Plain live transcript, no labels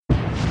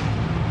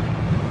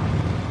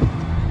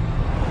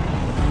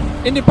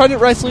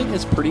Independent wrestling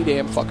is pretty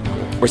damn fucking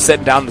cool. We're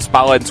sitting down in the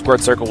Spotlight and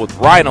Squared Circle with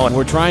Rhino.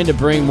 We're trying to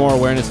bring more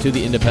awareness to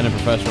the independent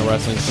professional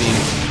wrestling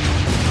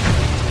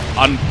scene.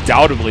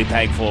 Undoubtedly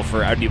thankful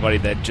for anybody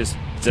that just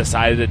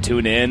decided to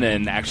tune in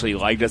and actually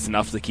liked us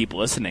enough to keep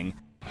listening.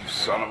 You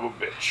son of a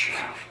bitch.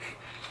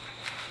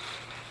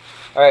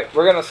 Alright,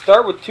 we're going to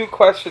start with 2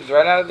 questions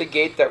right out of the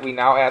gate that we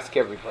now ask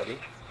everybody.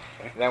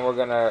 And then we're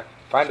going to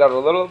find out a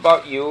little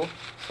about you,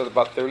 so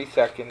about 30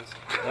 seconds.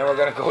 And then we're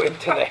going to go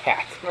into the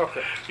hat.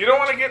 Okay. You don't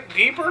want to get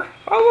deeper?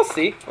 Oh, we'll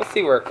see. We'll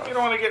see where it goes. You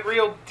don't want to get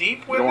real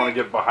deep with You don't it? want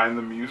to get behind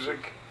the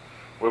music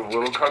with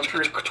Little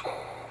Country?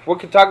 We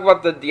can talk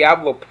about the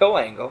Diablo pill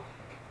angle.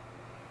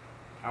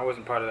 I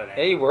wasn't part of that.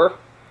 Yeah, you were.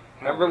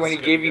 Remember when he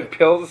gave you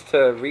pills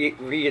to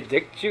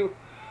re-addict you?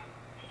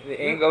 The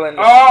angle and...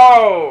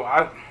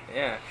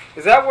 Yeah.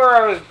 Is that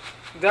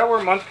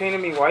where Munch painted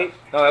me white?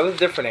 No, that was a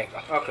different angle.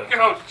 Okay.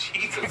 Oh,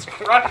 Jesus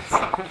Christ.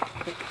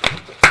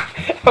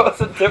 That was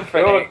a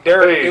different angle.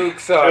 Derek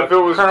Duke's, if it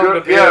was Colonel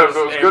good, De Beers if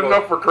it was good angle.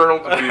 enough for Colonel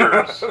De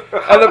Beers.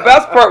 And the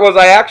best part was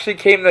I actually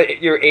came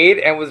to your aid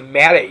and was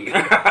mad at you.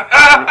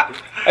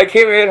 I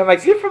came in and I'm like,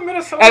 Is he from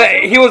Minnesota?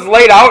 and he was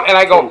laid out and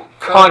I go,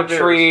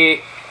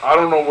 country. I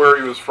don't know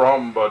where he was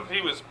from, but He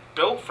was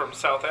built from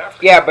South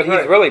Africa. Yeah, but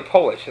he's really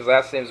Polish. His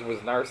last name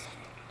was Nars.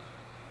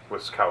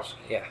 Wiskowski.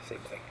 Yeah, same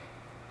thing.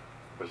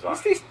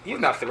 He's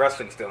not the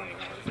wrestling still anymore.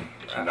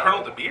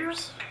 Colonel De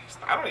Beers?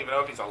 I don't even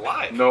know if he's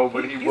alive. No,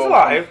 but he's will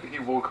alive. He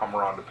will come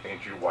around to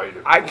paint you white.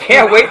 I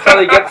can't wait till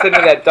he gets into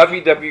that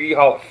WWE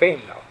Hall of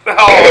Fame, though.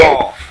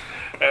 Oh,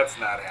 that's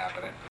not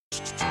happening.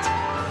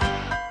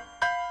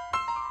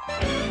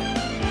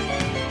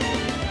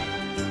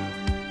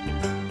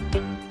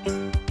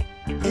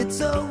 It's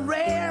a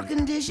rare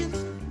condition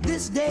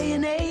this day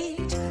and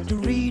age to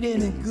read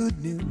any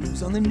good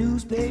news on the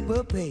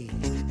newspaper page.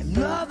 And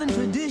love and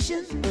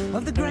tradition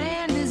of the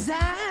grand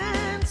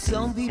design,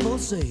 some people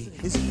say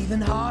is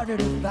even harder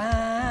to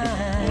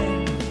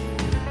find.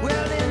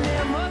 Well, then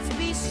there must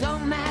be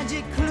some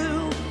magic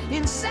clue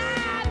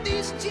inside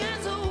these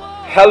gentle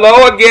walls.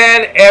 Hello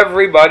again,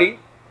 everybody,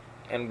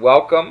 and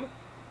welcome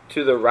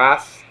to the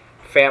Ross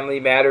Family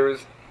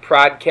Matters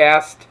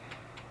Prodcast.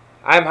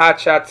 I'm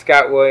Hotshot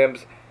Scott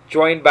Williams,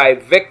 joined by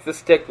Vic the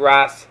Stick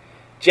Ross,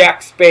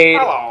 Jack Spade,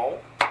 Hello.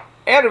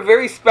 and a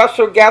very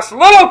special guest,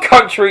 Little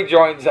Country,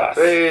 joins us.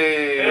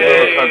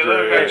 Hey,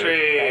 Little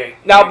Country.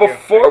 Now,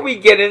 before we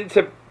get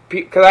into,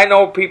 because I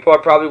know people are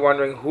probably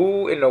wondering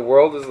who in the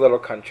world is Little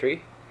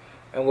Country,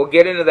 and we'll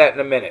get into that in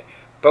a minute.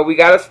 But we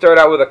got to start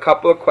out with a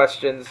couple of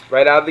questions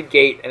right out of the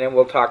gate, and then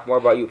we'll talk more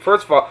about you.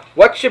 First of all,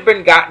 what you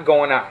been got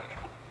going on?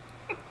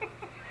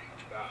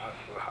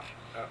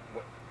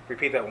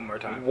 Repeat that one more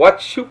time.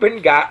 What you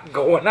been got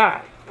going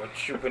on?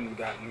 What you been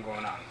gotten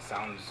going on?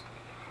 Sounds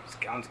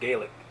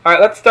Gaelic. All right,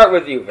 let's start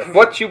with you, Vic.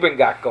 What you been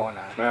got going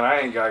on? Man,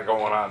 I ain't got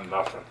going on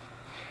nothing.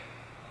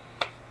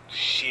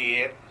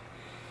 Shit.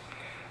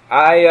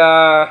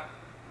 I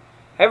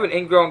have an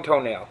ingrown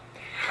toenail.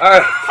 All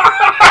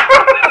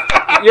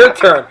right. Your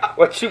turn.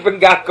 What you been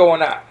got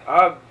going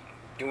on?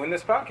 Doing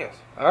this podcast.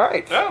 All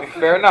right. Oh.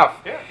 Fair enough.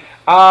 Yeah.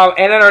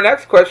 And then our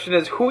next question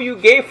is, who you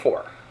gay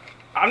for?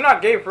 I'm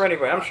not gay for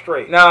anybody. I'm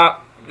straight. Nah,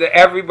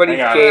 everybody's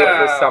Hang on. gay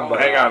for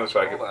somebody. Hang on a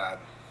second. Hold on.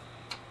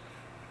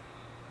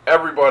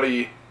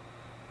 Everybody,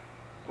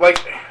 like,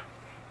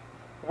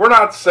 we're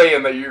not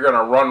saying that you're going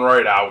to run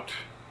right out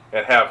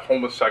and have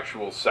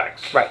homosexual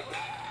sex. Right.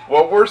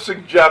 What we're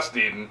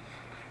suggesting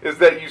is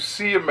that you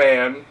see a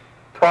man,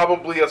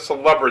 probably a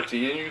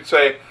celebrity, and you'd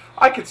say,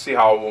 I could see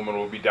how a woman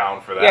would be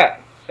down for that. Yeah.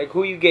 Like,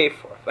 who you gay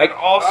for? Like,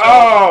 Also,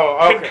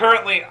 okay.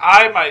 concurrently,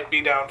 I might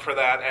be down for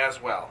that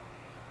as well.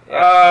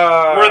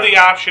 yeah. Were the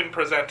option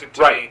presented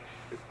to Right.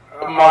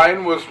 me.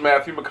 Mine was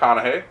Matthew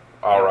McConaughey.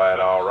 All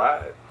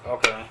right.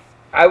 Okay.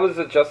 I was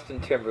a Justin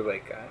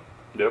Timberlake guy.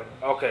 Yep.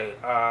 Okay.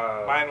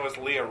 Mine was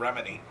Leah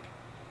Remini.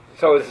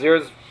 So is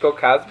yours Bill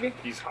Cosby?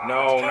 He's hot.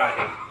 No, not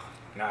him.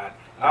 Not.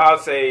 I'll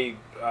say.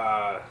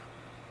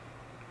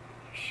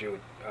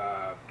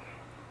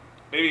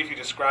 Maybe if you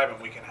describe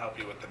him, we can help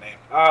you with the name.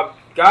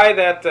 Guy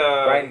that.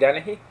 Brian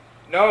Dennehy?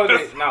 No,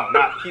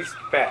 not. He's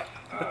fat.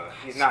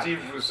 He's not. Steve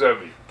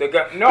Buscemi. The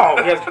guy. No,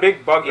 he has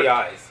big buggy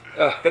eyes.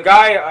 Ugh. The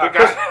guy. The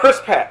guy- Chris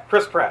Pratt.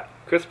 Chris Pratt.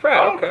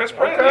 Oh, Okay. Chris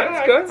Pratt. Okay, Yeah,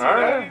 that's good. All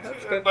right. Yeah,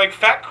 that's good. Like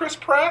fat Chris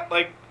Pratt?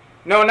 Like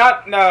No,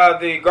 not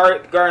the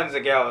Guardians of the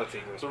Galaxy.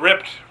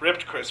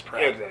 ripped Chris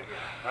Pratt. Exactly.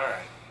 All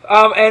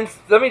right. And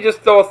let me just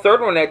throw a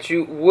third one at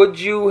you. Would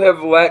you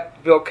have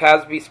let Bill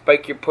Cosby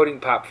spike your pudding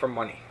pop for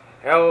money?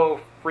 Hell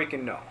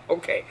freaking no.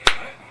 Okay.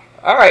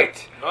 All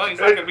right. Well, he's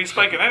not going to be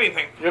spiking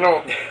anything. You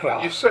know,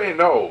 Well. you say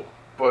no,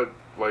 but,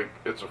 like,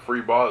 it's a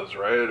free buzz,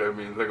 right? I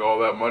mean, think of all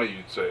that money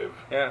you'd save.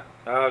 Yeah.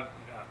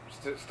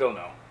 Still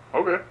no.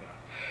 Okay.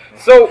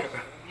 So,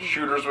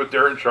 Shooters with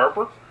Darren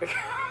Sharper?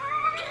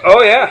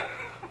 oh yeah.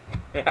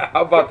 Yeah,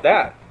 how about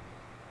that?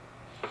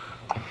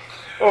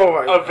 Oh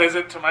my. A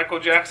visit to Michael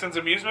Jackson's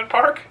amusement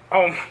park?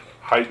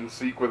 Hide and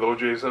seek with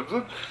O.J.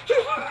 Simpson?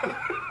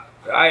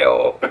 I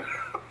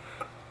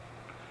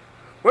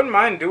Wouldn't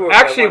mind doing.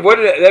 actually, would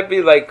that'd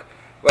be like?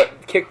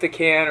 What kick the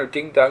can or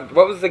ding dong.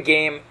 What was the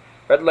game?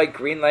 Red light,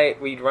 green light.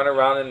 We'd run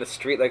around in the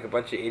street like a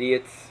bunch of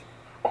idiots.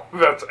 Oh,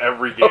 that's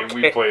every game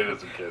we Okay. played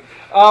as a kid.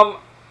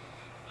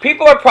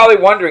 People are probably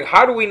wondering,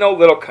 how do we know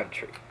Little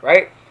Country,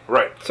 right?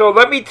 Right. So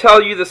let me tell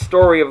you the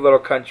story of Little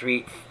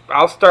Country.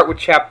 I'll start with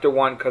chapter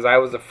 1 because I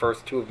was the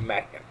first to have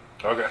met him.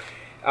 Okay.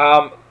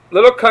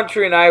 Little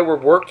Country and I were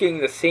working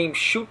the same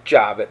shoot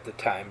job at the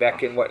time,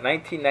 back in,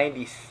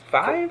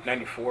 1995?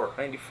 94.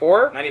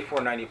 94?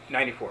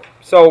 94.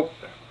 So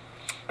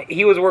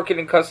he was working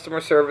in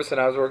customer service and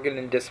I was working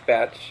in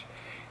dispatch.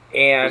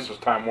 And This was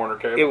Time Warner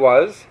Cable? it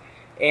was.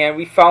 And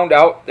we found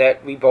out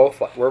that we both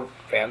were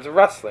fans of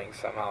wrestling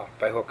somehow,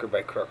 by hook or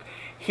by crook.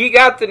 He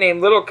got the name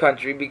Little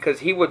Country because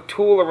he would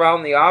tool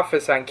around the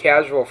office on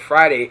Casual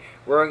Friday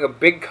wearing a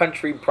Big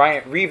Country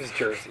Bryant Reeves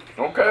jersey.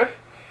 Okay.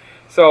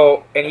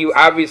 So, and he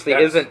obviously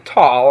that's- isn't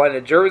tall, and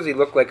a jersey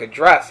looked like a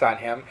dress on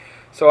him.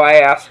 So I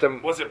asked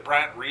him, Was it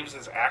Bryant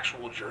Reeves'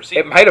 actual jersey?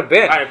 it might have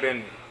been. Might have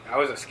been. I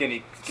was a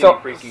skinny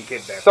freaking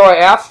kid back So I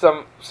asked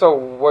him, so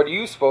what are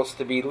you supposed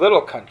to be,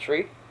 Little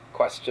Country? ?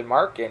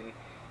 And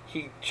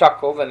he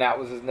chuckled, and that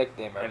was his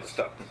nickname. and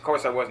stuff. Of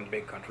course, I wasn't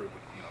Big Country,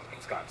 but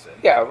like Scott said.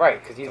 Yeah,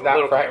 right, because he's So not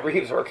Little Bryant Country.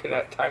 Reeves working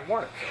at Time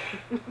Warner.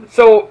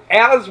 So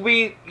as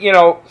we,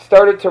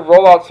 started to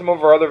roll out some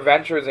of our other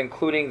ventures,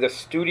 including the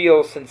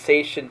studio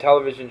sensation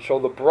television show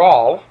The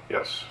Brawl,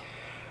 Yes.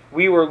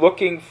 we were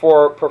looking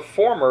for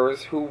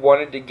performers who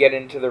wanted to get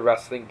into the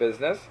wrestling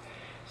business.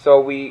 So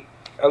we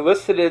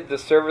elicited the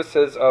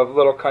services of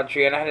Little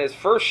Country, and on his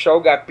first show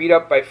got beat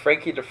up by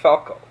Frankie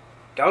DeFalco.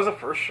 That was the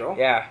first show?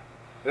 Yeah,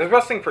 It was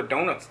wrestling for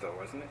donuts, though,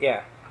 wasn't it?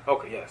 yeah.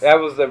 Okay, yes. That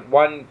was the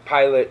one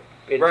pilot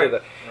into Right.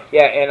 the...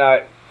 Yeah,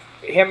 and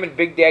him and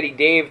Big Daddy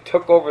Dave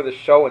took over the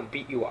show and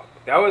beat you up.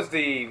 That was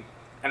the...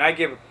 And I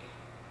think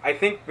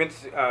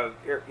Vince...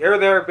 You're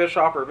there,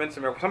 Bischoff or Vince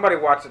America. Somebody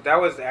watched it. That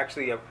was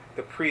actually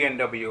the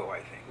pre-NWO, I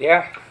think.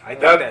 Yeah. I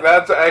think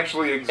That's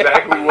actually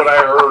exactly what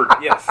I heard.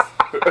 Yes.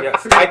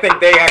 Yes. I think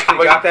they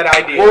actually got that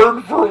idea.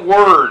 Word for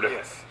word.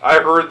 Yes. I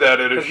heard that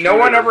at a Because shoot. no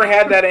one ever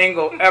had that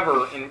angle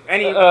ever in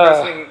any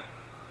wrestling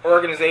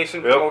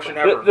organization, Yep. promotion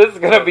ever. This is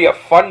going to be a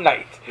fun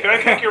night. Can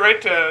I take you right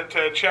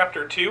to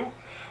chapter 2?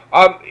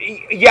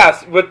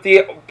 Yes, with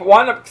the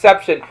one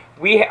exception,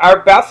 our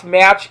best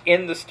match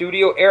in the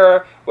studio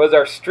era was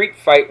our street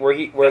fight where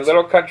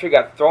Little Country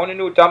got thrown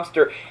into a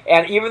dumpster,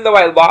 and even though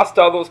I lost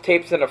all those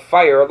tapes in a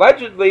fire,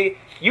 allegedly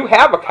you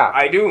have a copy.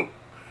 I do.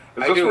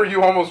 Is this where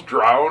you almost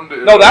drowned?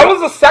 No, that was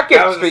the second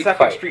That was the street second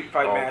fight. street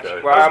fight match.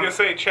 Okay. Well, I was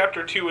going to say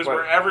chapter 2 is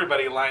where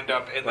everybody lined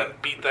up and then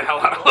beat the hell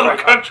out of Little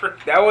Country.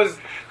 that was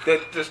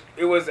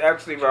it was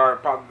actually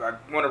probably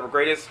one of our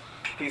greatest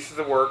pieces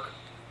of work.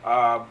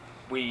 I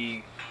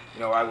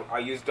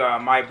used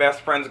my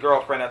best friend's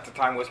girlfriend at the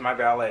time was my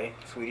valet,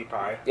 Sweetie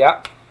Pie.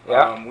 Yeah,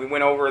 yeah. We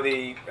went over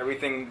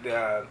everything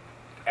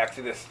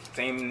actually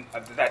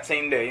that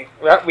same day,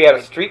 Yeah, we had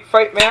a street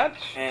fight match,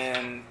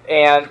 and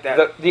and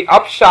That- the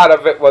upshot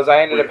of it was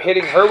I ended up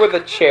hitting her with a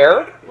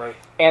chair, right.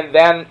 and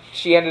then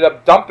she ended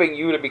up dumping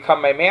you to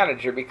become my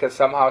manager because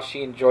somehow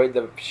she enjoyed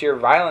the sheer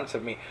violence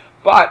of me.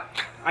 But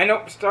I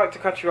know. Start to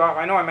cut you off.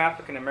 I know I'm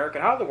African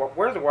American.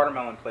 Where's the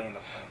watermelon play in the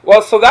play?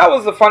 well, so that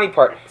was the funny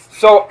part.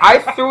 So I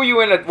threw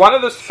you in one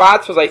of the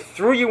spots was I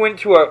threw you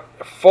into a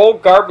full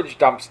garbage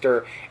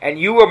dumpster, and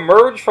you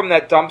emerged from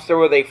that dumpster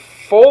with a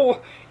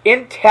full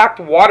intact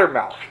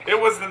watermelon. It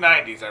was the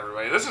 90s,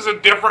 everybody. This is a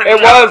different... It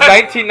was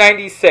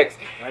 1996.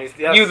 Nice.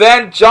 Yes. You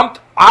then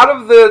jumped out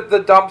of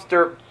the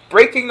dumpster,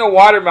 breaking the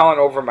watermelon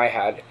over my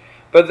head.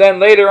 But then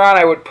later on,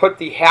 I would put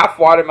the half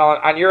watermelon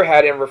on your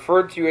head and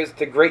refer to you as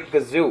the Great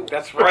Gazoo.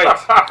 That's right.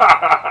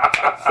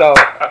 So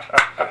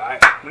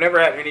I've never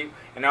had any.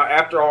 And now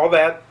after all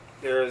that,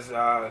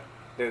 no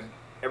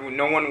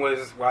one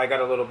was. Well, I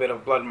got a little bit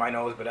of blood in my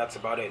nose, but that's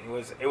about it.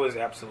 It was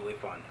absolutely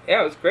fun.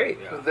 yeah, it was great.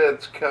 Yeah.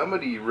 That's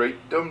comedy, right,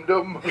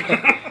 dum-dum?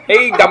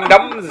 Hey,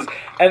 dum-dums.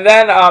 And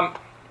then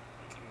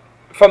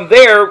from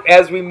there,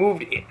 as we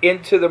moved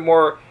into the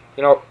more,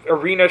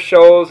 arena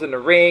shows and the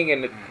ring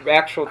and the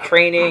actual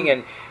training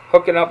and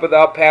hooking up with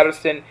Al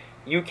Patterson,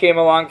 you came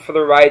along for the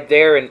ride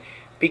there and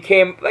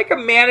became like a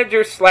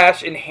manager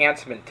 /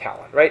 enhancement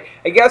talent, right?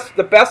 I guess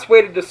the best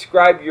way to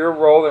describe your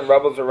role in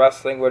Rebels of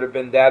Wrestling would have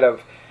been that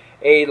of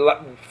a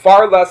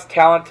far less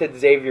talented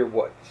Xavier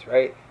Woods,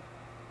 right?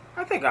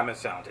 I think I'm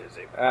as talented as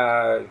they.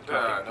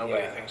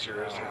 Nobody thinks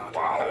you're as talented.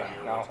 Wow. as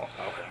you No, are.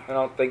 I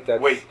don't think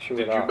that's Wait, true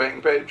did at you all.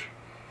 bang Paige?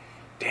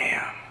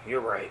 Damn,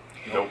 you're right.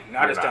 Nope,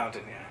 Not you're as not.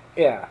 talented.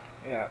 Yeah.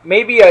 Yeah.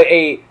 Maybe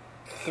a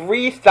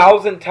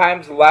 3,000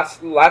 times less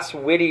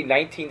witty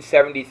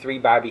 1973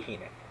 Bobby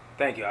Heenan,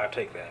 Thank you. I'll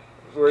take that.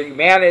 where you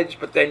manage,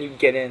 but then you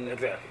get in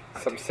Exactly.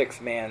 some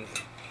six-mans.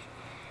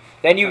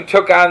 Then you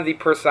took on the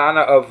persona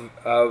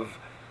of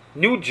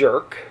New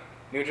Jerk.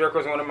 New Jerk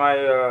was one of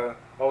my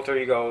alter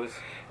egos.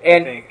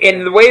 And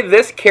the way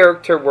this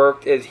character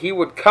worked is he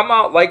would come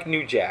out like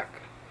New Jack,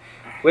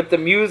 with the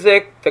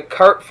music, the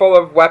cart full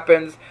of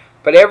weapons,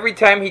 but every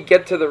time he'd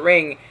get to the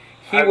ring,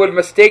 he would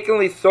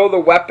mistakenly throw the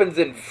weapons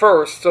in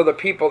first so the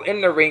people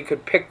in the ring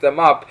could pick them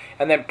up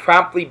and then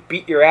promptly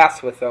beat your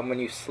ass with them when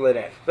you slid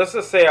in. Let's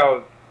just say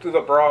through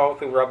the brawl,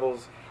 through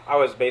Rebels, I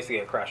was basically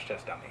a crash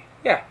test dummy.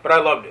 Yeah. But I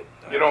loved it.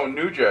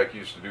 New Jack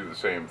used to do the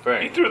same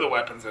thing. He threw the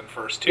weapons in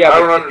first, too. Yeah, I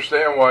don't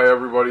understand why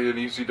everybody in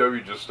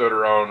ECW just stood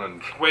around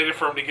and Waited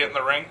for him to get in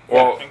the ring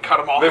and cut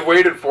him off. They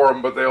waited for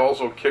him, but they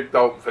also kicked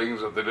out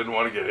things that they didn't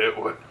want to get hit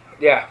with.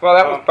 Yeah, well,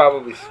 that was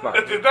probably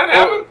smart. Did that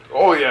happen?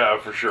 Oh yeah,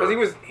 for sure.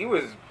 Because he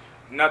was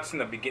nuts in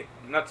the beginning.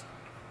 Nuts.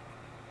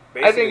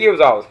 I think he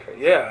was always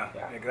crazy. Yeah,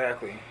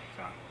 exactly.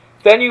 So.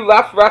 Then you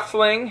left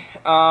wrestling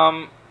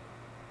for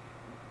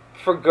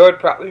good,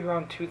 probably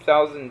around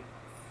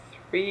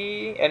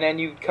 2003, and then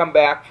you come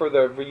back for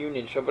the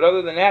reunion show. But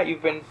other than that,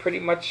 you've been pretty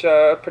much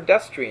a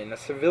pedestrian, a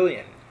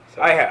civilian.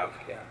 So I have.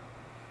 Yeah.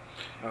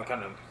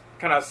 Kind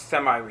of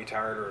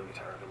semi-retired or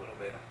retired a little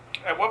bit.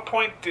 At what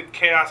point did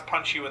Chaos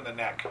punch you in the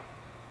neck?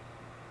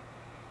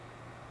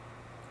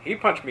 He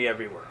punched me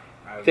everywhere.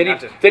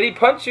 Did he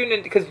punch you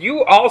in? Because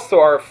you also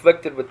are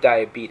afflicted with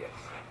diabetes.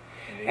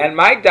 And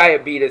my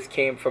diabetes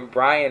came from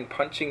Brian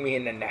punching me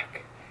in the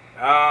neck.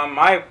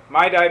 My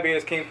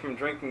diabetes came from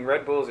drinking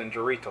Red Bulls and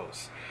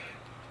Doritos.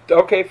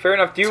 Okay, fair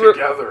enough. Do you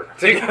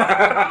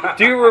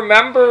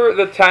remember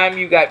the time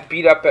you got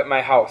beat up at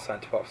my house on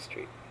 12th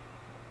Street?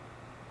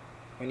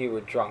 When you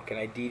were drunk and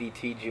I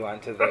DDT'd you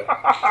onto the...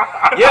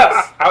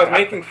 Yes, I was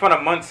making fun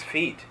of Munt's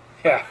feet.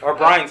 Yeah. Or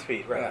Brian's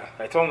feet, right. Yeah.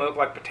 I told him they looked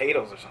like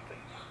potatoes or something.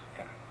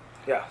 Yeah.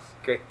 Yes.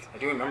 Great. I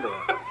do remember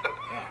that. Yeah.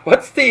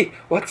 What's the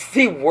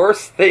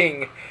worst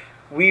thing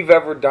we've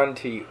ever done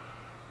to you?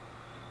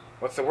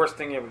 What's the worst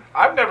thing you ever...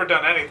 I've never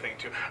done anything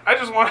to. I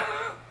just want...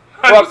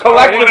 Well,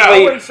 collectively, I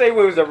wouldn't say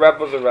we was the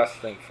Rebels of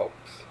Wrestling,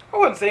 folks. I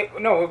wouldn't say...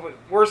 No, it was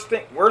worst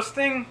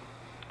thing...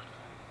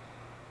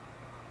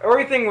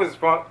 Everything was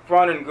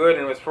fun and good,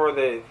 and it was for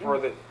the...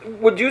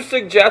 Would you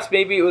suggest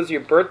maybe it was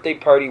your birthday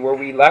party where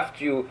we left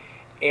you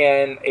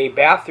in a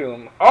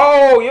bathroom?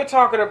 Oh, you're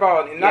talking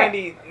about in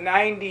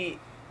 98.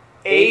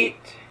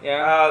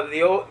 Yeah.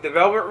 The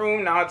Velvet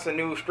Room, now it's a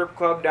new strip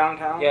club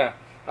downtown. Yeah.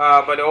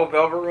 But the old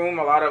Velvet Room,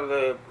 a lot of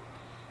the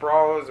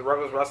brawlers, the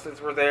Rebels wrestlers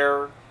were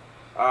there.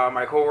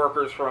 My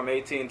coworkers from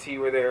AT&T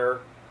were there.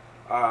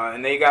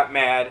 And they got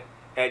mad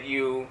at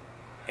you,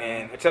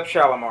 and except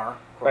Shalimar,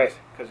 of course,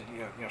 because you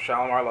know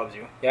Shalimar loves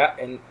you. Yeah,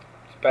 and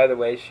by the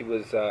way, she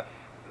was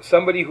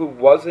somebody who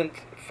wasn't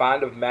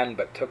fond of men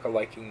but took a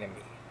liking to me.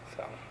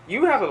 So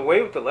you have a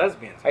way with the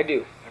lesbians. I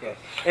do. Okay.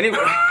 Anyway,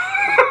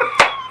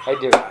 I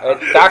do.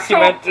 It's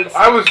documented.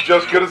 I was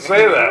just gonna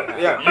say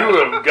that. Yeah.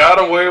 You have got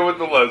away with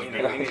the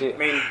lesbian. I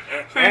mean,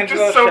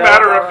 just so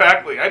matter of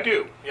factly, I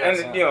do.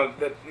 Yes. And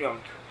the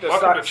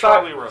Welcome to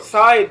Charlie Rose.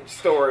 Side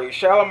story: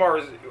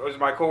 Shalimar was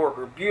my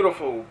coworker,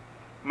 beautiful,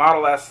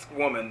 model-esque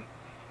woman.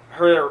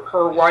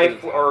 Her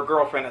wife or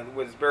girlfriend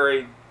was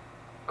very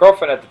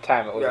girlfriend at the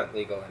time. It wasn't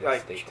legal in the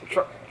state to get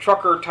married.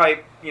 Trucker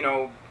type,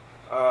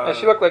 and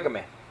she looked like a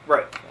man.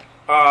 Right.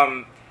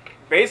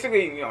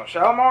 Basically,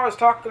 Shalimar was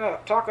talking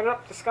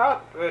up to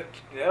Scott.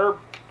 Her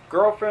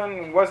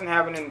girlfriend wasn't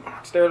having him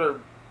stare at her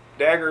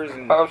daggers,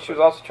 and she was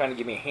also trying to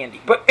give me a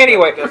handy. But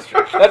anyway, that's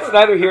true. That's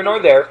neither here nor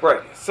there.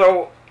 Right.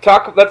 So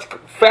let's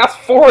fast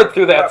forward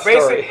through that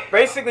story.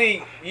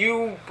 Basically,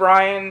 you,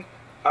 Brian,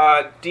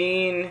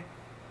 Dean,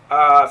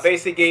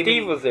 basically gave me...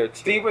 Steve was there, too.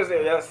 Steve was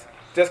there, yes.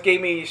 Just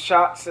gave me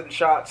shots and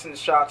shots and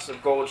shots of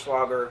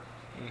Goldschlager.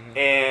 Mm-hmm.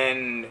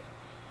 And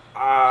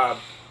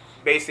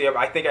basically,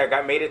 I think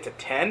I made it to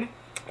 10.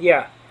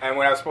 Yeah. And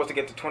when I was supposed to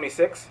get to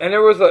 26. And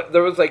there was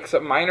like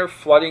some minor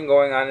flooding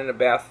going on in the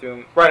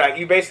bathroom. Right,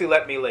 you basically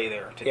let me lay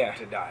there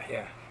to die.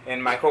 Yeah.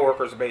 And my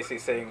coworkers are basically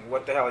saying,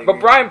 what the hell are you But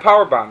doing? Brian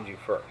powerbombed you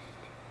first,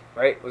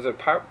 right? Was it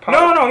power?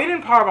 No, he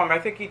didn't powerbomb me. I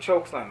think he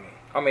chokeslammed me.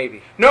 Oh,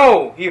 maybe.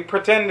 No, he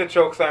pretended to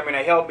chokeslam me and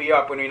he held me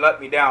up. When he let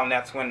me down,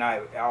 that's when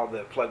all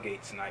the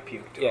floodgates and I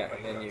puked. Yeah,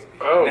 and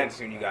Oh. then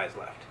soon you guys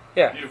left.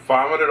 Yeah. You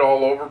vomited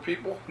all over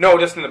people? No,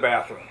 just in the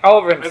bathroom. All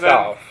over And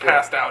himself. then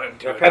passed out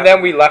into it. And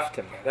then we left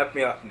him. Left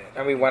me up in it.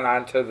 And we went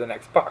on to the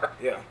next bar.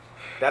 Yeah.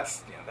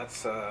 That's.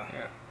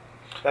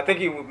 I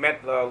think you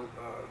met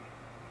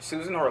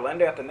Susan or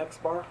Linda at the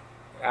next bar.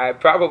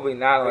 Probably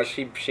not unless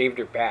she shaved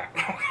her back.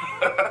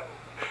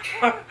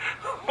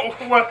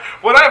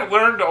 What I've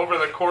learned over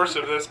the course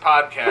of this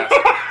podcast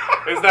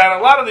is that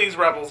a lot of these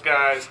Rebels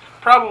guys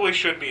probably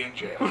should be in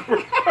jail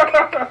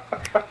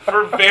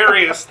for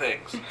various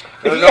things.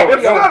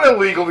 It's not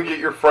illegal to get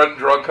your friend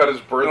drunk on his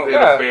birthday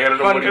and abandon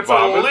him when he It's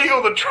vomits.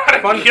 illegal to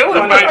try to kill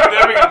him by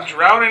having him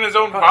drown in his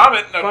own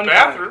vomit in a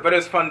bathroom. But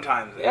it's fun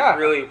times. Yeah. It's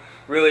really,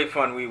 really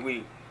fun.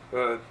 We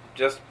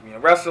just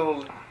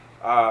wrestled.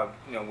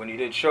 When you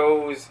did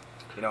shows,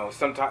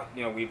 sometimes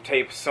we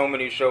tape so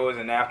many shows,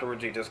 and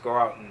afterwards you just go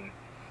out and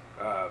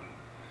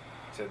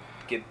to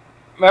get.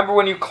 Remember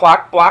when you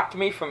clock blocked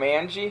me from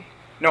Angie?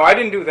 No, I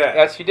didn't do that.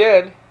 Yes, you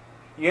did.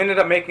 You ended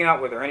up making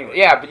out with her anyway.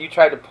 Yeah, but you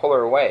tried to pull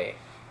her away.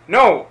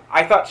 No,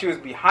 I thought she was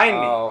behind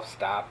me. Oh,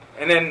 stop.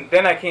 And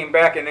then I came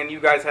back, and then you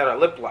guys had a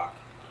lip lock.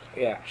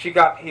 Yeah. He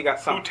got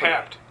something. Who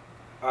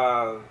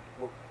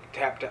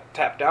tapped?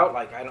 Tapped out.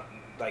 Like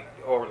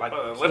lip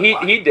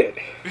lock. He did.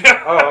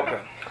 Oh,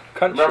 okay.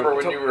 Country. Remember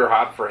when you were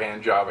hot for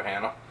hand job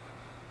Hannah?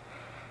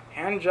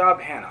 Hand job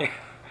Hannah.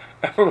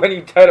 Remember when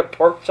you tied a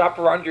pork chop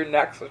around your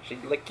neck so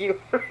she'd lick you?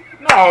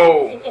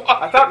 No,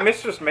 I thought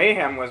Mistress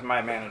Mayhem was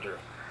my manager.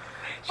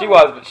 She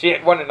was, but she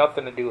wanted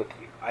nothing to do with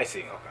you. I see.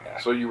 Okay.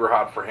 So you were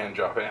hot for hand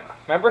job Hannah?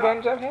 Remember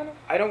Hand Job Hannah?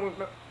 I don't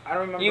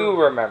remember.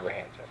 You remember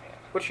Hand Job Hannah.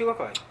 What'd she look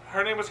like?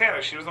 Her name was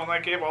Hannah. She was the one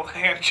that gave all the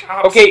hand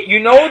jobs. Okay, you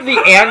know the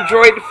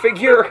Android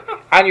figure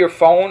on your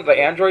phone, the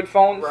Android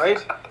phones? Right.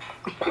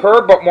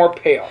 Her, but more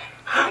pale.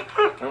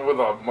 And with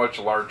a much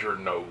larger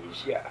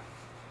nose. Yeah.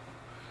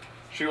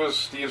 She was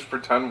Steve's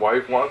pretend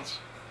wife once.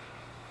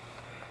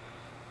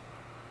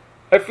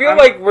 I feel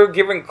like we're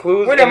giving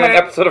clues Wait in a an minute.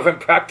 episode of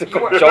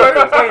Impractical Wait,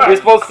 Jokers. wait. You're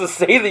supposed to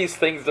say these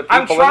things to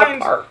I'm people in trying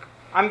the park.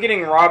 I'm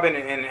getting Robin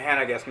and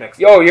Hannah gets mixed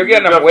Yo, up. you're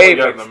getting them way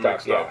definitely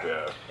mixed getting up. them Yeah.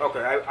 mixed up, Okay,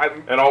 I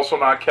yeah. And also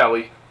not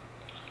Kelly.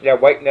 Yeah,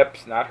 White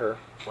Nips, not her.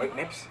 White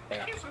Nips?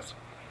 Yeah. Jesus.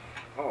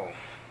 Oh.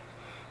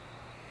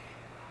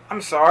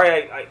 I'm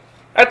sorry,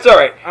 That's all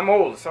right. I'm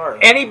old, sorry.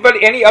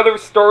 Any other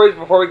stories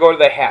before we go to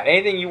the hat?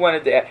 Anything you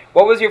wanted to add?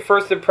 What was your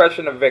first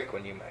impression of Vic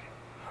when you met him?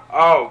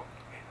 Oh,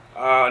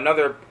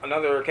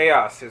 another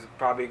chaos is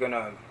probably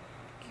gonna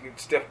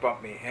stiff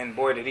bump me, and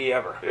boy did he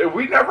ever.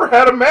 We never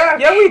had a match.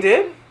 Yeah, we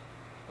did.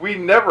 We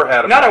never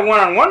had a Not match. a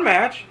one-on-one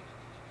match.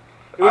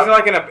 It was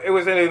it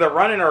was either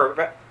running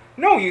or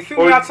no. You threw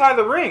me Well, outside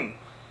the ring.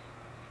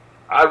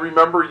 I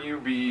remember you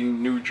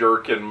being New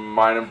Jerk and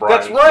mine and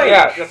Brian's That's right.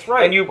 Yeah, That's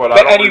right. And you But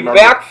I don't remember.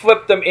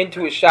 backflipped them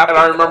into a shopping And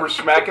I cart. remember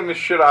smacking the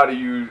shit out of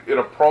you in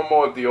a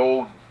promo at the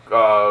old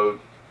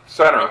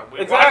center.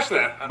 We Exactly. watched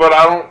that. But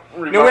I don't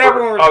remember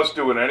whenever we us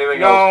doing anything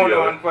No, else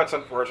together. no, that's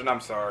unfortunate.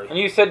 I'm sorry. And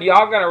you said,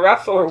 y'all gonna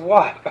wrestle or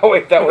what? Oh,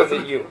 wait, that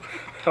wasn't you.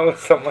 That was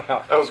someone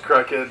else. That was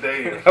Crackhead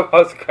Dave. That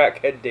was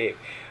Crackhead Dave.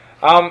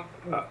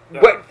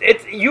 But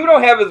you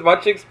don't have as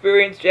much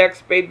experience, Jack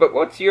Spade, but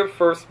what's your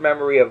first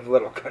memory of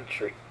Little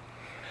Country?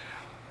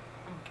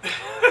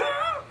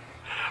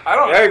 I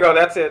don't. There you go.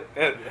 That's it.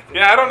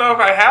 Yeah, I don't know if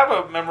I have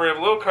a memory of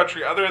Little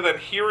Country other than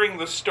hearing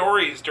the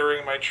stories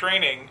during my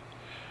training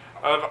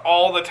of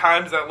all the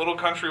times that Little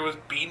Country was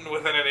beaten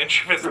within an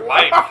inch of his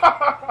life.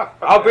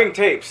 I'll bring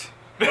tapes.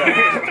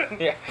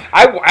 Yeah,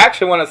 I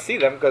actually want to see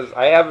them because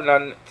I have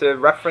none to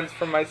reference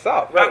for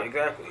myself. Right.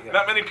 Exactly. Yeah.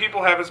 Not many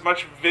people have as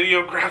much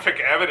videographic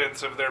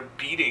evidence of their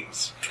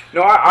beatings.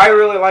 No, I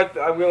really like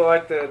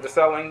the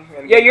selling.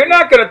 And Yeah, you're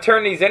not going to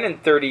turn these in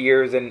 30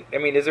 years. And I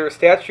mean, is there a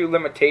statute of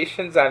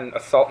limitations on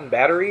assault and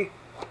battery?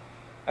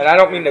 And I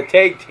don't mean the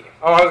tag team.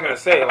 Oh, I was gonna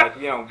say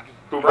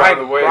Who, by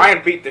the way,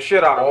 Brian beat the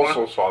shit out of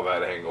also him. saw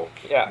that angle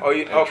Yeah. Oh,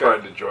 you and okay?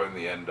 tried to join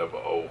the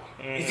NWO.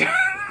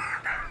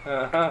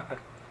 Uh-huh.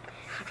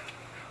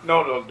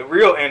 No, the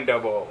real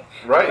NWO.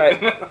 Right.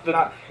 Right.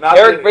 Not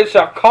Eric the-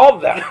 Bischoff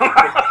called them.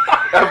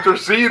 After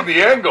seeing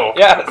the angle.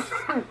 Yes.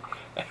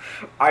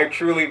 I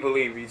truly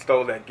believe he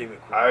stole that gimmick.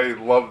 I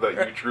love that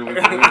you truly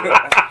believe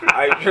that.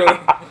 I truly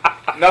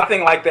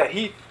nothing like that.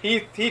 He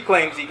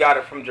claims he got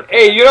it from Japan.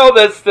 Hey, you know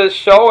this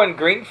show in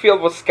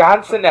Greenfield,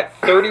 Wisconsin that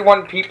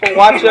 31 people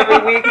watch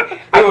every week?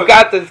 I've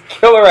got this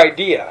killer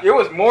idea. It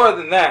was more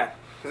than that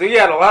because he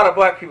had a lot of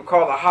black people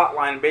call the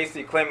hotline,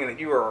 basically claiming that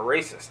you were a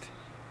racist.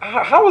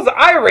 How was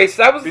I racist?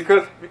 I was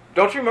Because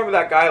don't you remember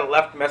that guy that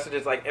left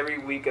messages like every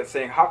week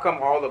saying, "How come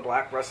all the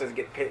black wrestlers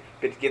get the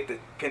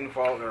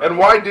pinfall?" Or, And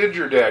why did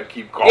your dad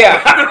keep calling?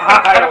 Yeah.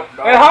 I don't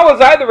know. And how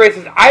was I the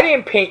racist? I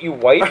didn't paint you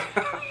white.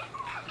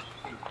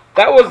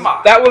 That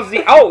was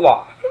the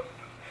outlaw.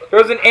 There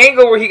was an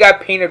angle where he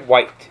got painted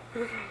white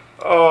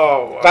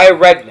Oh, by a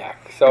redneck.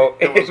 So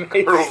It was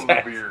made girls in the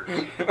sense. beards.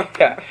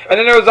 Yeah. And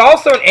then there was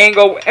also an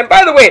angle, and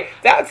by the way,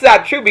 that's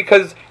not true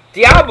because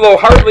Diablo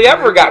hardly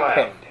ever got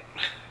pinned.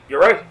 you're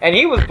right. And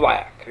he was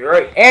black. You're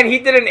right. And he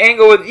did an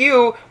angle with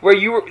you where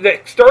the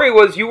story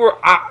was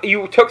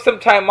you took some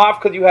time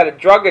off because you had a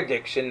drug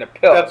addiction to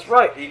pills. That's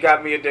right. He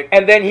got me addicted.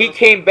 And then he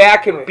came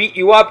back and beat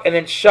you up and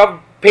then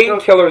shoved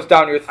painkillers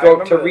down your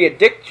throat to remember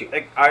re-addict you.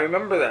 I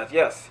remember that.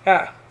 Yes.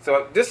 Yeah.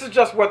 So this is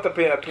just what the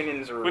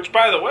opinions are. Which,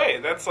 by the way,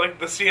 that's like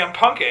the CM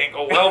Punk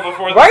angle, well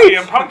before the Right.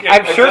 CM Punk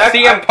I'm angle. sure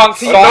Exactly. CM Punk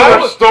He saw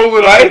Another it.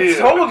 stolen Right? idea. I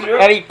told you.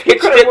 And he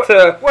pitched could've- it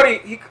to... What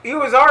he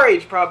was our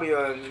age, probably.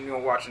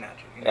 Watching that.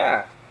 You know?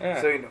 Yeah. Yeah.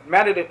 So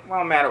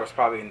Matter was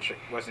probably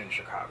wasn't in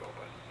Chicago,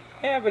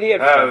 but Yeah, but he had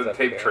friends up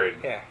tape here. trade.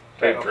 Yeah.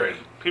 Tape trade.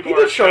 People he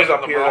are did shows trading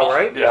up the here, ball. though,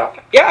 right? Yeah.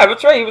 Yeah,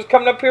 that's right. He was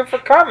coming up here for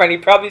Karma, and he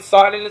probably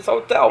saw it in his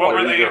hotel. What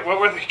one were day.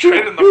 they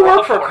trading the You ball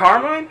work for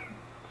Carmine?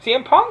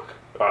 CM Punk?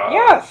 Uh,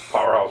 Yes.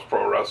 Powerhouse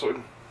Pro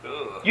Wrestling.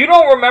 Ugh. You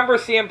don't remember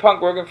CM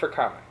Punk working for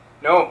Karma?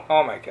 No.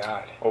 Oh my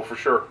God. Oh, for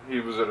sure. He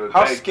was in a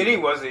How tag skinny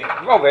team. was he?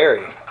 Oh,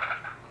 very.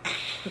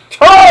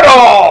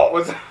 Turtle!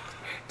 Was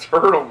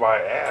Turtle my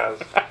ass.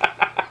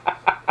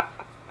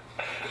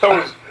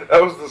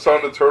 That was the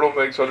sound a turtle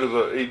makes under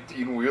the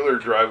 18-wheeler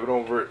driving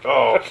over it.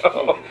 Oh.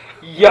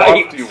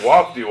 Yikes.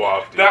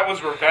 Wafty. That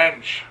was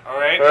revenge,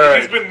 alright? All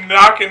right. He's been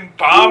knocking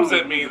bombs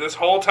at me this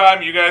whole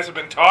time you guys have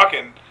been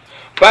talking.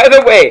 By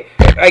the way,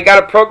 I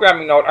got a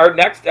programming note. Our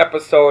next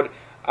episode,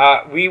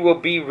 We will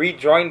be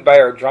rejoined by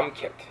our drum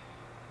kit.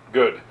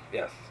 Good.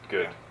 Yes.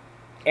 Good.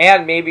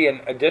 And maybe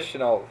an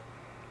additional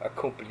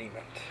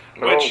accompaniment.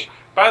 Which,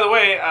 by the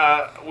way,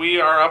 we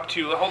are up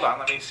to. Hold on,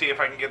 let me see if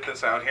I can get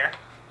this out here.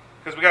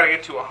 Because we got to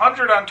get to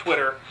 100 on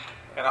Twitter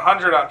and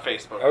 100 on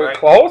Facebook. Are we right?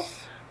 close?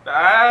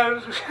 Uh,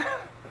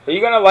 Are you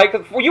going to like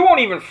it? Well, you won't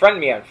even friend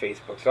me on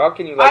Facebook, so how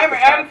can you like I'm the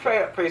on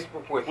podcast?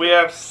 Facebook with we you.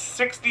 have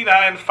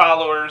 69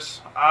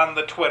 followers on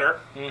the Twitter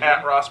Mhm.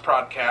 at Ross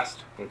Prodcast.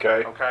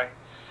 Okay. Okay.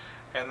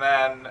 And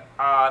then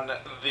on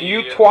the Do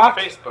you twat?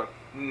 Facebook.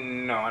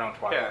 No, I don't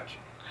twat Yeah. much.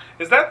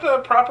 Is that the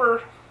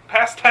proper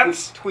past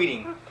tense?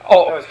 Tweeting. That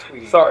Oh, was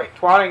tweeting. sorry.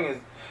 Twatting is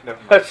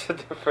different. That's a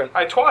different...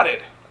 I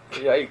twatted.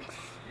 Yikes.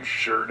 You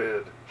sure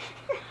did.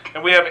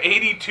 And we have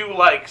 82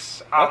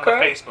 likes on the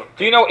Okay. Facebook.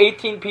 Do you know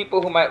 18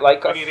 people who might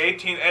like We us? need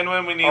 18, and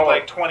when we need Oh.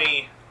 like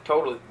 20,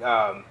 Totally.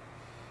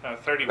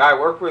 30. I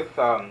work with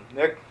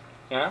Nick.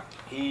 Yeah?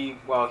 He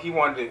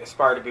wanted to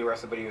aspire to be a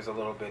wrestler, but he was a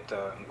little bit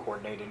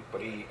uncoordinated.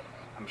 But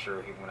I'm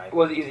sure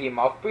Is he a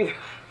mouth breather?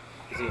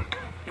 Is he?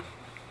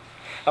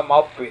 A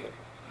mouth breather.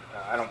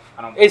 I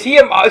don't. Is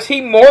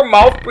he more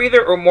mouth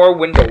breather or more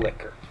window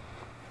licker?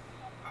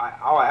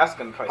 I'll ask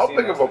him if I How see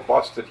big him. of a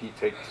bus did he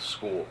take to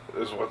school?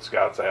 Is what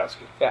Scott's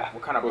asking. Yeah.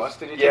 What kind of bus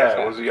did he take?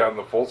 Yeah, was he on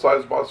the full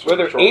size bus? Were or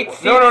the there short 8 one?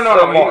 seats No,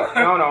 or more?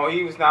 no.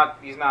 He was not.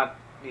 He's not.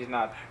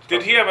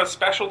 Did he have a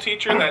special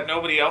teacher that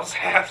nobody else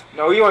had?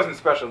 No, he wasn't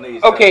special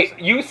needs. Okay,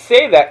 you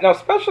say that. Now,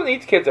 special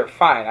needs kids are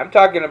fine. I'm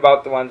talking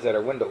about the ones that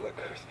are window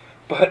lickers.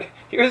 But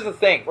here's the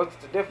thing. What's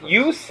the difference?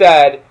 You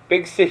said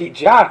Big City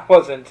John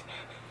wasn't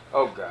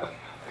Oh God.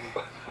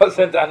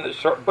 on the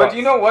short bus. But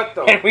you know what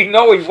though? And we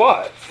know he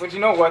was. But you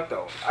know what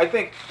though? I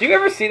think Do you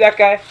ever see that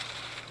guy?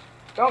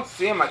 don't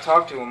see him. I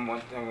talk to him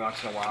once in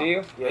a while. Do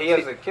you? Yeah, he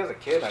has a kid.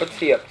 I What's think.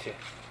 he up to?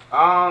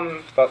 Well,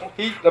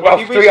 About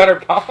he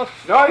 300 pounds?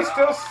 No, he's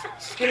still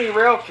skinny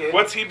rail kid.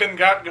 What's he been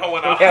got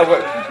going on?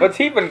 Yeah, what's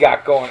he been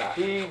got going on?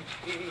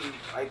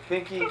 I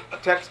think he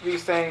texted me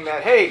saying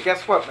that, hey,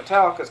 guess what?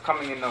 Metallica's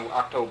coming in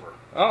October.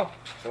 Oh.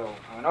 So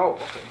I went, oh,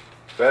 okay.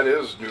 That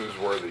is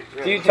newsworthy.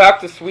 Yeah. Do you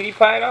talk to Sweetie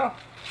Pie at all?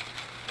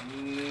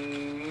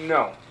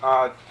 No.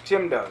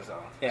 Tim does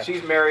though. Yeah.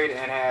 She's married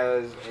and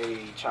has a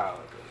child.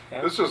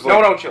 Yeah. This is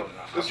like No children.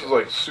 No. this is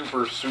like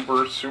super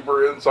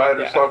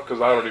insider Yeah. stuff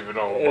because I don't even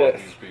know It about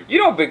is. these people. You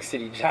know Big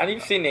City John.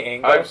 You've seen the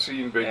angle. I've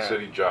seen Big Yeah.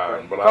 City John,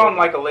 Right. but You I call don't him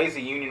like a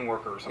lazy union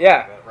worker or something Yeah.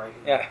 like that, right?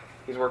 Yeah.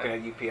 He's working at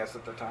UPS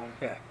at the time.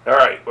 Yeah. All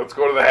right, let's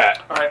go to the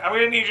hat. All right, I'm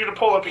going to need you to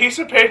pull a piece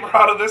of paper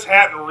out of this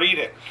hat and read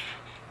it.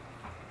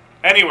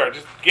 Anywhere,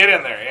 just get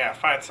in there. Yeah,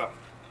 find something.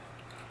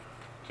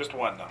 Just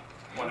one, though.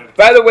 One at a time.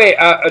 By the way,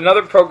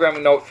 another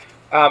programming note.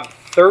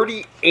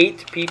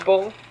 38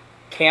 people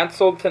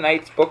canceled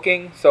tonight's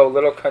booking, so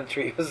Little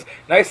Country was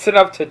nice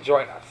enough to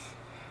join us.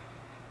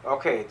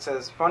 Okay, it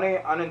says funny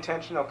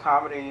unintentional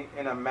comedy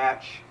in a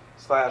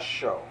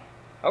match/show.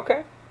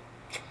 Okay.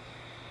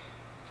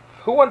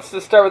 Who wants to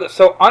start with it?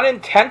 So,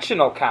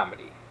 unintentional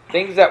comedy.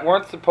 Things that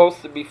weren't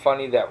supposed to be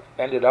funny that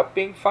ended up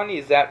being funny?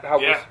 Is that how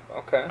Yeah.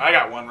 Okay. I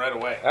got one right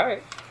away. All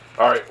right.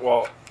 All right,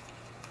 well,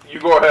 you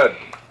go ahead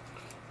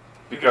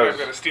You think I'm because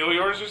going to steal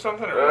yours or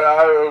something?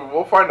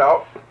 we'll find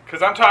out.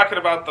 Because I'm talking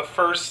about the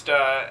first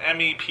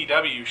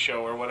MEPW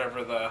show or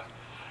whatever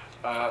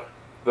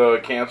The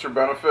cancer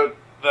benefit,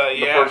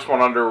 the first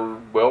one under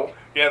Will.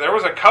 Yeah, there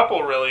was a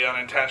couple really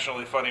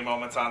unintentionally funny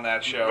moments on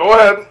that show. Go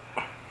ahead.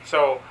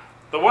 So,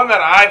 the one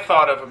that I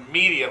thought of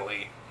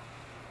immediately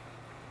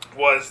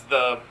was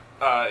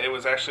it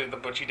was actually the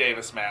Butchie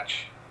Davis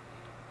match,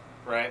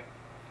 right?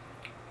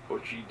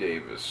 Butchie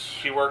Davis.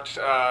 He worked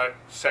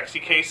Sexy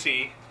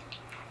KC,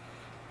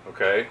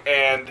 Okay,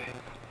 and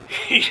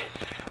he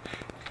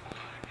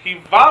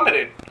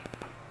vomited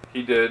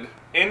he did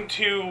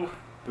into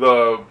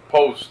the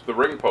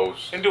ring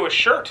post. a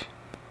shirt,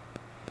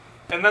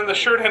 and then the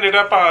shirt ended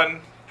up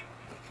on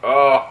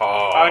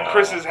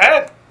Chris's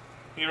head.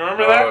 You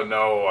remember that? Oh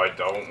no, I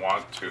don't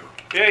want to.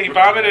 Yeah, he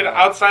vomited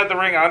outside the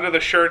ring onto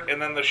the shirt,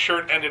 and then the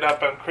shirt ended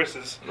up on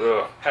Chris's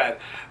Ugh. head.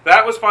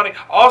 That was funny.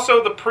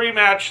 Also, the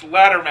pre-match,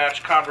 ladder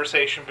match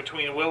conversation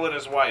between Will and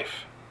his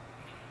wife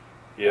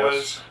Yes.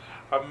 was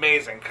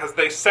amazing, because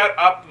they set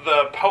up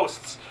the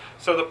posts.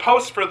 So the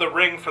posts for the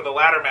ring for the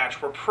ladder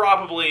match were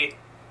probably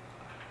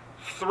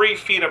 3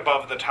 feet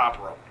above the top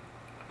rope.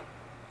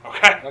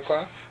 Okay?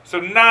 Okay. So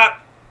not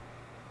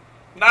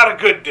a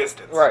good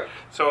distance. Right.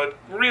 So it's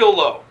real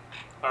low.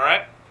 All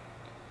right?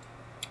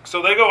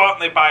 So they go out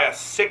and they buy a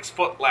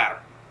 6-foot ladder.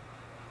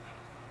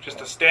 Just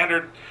a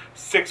standard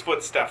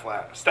 6-foot step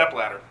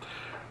ladder.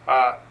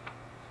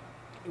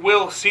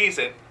 Will sees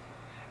it,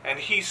 and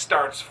he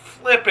starts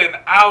flipping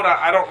out.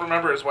 I don't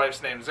remember his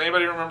wife's name. Does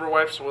anybody remember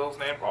Will's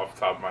name? Off the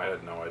top of my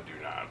head, no, I do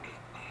not.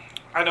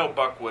 I know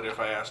Buck would if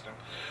I asked him.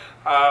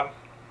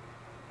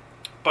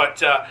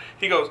 But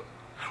he goes,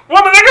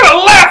 "Woman, they're going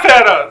to laugh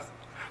at us!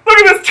 Look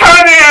at this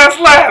tiny-ass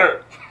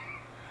ladder!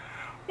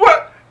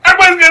 What?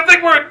 Everybody's going to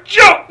think we're a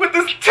joke with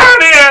this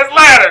tiny-ass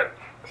ladder!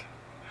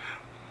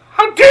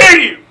 How dare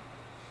you!"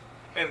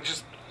 And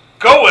just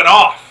going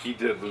off. He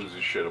did lose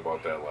his shit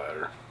about that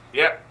ladder.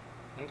 Yep.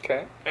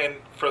 Okay. And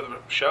for the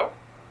show,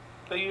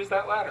 they used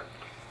that ladder.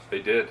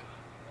 They did.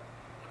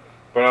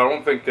 But I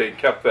don't think they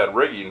kept that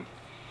rigging.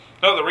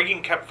 No, the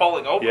rigging kept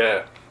falling over.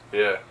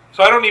 Yeah.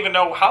 So I don't even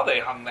know how they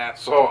hung that.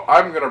 So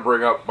I'm going to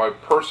bring up my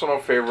personal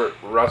favorite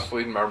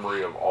wrestling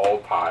memory of all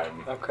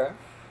time. Okay.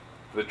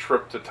 The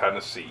trip to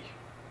Tennessee.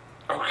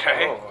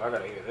 Okay. Oh, I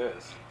gotta hear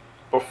this.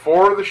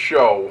 Before the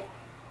show,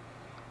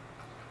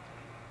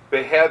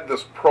 they had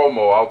this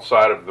promo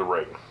outside of the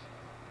ring.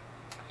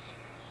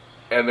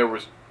 And there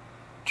was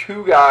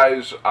 2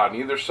 guys on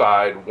either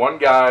side. One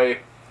guy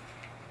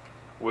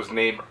was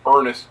named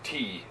Ernest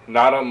T,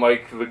 not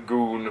unlike the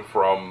goon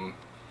from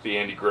the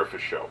Andy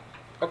Griffith Show.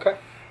 Okay.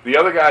 The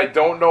other guy, I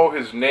don't know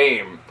his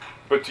name,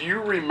 but do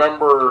you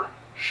remember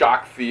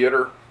Shock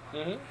Theater?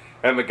 Mm-hmm.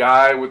 And the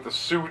guy with the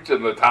suit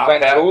and the top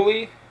Sven hat?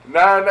 Gulli?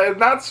 Nah,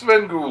 not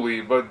Sven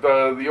Gulli, but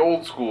the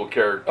old school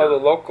character. Oh, the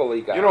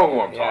locally guy. You know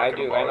who I'm Yeah, I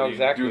talking do. about. I know He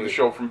exactly. do the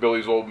show from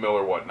Billy's Old Mill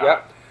or whatnot.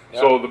 Yep.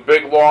 So the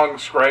big, long,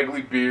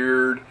 scraggly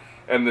beard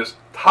and this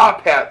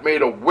top hat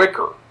made of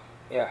wicker.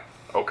 Yeah.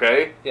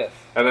 Okay? Yes.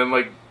 And then,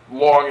 like,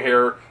 long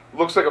hair.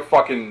 Looks like a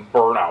fucking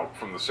burnout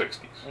from the 60s.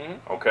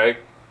 Mm-hmm. Okay?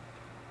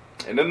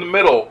 And in the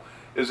middle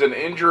is an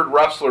injured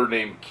wrestler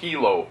named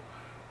Kilo,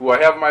 who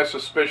I have my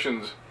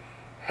suspicions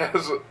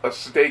has a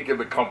stake in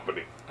the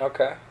company.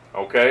 Okay.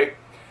 Okay?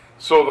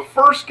 So the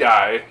first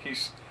guy,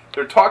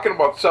 they're talking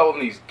about selling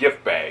these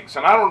gift bags.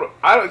 And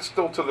I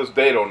still to this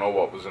day don't know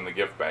what was in the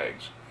gift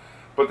bags.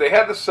 But they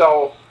had to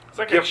sell It's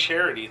like gift, a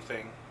charity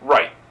thing.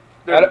 right.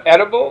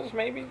 Edibles,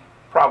 maybe?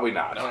 Probably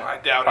not. No, I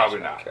doubt Probably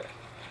it. not. Okay.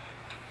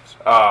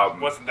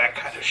 Wasn't that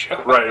kind of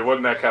show. Right, it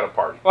wasn't that kind of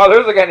party. Well,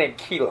 there's a guy named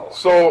Kilo.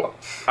 So,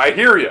 I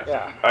hear you.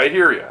 Yeah. I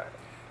hear you.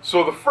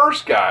 So the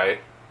first guy,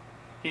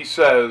 he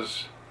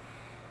says,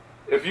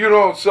 if you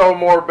don't sell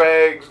more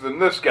bags than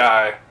this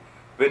guy,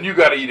 then you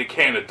got to eat a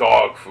can of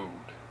dog food.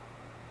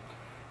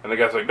 And the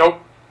guy's like,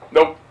 nope,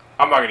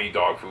 I'm not going to eat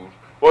dog food.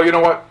 Well, you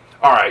know what?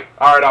 All right,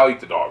 I'll eat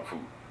the dog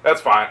food. That's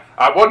fine.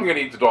 I wasn't going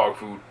to eat the dog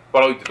food,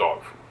 but I'll eat the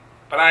dog food.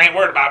 But I ain't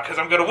worried about it because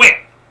I'm going to win.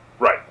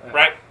 Right.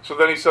 Right? So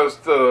then he says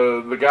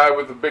to the guy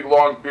with the big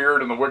long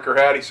beard and the wicker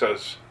hat, he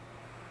says,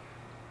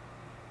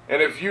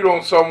 and if you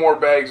don't sell more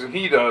bags than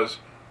he does,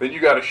 then you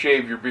got to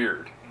shave your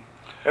beard.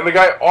 And the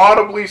guy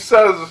audibly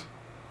says,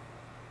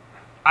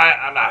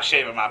 I'm not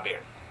shaving my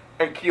beard.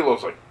 and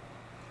Kilo's like,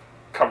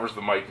 covers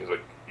the mic, he's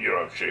like, you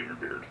don't have to shave your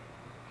beard.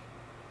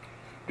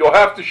 You'll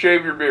have to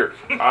shave your beard.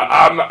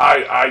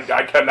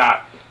 I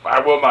cannot. I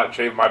will not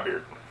shave my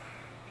beard.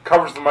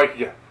 Covers the mic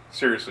again.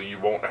 Seriously, you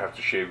won't have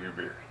to shave your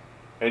beard.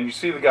 And you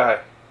see the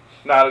guy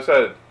nod his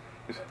head.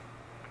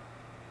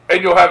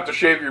 And you'll have to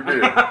shave your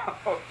beard.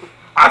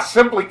 I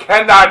simply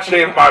cannot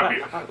shave my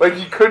beard. Like,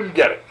 he couldn't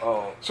get it.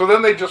 Oh. So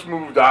then they just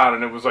moved on,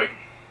 and it was like,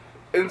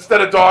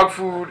 instead of dog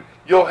food,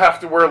 you'll have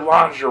to wear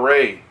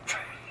lingerie.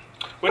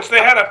 Which they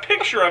had a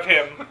picture of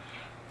him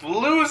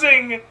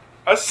losing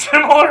a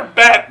similar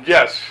bet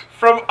Yes.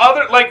 from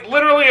other, like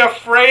literally a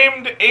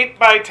framed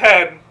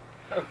 8x10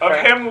 of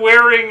him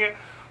wearing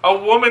a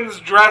woman's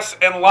dress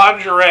and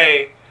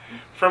lingerie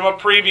from a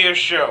previous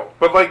show.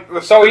 But, like,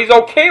 So he's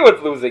okay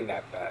with losing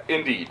that bet.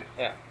 Indeed.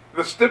 Yeah.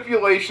 The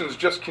stipulations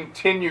just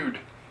continued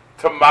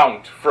to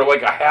mount for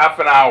like a half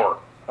an hour.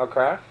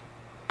 Okay.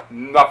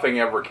 Nothing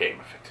ever came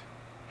of it.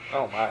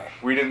 Oh, my.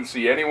 We didn't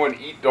see anyone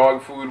eat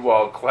dog food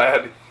while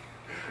clad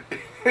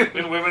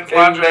In women's in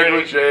lingerie,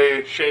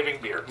 negligee.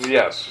 shaving beards.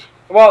 Yes.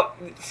 Well,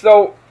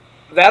 so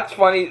that's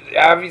funny.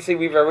 Obviously,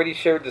 we've already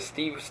shared the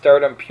Steve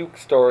Stardom puke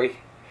story.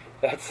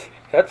 That's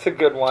a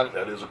good one.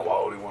 That is a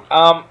quality one.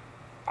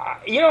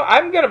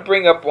 I'm going to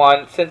bring up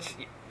one since,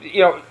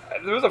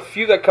 there's a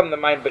few that come to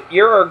mind, but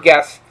you're our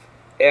guest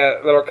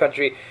at Little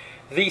Country.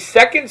 The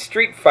second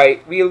street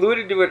fight, we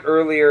alluded to it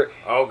earlier,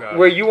 Oh, God.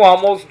 where you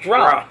almost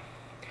drowned.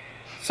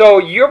 So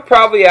you're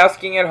probably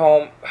asking at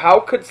home,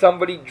 how could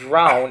somebody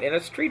drown in a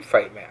street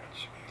fight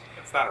match?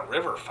 It's not a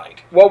river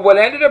fight. Well, what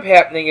ended up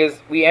happening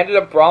is we ended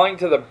up brawling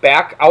to the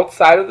back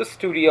outside of the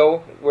studio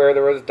where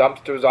there was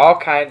dumpsters, all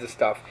kinds of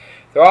stuff.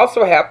 There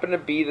also happened to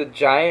be the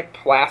giant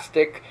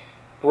plastic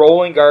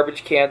rolling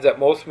garbage cans that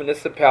most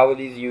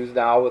municipalities use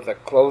now with a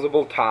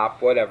closable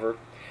top, whatever.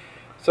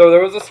 So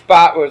there was a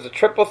spot where it was a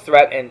triple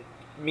threat, and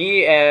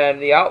me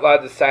and the Outlaw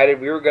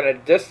decided we were going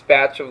to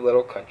dispatch of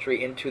Little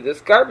Country into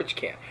this garbage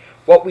can.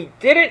 What we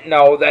didn't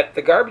know that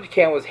the garbage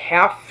can was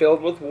half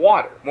filled with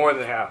water. More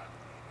than half.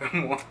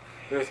 It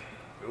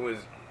was.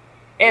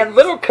 And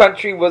Little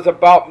Country was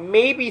about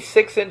maybe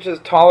 6 inches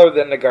taller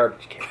than the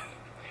garbage can.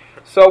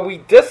 So we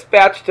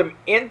dispatched him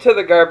into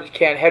the garbage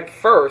can head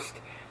first,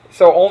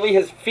 so only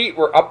his feet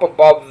were up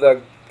above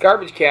the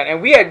garbage can.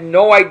 And we had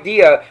no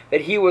idea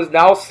that he was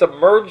now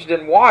submerged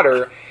in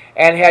water,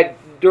 and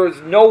there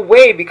was no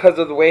way, because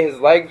of the way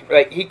his legs,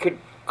 like he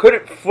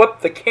couldn't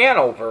flip the can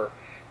over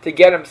to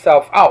get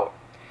himself out.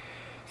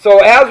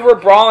 So as we're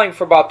brawling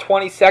for about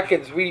 20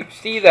 seconds, we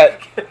see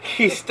that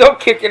he's still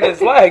kicking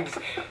his legs.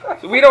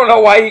 So we don't know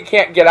why he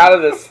can't get out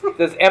of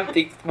this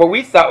empty, what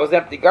we thought was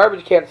empty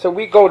garbage can. So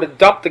we go to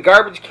dump the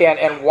garbage can,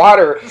 and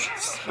water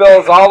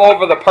spills all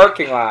over the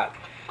parking lot.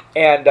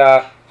 and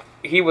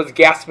he was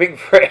gasping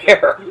for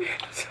air.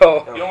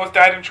 So You almost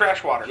died in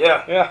trash water.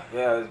 Yeah. yeah.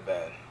 Yeah, it was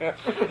bad.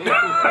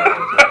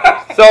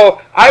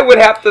 So I would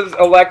have to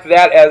elect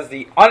that as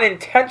the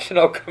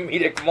unintentional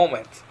comedic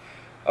moment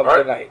of All the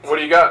right, night. what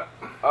do you got?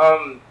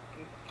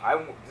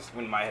 This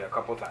went in my head a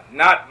couple of times.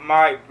 Not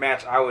my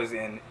match I was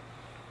in,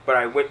 but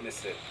I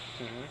witnessed it.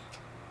 Mhm.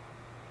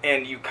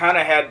 And you kind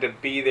of had to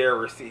be there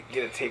or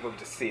get a tape of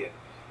to see it.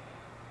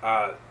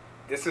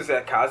 This was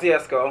at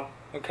Kosciuszko.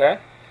 Okay.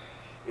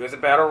 It was a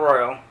battle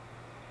royal.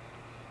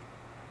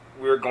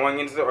 We were going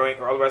into the ring.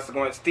 All the rest was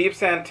going. Steve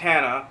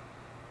Santana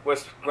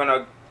was going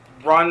to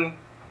run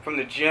from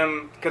the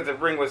gym because the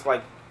ring was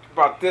like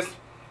about this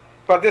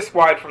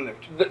wide from the.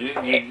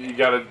 You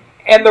got to.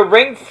 And the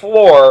ring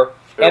floor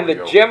There and we the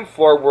go. gym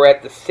floor were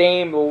at the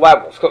same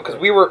level. Because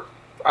we were,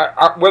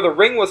 where the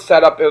ring was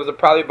set up, it was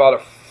probably about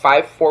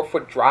a 4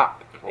 foot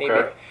drop. Maybe.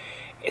 Okay.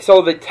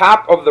 So the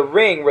top of the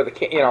ring, where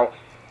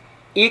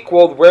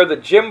equaled where the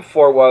gym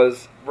floor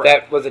was, Right.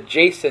 that was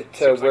adjacent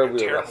to Seems where like a we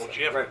were terrible wrestling.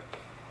 gym. Right.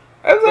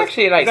 It was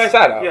actually a nice Nice,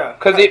 setup. yeah.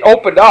 Because it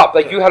opened up.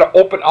 Like, you had to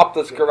open up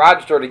this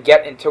garage door to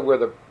get into where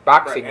the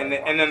boxing Right. ring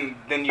And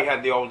then you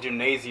had the old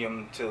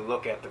gymnasium to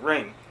look at the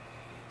ring.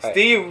 Right.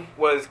 Steve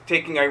was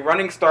taking a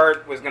running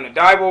start, was going to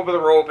dive over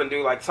the rope and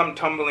do like some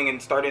tumbling and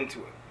start into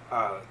it,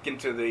 get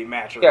into the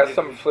match. Yeah,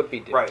 some flippy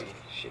dippy Right.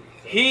 shitty thing.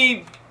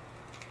 He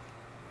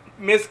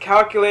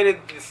miscalculated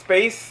the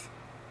space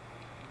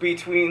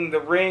between the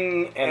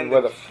ring And and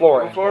where the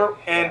floor ended.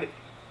 and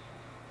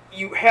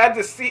you had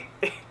to see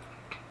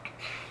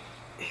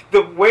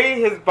the way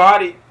his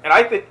body. And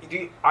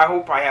I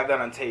hope I have that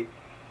on tape.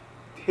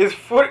 His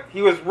foot,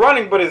 he was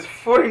running, but his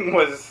footing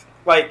was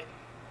like,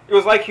 it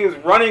was like he was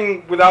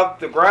running without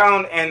the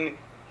ground, and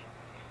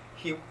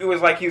it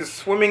was like he was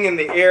swimming in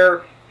the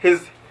air.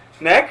 His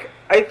neck,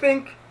 I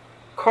think,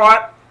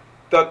 caught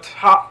the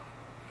top,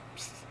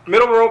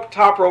 middle rope,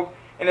 top rope,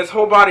 and his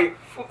whole body,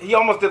 he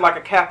almost did like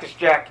a cactus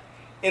jack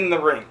in the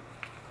ring.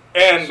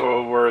 And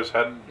So where his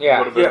head Yeah.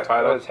 would have been Yeah.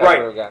 tied Where up. his head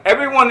would've right, gotten-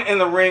 everyone in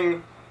the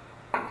ring,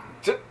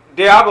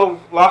 Diablo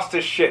lost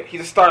his shit. He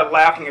just started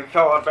laughing and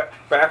fell on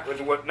backwards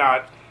and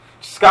whatnot.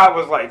 Scott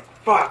was like,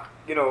 fuck,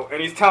 and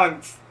he's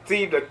telling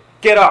Steve to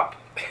get up.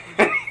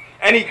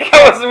 And he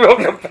That was real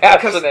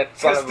compassionate.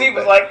 son Because of a Steve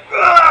was bitch. like, and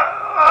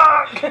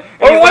Oh,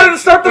 he's we wanted to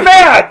start the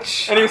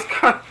match! and he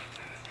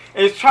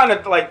was trying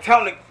to like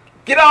tell him to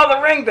get out of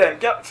the ring. Then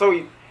so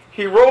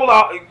he rolled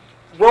out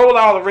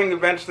of the ring.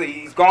 Eventually,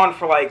 he's gone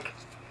for like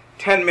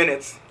 10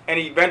 minutes, and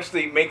he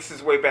eventually makes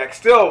his way back.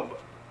 Still,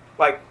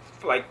 like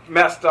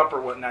messed up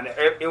or whatnot.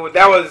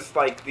 That was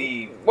like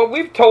the Well,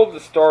 we've told the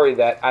story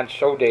that on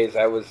show days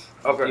I was,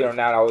 Okay.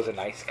 not always a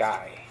nice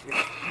guy,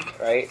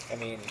 right? I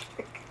mean,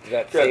 is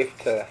that Yeah. safe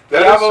to?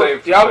 That is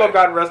safe to Diablo say.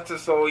 got rested,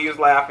 so he was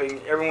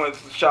laughing. Everyone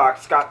was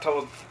shocked. Scott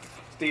told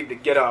Steve to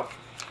get up,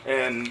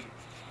 and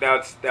that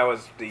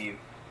was the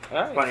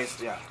All right.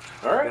 funniest. Yeah,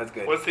 All right. that's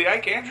good. Was the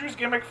Ike Andrews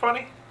gimmick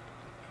funny?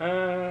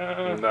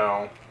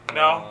 No.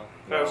 No.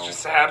 That was No. just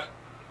sad.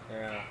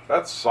 Yeah,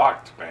 That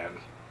sucked, man.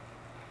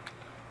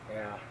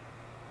 yeah.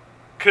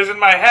 Because in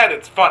my head,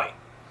 it's funny.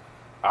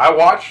 I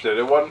watched it.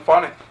 It wasn't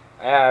funny.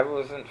 Yeah, it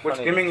wasn't Which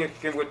funny.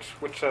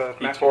 which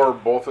He match? tore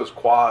both his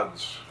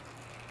quads.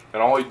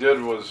 And all he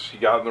did was he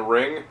got in the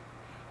ring.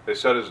 They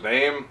said his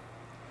name.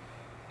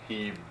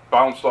 He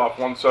bounced off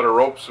one set of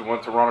ropes and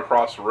went to run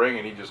across the ring,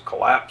 and he just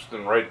collapsed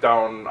and right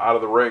down out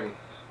of the ring.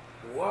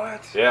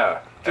 What? Yeah.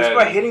 Just And-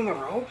 by hitting the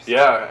ropes?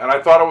 Yeah, and I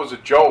thought it was a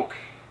joke,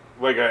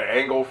 like an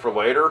angle for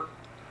later,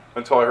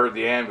 until I heard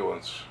the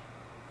ambulance.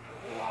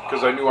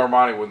 Because I knew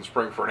Armani wouldn't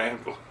spring for an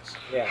ambulance.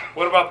 Yeah.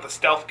 What about the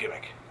stealth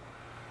gimmick?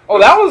 Oh,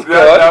 that was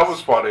good. That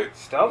was funny.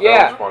 Stealth? Yeah.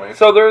 That was funny.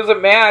 So there was a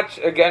match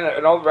again,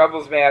 an old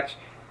Rebels match.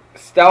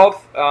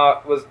 Stealth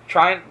was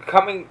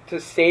coming to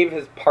save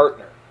his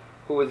partner,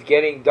 who was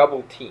getting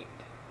double teamed,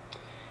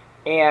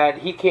 and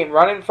he came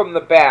running from the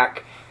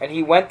back, and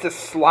he went to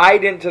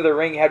slide into the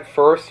ring head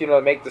first,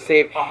 to make the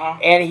save, Uh-huh.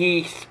 and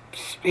he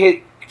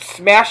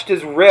smashed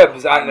his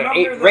ribs on the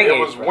remember that. ring. It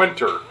was apron.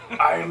 winter,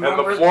 I and the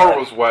remember floor that.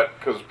 was wet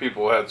because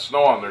people had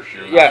snow on their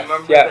shoes. Yes.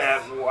 Remember Yes.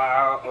 that?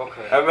 Wow.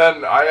 Okay. And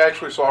then I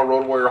actually saw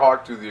Road Warrior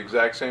Hawk do the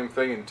exact same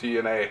thing in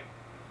TNA.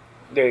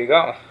 There you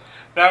go.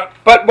 Now,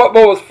 But what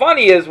was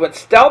funny is when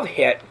Stealth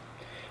hit,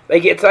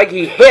 it's like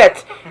he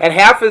hit and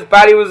half his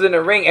body was in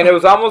the ring, and it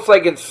was almost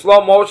like in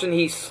slow motion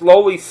he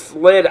slowly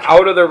slid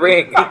out of the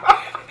ring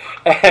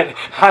and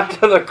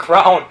onto the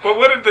ground. but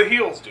what did the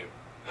heels do?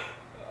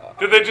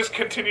 Did they just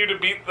continue to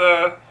beat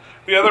the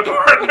other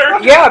partner?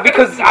 Yeah,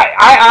 because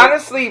I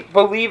honestly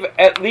believe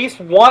at least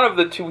one of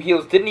the two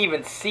heels didn't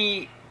even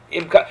see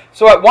him.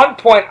 So at one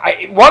point,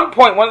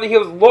 one of the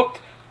heels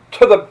looked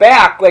to the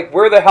back, like,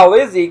 where the hell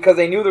is he? Because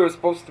they knew there was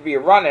supposed to be a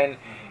run-in,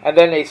 and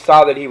then they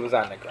saw that he was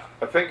on the ground.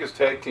 I think his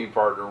tag team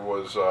partner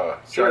was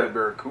Johnny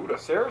Barracuda.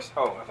 Serious?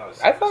 Oh,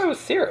 I thought it was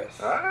Cirrus.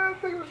 I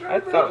think it was Johnny I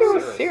thought it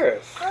was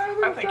Cirrus.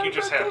 Cirrus. I think you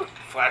just have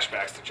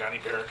flashbacks to Johnny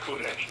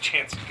Barracuda any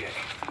chance you get.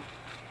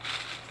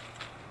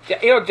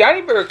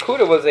 Johnny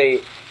Barracuda was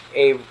a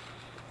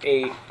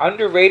a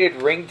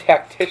underrated ring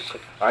tactician.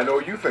 I know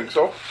you think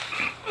so.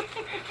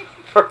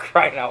 For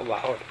crying out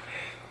loud.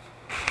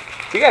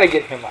 We gotta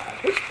get him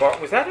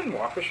on. Was that in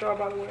Waukesha,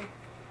 by the way?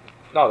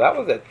 No, that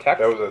was at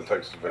Texas. That was a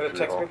Texas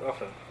victory hall.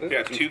 Okay.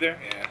 Yeah, 2 there?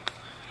 Yeah.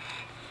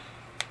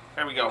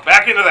 There we go.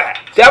 Back into the hat.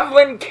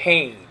 Devlin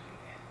Kane.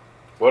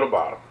 What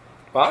about him?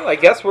 Well, I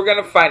guess we're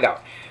going to find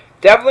out.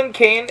 Devlin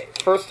Kane,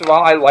 first of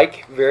all, I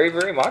like very,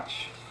 very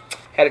much.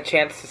 Had a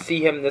chance to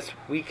see him this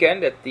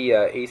weekend at the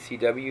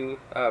ACW.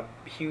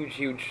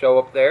 Huge show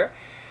up there.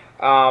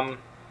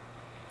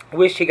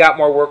 Wish he got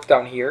more work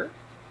down here.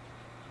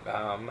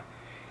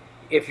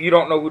 If you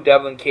don't know who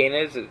Devlin Kane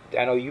is,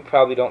 I know you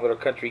probably don't, Little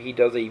Country. He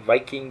does a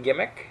Viking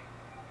gimmick.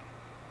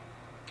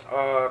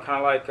 Kind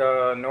of like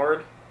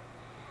Nord.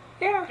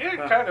 Yeah.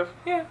 Yeah, kind of.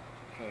 Yeah.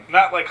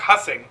 Not like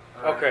hussing.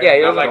 Okay. Yeah,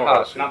 he not doesn't like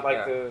huss. us. Not like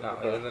Yeah. the. No,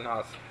 he doesn't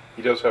huss.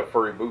 He does have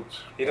furry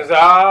boots. He does.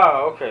 Ah,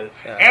 okay.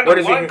 Yeah. And What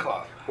a is he-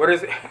 loincloth. Where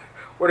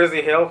does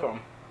he hail from?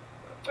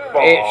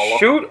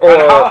 Shoot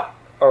Uh-huh.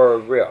 or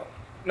real?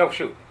 No,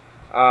 shoot.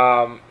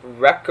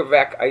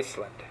 Reykjavik,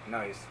 Iceland.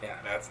 Nice. Yeah.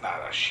 That's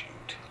not a shoot.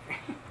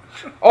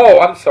 Oh,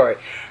 I'm sorry.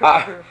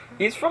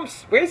 He's from.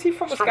 Where is he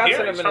from? He's from Wisconsin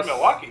here. or He's from Minnesota?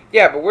 Milwaukee.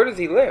 Yeah, but where does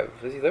he live?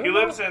 Does he live? He in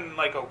lives Milwaukee? in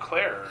like Eau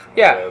Claire.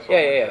 Yeah. something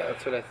like that.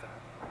 That's what I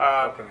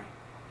thought. Okay.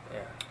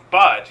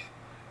 But,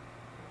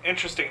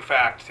 interesting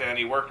fact to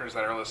any workers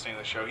that are listening to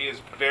the show, he is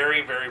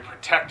very, very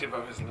protective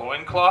of his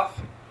loincloth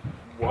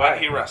Why? when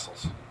he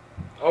wrestles.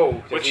 Oh,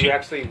 does Which he he-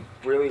 actually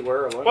really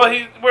wear a loincloth? Well,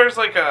 he wears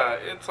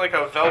it's like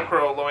a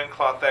Velcro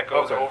loincloth that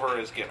goes Okay. over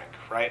his gimmick,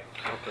 right?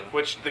 Okay.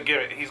 Which the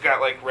gimmick, he's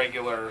got like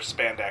regular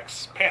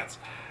spandex pants.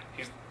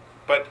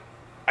 But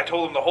I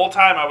told him the whole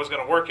time I was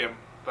going to work him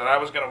that I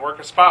was going to work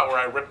a spot where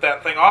I ripped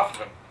that thing off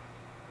of him.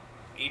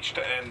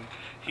 And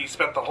he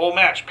spent the whole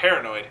match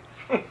paranoid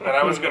that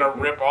I was going to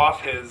rip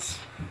off his.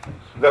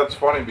 That's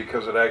funny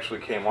because it actually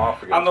came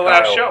off against On the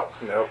last Kyle. show.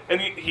 Yep.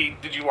 And he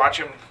did you watch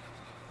him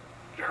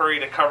hurry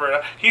to cover it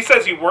up? He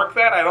says he worked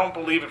that. I don't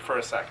believe it for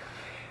a second.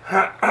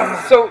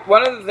 So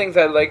one of the things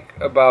I like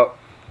about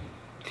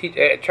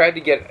I tried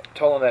to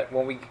told him that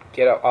when we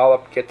get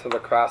to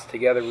lacrosse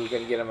together, we were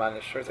going to get him on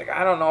the show. He's like,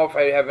 I don't know if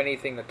I have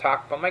anything to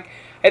talk about. I'm like,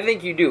 I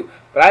think you do.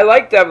 But I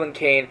like Devlin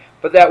Kane,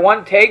 but that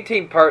one tag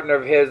team partner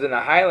of his in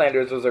the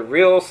Highlanders was a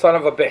real son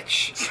of a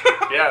bitch.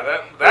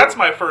 Yeah, that's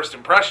my first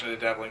impression of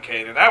Devlin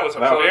Kane, and that was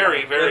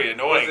very, very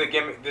annoying.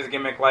 Is this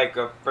gimmick like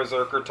a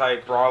berserker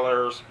type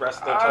brawler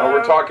wrestler type? No,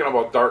 we're talking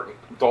about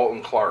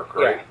Dalton Clark,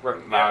 right? Yeah,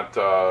 right. Not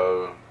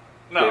No,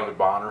 David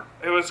Bonner.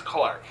 it was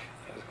Clark.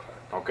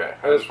 Okay,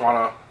 I just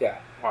want Yeah.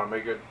 to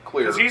make it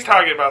clear. Because he's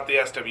talking about the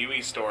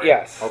SWE story.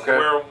 Yes. Okay.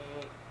 Where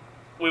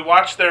we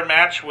watched their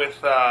match with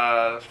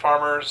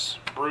Farmers,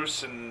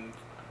 Bruce, and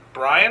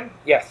Brian.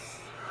 Yes.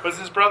 Was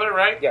his brother,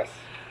 right? Yes.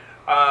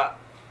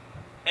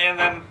 And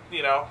then,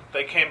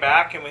 they came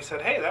back and we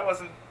said, hey, that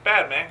wasn't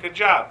bad, man. Good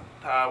job.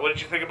 What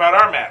did you think about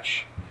our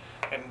match?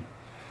 And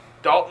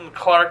Dalton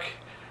Clark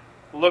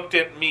looked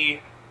at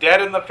me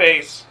dead in the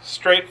face,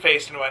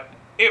 straight-faced, and went,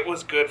 it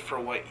was good for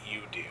what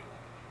you do.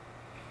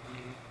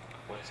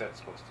 What's that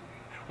supposed to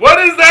mean? What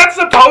is that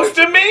supposed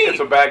to mean? It's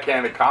a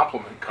backhanded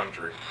compliment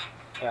country.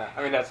 Yeah.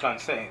 I mean, that's what I'm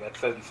saying. That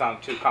doesn't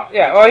sound too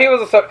complicated. Yeah. Well, he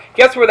was a son.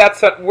 Guess where that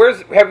son?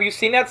 Have you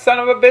seen that son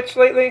of a bitch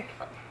lately?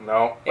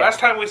 No, Yeah. Last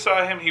time we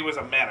saw him, he was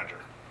a manager.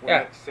 What Yeah.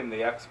 makes him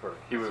the expert?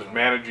 he was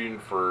managing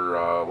for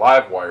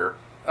Livewire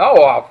Oh,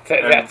 well,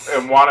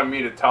 and wanted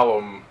me to tell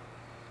him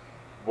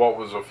what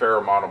was a fair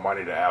amount of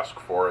money to ask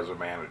for as a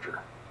manager.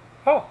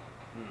 Oh.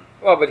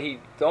 Well, but he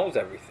knows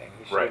everything.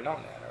 He should Right. have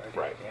known that already.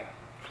 Right. Yeah.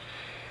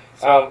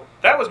 So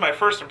that was my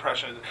first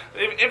impression.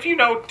 If you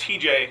know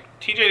TJ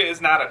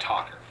is not a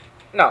talker.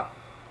 No.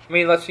 I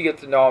mean, unless you get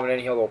to know him, and then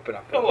he'll open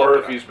up. He'll Or open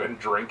if up. he's been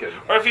drinking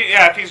Or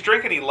if he's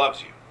drinking, he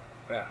loves you.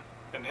 Yeah.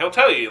 And he'll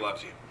tell you he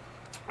loves you.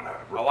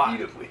 lot.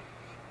 repeatedly.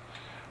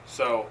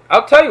 So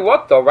I'll tell you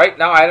what, though. Right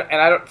now,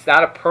 it's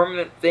not a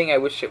permanent thing. I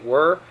wish it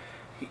were.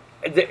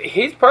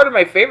 He's part of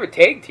my favorite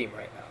tag team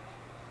right now.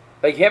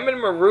 Like him and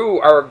Maru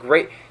are a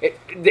great.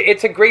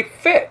 It's a great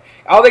fit.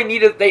 All they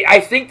need is I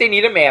think they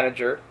need a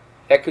manager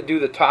that could do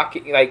the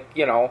talking,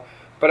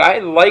 But I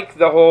like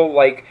the whole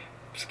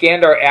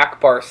Skandar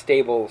Akbar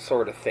stable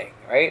sort of thing,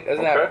 right?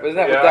 Isn't that Okay. what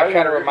Yeah, that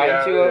kind of yeah,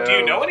 reminds you of? do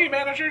you know any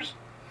managers?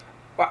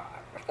 Well,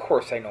 of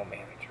course I know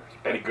managers.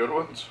 Any good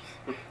ones?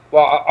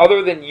 Well,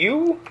 other than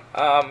you,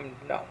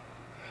 no.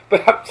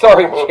 But I'm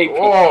sorry, JP.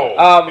 Whoa.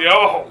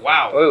 Oh,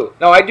 wow. Oh,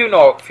 no, I do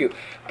know a few.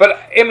 But,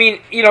 I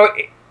mean,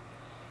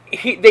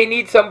 they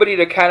need somebody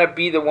to kind of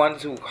be the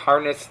ones who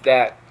harness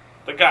that.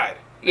 The guide.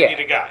 They Yeah. need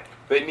a guide.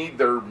 They need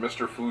their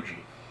Mr.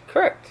 Fuji.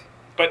 Correct.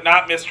 But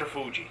not Mr.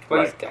 Fuji. But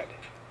he's Right. dead.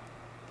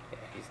 Yeah,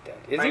 he's dead.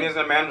 I Is mean, he?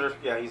 isn't the manager?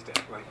 Yeah, he's dead.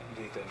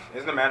 He's dead.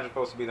 Isn't the manager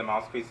supposed to be the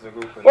mouthpiece of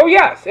the group? Well,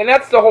 yes, and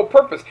that's the whole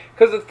purpose.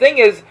 Because the thing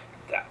is,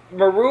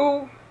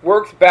 Maru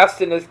works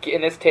best in his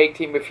tag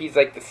team if he's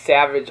like the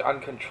savage,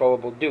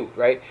 uncontrollable dude,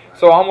 right?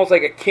 So almost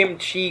like a Kim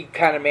Chi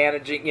kind of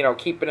managing,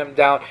 keeping him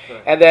down.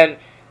 Right. And then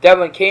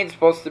Devlin Kane's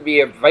supposed to be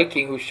a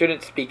Viking who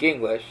shouldn't speak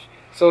English.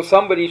 So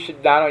somebody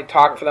should not only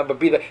talk for them, but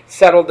be the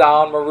settle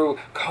down, Maru.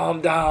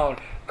 Calm down,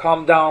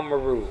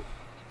 Maru.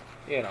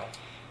 You know.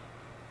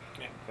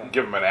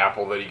 Give him an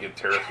apple that he can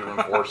tear through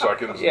in 4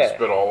 seconds Yeah. and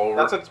spit all over.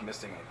 That's what's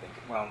missing, I think.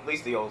 Well, at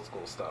least the old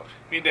school stuff.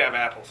 Need to have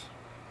apples.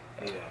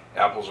 Yeah.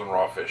 Apples and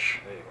raw fish.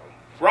 There you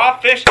go. Raw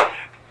fish.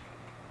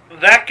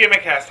 That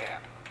gimmick has to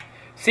happen.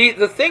 See,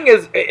 the thing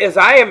is, as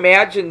I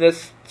imagine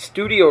this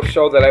studio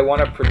show that I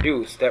want to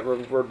produce, that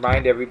would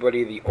remind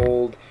everybody of the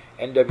old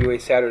NWA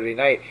Saturday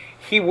Night,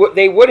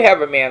 they would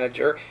have a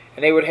manager,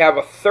 and they would have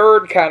a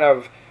third kind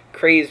of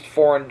crazed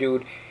foreign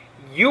dude.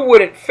 You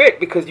wouldn't fit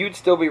because you'd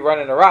still be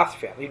running a Ross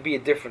family. You'd be a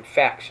different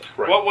faction.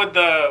 Right. What would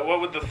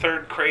the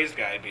third crazed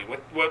guy be?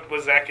 What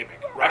was that gimmick?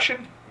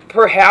 Russian?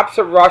 Perhaps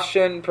a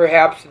Russian,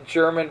 perhaps a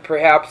German,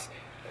 perhaps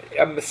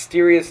a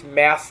mysterious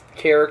masked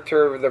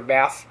character, the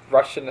masked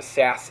Russian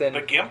assassin.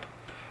 The Gimp?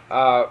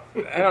 I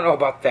don't know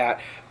about that.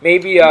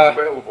 Maybe He's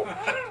available.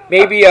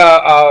 maybe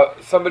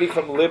somebody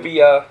from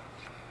Libya,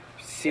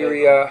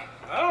 Syria.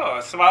 Oh,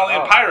 a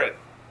Somalian pirate.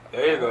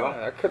 There you go.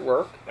 That could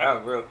work. I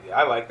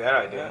like that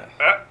idea.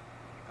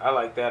 I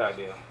like that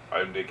idea.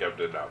 I think I've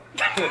did now.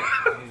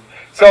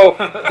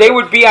 So they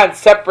would be on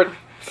separate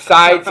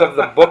sides of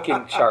the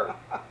booking chart.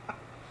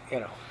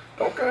 You know.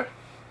 Okay.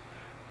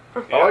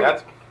 Yeah, I like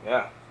it.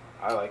 Yeah,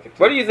 I like it too.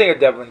 What do you think of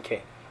Devlin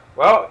King?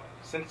 Well,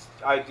 since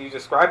you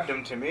described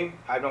him to me,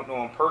 I don't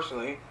know him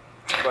personally,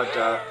 but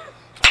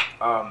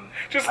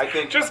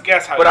Just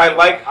guess how. But you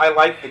I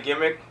like the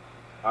gimmick.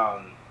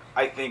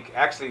 I think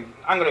actually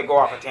I'm going to go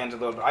off a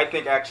tangent a little bit. I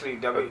think actually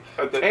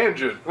A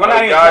tangent. Well, a not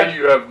even guy tangent.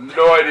 you have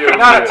no idea.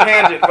 not a who he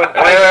is. tangent, but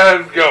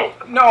And go.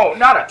 no,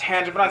 not a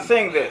tangent. But I'm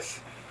saying this.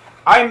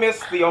 I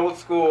miss the old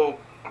school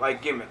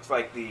like gimmicks,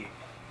 like the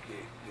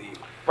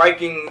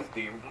Vikings,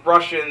 the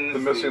Russians, The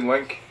missing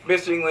link.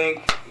 missing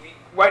link.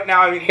 Right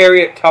now, I mean,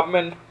 Harriet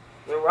Tubman.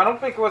 I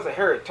don't think it was a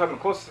Harriet Tubman.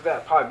 Closest to that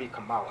would probably be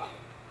Kamala.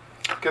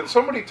 Can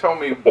somebody tell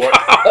me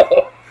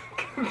what?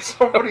 Can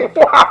somebody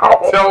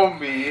tell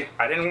me?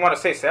 I didn't want to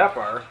say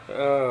Sapphire.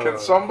 Can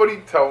somebody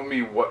tell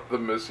me what the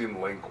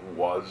missing link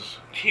was?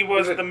 He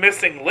was the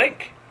missing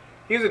link.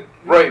 He was a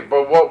Right,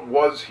 but what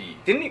was he?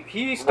 Didn't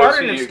he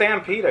started he- in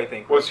Stampede? I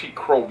think. Was he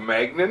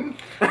Cro-Magnon?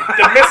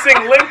 The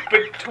missing link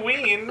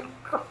between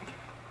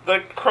the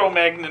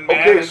Cro-Magnon man.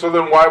 Okay, so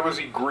then why was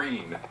he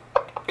green?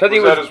 Because he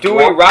that was his Dewey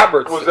war-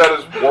 Roberts. Was that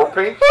his war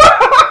paint?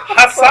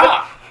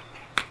 Hussa!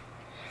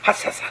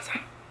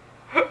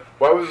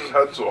 Why was his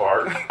head so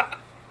hard?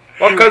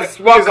 Well, because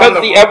he was on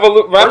the the-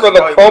 Remember, first of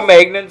the all, he was-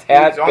 Cro-Magnons He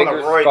had was on the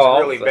bigger roids skulls.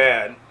 really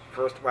bad.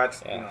 First,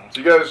 that's Yeah.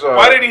 So you guys,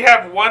 Why did he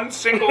have one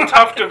single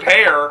tuft of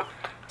hair?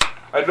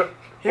 I know,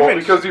 Him well, and-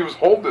 because he was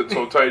holding it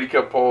so tight, he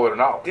kept pulling it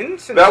out. Didn't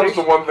That was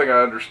the one thing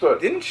I understood.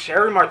 Didn't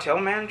Sherry Martell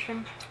manage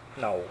him?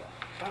 No,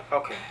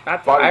 Okay.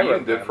 not that I Bobby Eaton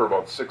remember. did for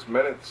about 6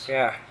 minutes.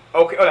 Yeah,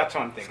 Okay. Oh, that's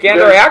what I'm thinking.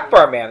 Skandar guys-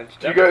 Akbar managed.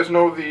 Do you him. guys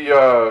know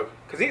the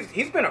Because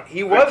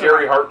he was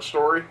Gary Hart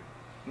story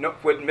no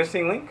with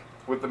Missing Link.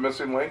 with the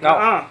missing link? No.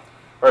 Uh-uh.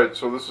 All right,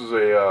 so this is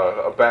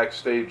a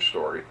backstage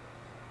story.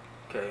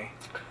 Okay.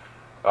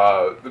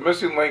 The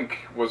missing link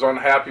was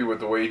unhappy with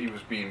the way he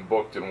was being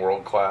booked in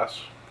World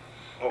Class.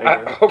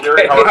 Okay.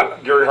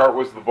 Gary Hart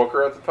was the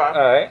booker at the time.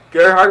 All right.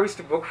 Gary Hart used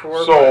to book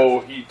for. So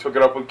he took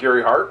it up with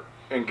Gary Hart,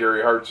 and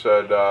Gary Hart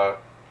said,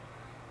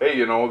 "Hey,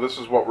 you know, this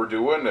is what we're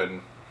doing,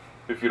 and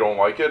if you don't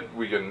like it,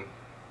 we can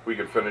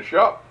finish you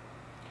up."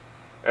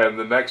 And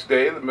the next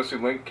day, the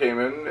missing link came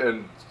in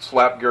and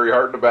slapped Gary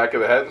Hart in the back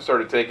of the head and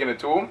started taking it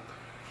to him.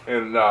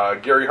 And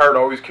Gary Hart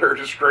always carried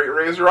a straight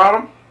razor on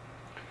him,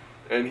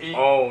 and he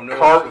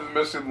carved the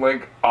missing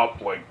link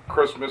up like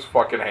Christmas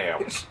fucking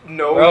ham.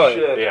 No Really?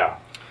 shit. Yeah.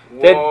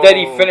 Did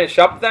he finish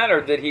up then,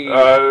 or did he?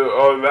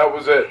 Oh, that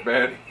was it,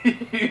 man.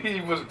 He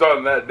was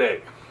done that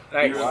day.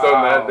 Nice. He was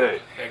done that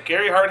day. Yeah,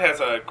 Gary Hart has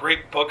a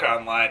great book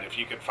online if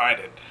you can find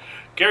it.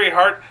 Gary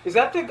Hart. Is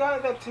that the guy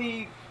that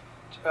he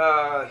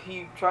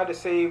tried to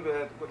save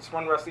with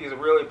one wrestler? He's a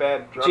really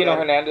bad drug Gino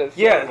addict. Hernandez.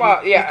 Yeah.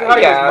 Well, he yeah. thought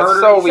he was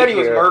murdered. So he said he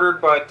was hear. murdered,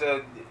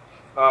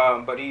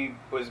 but he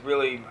was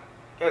really.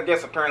 I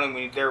guess apparently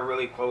when they were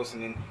really close,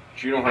 and then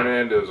Gino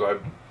Hernandez,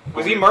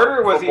 was he murdered?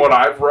 Or was from he? what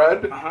I've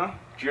read, Uh-huh.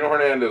 Gino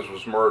Hernandez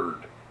was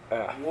murdered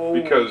Whoa.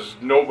 because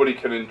nobody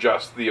can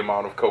ingest the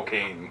amount of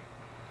cocaine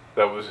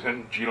that was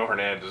in Gino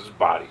Hernandez's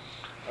body.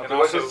 Okay,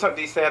 was it some,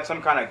 he had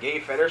some kind of gay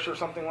fetish or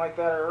something like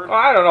that? I heard. Well,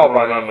 I don't know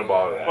about Nothing it.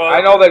 about it. Well,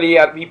 I know that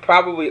he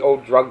probably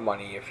owed drug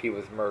money if he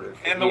was murdered.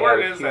 And the He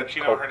word had a is that huge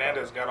Gino coke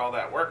Hernandez got all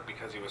that work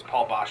because he was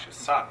Paul Bosch's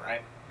son,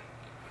 right?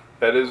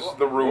 That is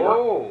the rumor.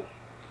 Whoa.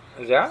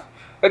 Is that?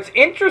 It's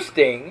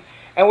interesting,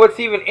 and what's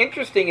even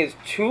interesting is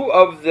two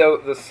of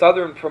the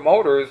Southern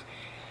promoters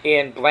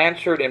in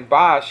Blanchard and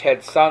Bosch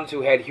had sons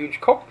who had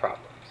huge coke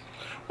problems.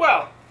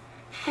 Well,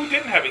 who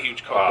didn't have a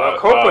huge coke? Well,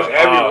 coke was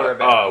everywhere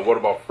back. What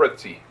about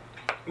Fritzy?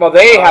 Well,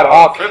 they had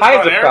all Fritz kinds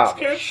Von of Erich's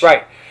problems. kids?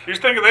 Right. You're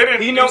thinking they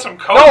didn't He do knows- some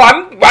coke? No,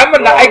 I'm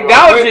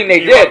acknowledging they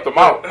He did. left them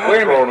out. Wait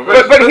a minute. Throwing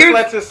them But in. here's-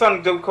 lets his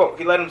son do coke.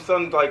 He let his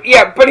son like.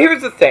 Yeah, but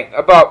here's the thing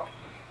about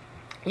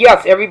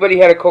Yes, everybody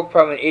had a Coke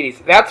problem in the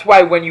 80s. That's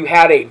why when you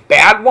had a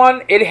bad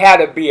one, it had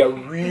to be a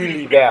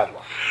really bad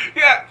one.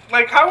 Yeah,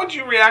 like how would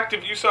you react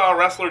if you saw a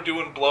wrestler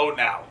doing blow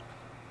now?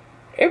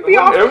 It'd be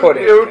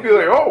off-putting. It would be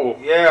like, oh.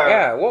 Yeah.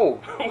 Yeah, whoa.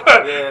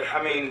 What? Yeah,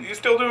 I mean... You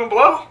still doing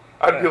blow?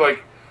 I'd be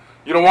like,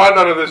 you don't want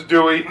none of this,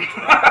 Dewey.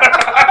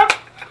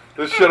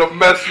 This shit'll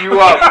mess you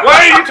up.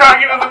 Why are you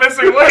talking to the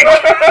missing link?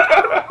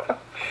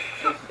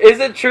 Is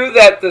it true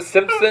that the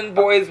Simpson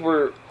boys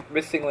were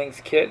Missing Link's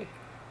kid?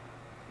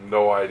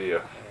 No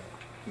idea.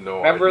 No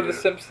Remember idea. the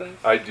Simpsons?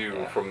 I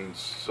do, from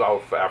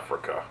South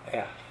Africa.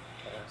 Yeah.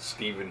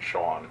 Stephen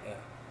Shawn.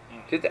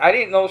 I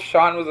didn't know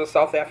Sean was a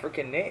South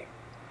African name.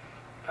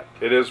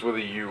 It is with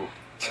a U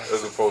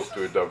as opposed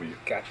to a W.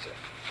 Gotcha.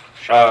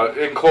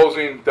 In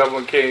closing,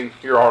 Devlin Kane,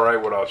 you're all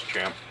right with us,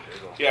 champ.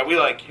 Yeah, we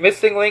like you.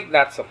 Missing Link,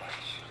 not so much.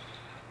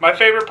 My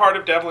favorite part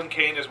of Devlin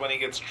Kane is when he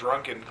gets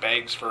drunk and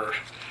begs for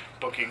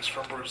bookings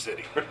from Brew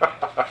City.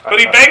 But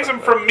he begs them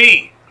from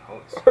me.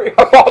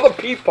 Of all the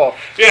people.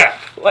 Yeah.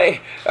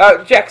 Like,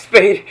 Jack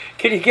Spade,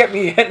 can you get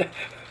me in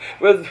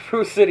with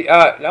Brew City?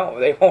 No,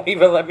 they won't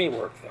even let me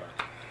work there.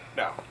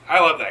 No, I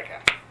love that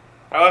guy.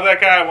 I love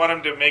that guy. I want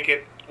him to make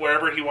it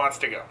wherever he wants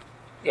to go.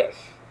 Yes.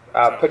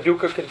 So.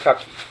 Paducah,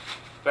 Kentucky.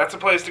 That's a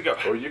place to go.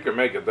 Well, you can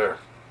make it there.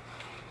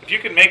 If you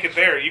can make it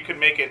there, you can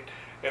make it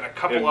in a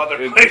couple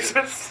other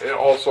places. And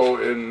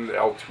also in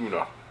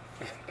Altoona.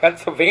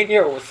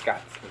 Pennsylvania or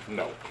Wisconsin?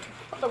 No.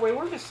 By the way,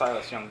 where is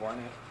Silas Youngborn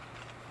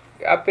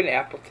at? Up in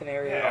Appleton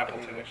area. Yeah,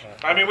 Appleton.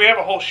 I mean, we have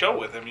a whole show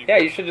with him.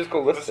 You should just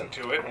go listen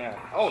to it. Yeah.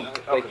 Oh, no.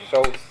 Like Okay.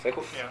 show 6. Yeah.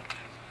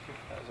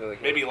 That was really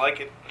good. Maybe like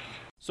it.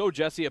 So,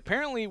 Jesse,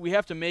 apparently we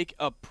have to make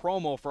a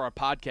promo for our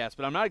podcast,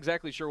 but I'm not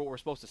exactly sure what we're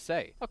supposed to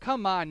say. Oh,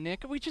 come on,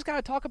 Nick. We just got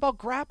to talk about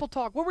Grapple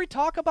Talk, where we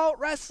talk about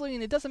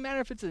wrestling. It doesn't matter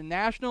if it's the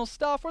national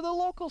stuff or the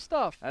local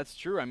stuff. That's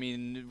true. I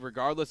mean,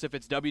 regardless if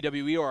it's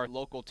WWE or our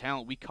local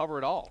talent, we cover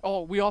it all.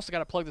 Oh, we also got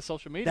to plug the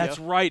social media. That's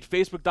right.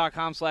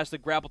 Facebook.com/The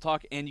Grapple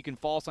Talk, and you can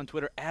follow us on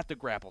Twitter @The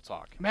Grapple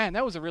Talk. Man,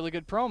 that was a really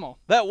good promo.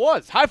 That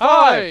was. High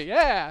five! Hi,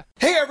 yeah.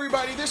 Hey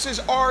everybody, this is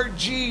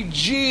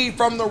RGG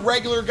from the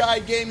Regular Guy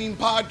Gaming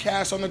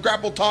Podcast on the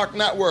Grapple Talk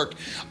Network.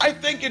 I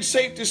think it's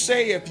safe to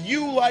say if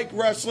you like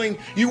wrestling,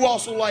 you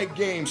also like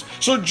games.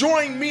 So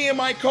join me and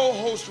my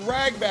co-host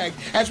Ragbag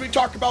as we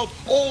talk about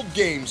old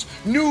games,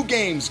 new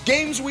games,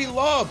 games we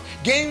love,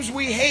 games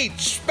we hate,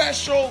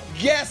 special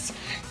guests,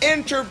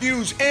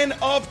 interviews, and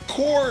of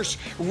course,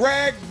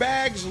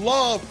 Ragbag's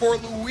love for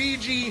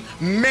Luigi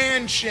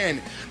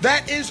Mansion.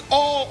 That is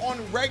all on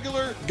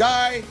Regular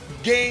Guy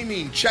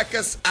Gaming. Check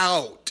us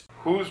out.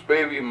 Whose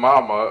baby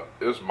mama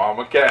is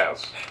Mama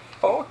Cass?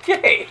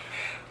 Okay.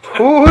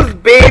 Whose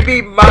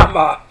baby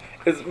mama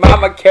is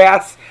Mama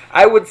Cass?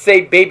 I would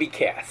say Baby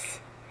Cass.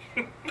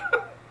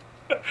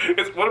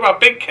 What about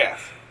Big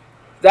Cass?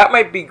 That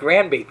might be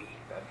grandbaby.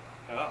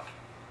 Oh.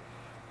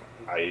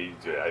 I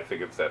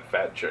think it's that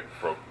fat chick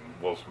from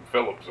Wilson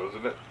Phillips,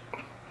 isn't it?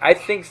 I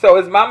think so.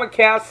 Is Mama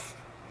Cass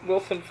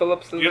Wilson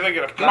Phillips? You're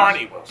thinking of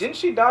Carney Wilson. Didn't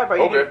she die by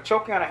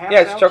choking on a ham Yeah,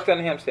 sandwich? it's choked on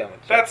a ham sandwich.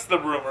 That's the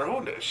rumor.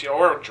 Who knows?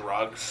 Or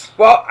drugs.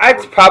 Well,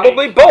 it's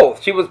probably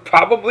both. She was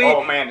probably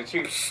Oh man, did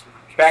she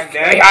back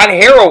then? on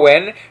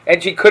heroin,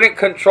 and she couldn't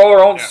control her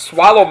own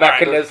swallow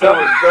mechanism.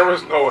 There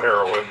was no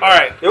heroin. All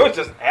right. It was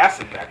just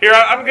acid back then. Here,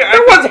 I'm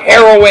There was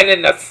heroin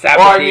in the 70s.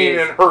 Well, I mean,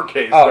 in her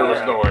case, Oh, there was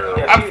yeah. no heroin.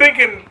 Yeah.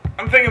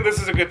 I'm thinking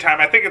this is a good time.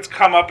 I think it's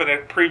come up in a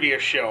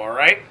previous show, all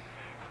right?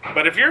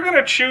 But if you're going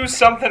to choose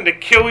something to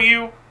kill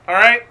you, all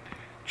right,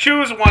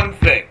 choose one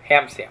thing.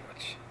 Ham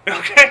sandwich.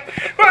 Okay?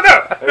 Well,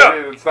 no.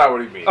 It's not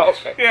what he means. Oh,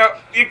 okay. You know,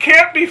 you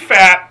can't be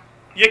fat,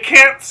 you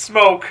can't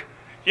smoke,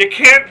 you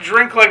can't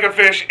drink like a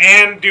fish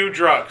and do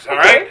drugs, all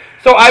right?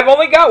 So I've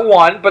only got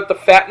one, but the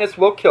fatness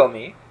will kill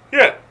me.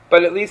 Yeah.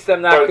 But at least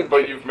I'm not...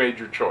 But you've made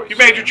your choice. You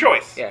made your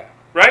choice. Yeah.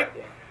 Right?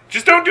 Yeah.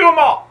 Just don't do them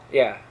all.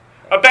 Yeah.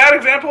 A bad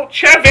example,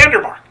 Chad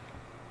Vandermark.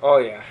 Oh,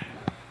 yeah.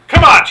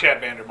 Come on,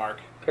 Chad Vandermark.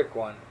 Pick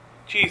one.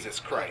 Jesus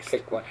Christ.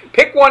 Pick one.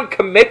 Pick one,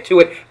 commit to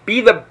it. Be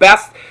the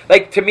best.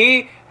 Like, to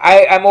me,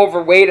 I'm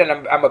overweight and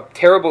I'm a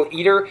terrible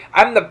eater.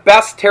 I'm the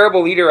best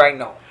terrible eater I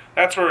know.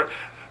 That's where,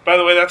 by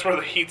the way, that's where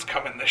the heat's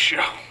come in this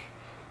show.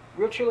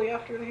 Real chilly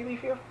after the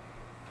leave here?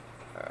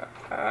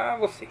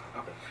 We'll see.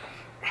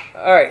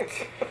 All right.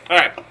 All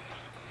right.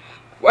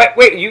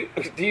 Wait.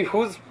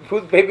 Who's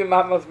baby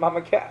mama's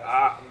Mama Cass?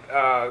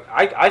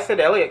 I said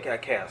Elliot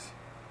Cass.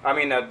 I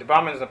mean, the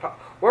bomb is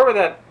wherever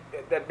that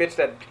bitch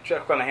that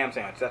choked on a ham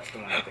sandwich. That's the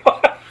one I think.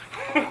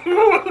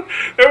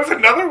 There was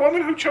another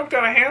woman who choked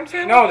on a ham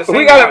sandwich? No, the same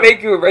We gotta one.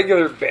 make you a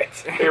regular bit.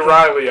 Hey,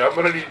 Riley, I'm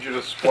going to need you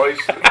to splice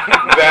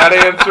that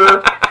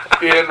answer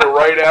in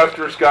right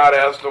after Scott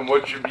asked him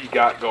what you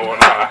got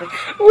going on.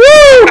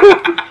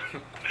 Woo!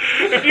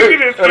 If you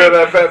could, And then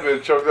that fat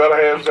bitch choked on a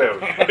ham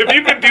sandwich. if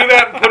you could do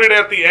that and put it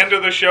at the end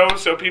of the show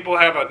so people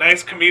have a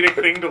nice comedic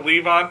thing to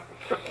leave on.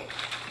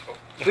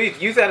 Please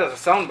use that as a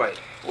soundbite.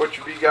 What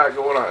you got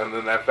going on? And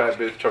then that fat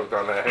bitch choked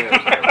on that ham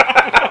sandwich.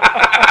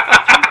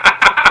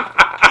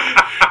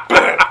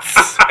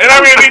 And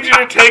I'm gonna need you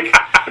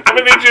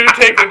to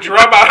take the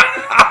drum out.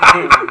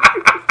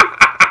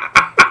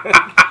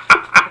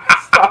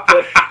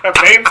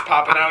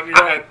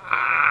 your head.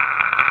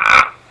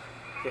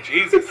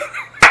 Jesus. Is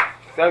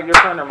that your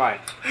turn or mine?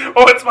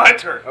 Oh, it's my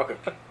turn. Okay.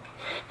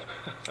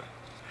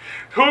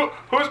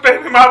 Who's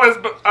baby mama's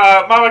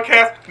mama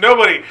Cass?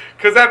 Nobody,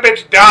 because that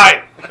bitch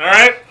died. All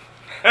right,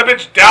 that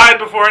bitch died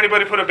before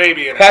anybody put a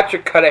baby in it.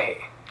 Patrick Cudahy.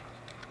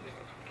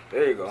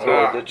 There you go.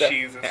 Oh, did that.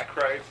 Jesus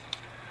Christ.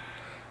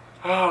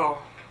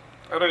 Oh,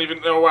 I don't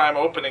even know why I'm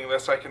opening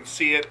this. I can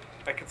see it.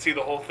 I can see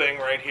the whole thing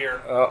right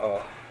here.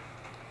 Uh-oh.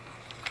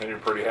 And you're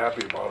pretty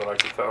happy about it, I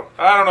can tell.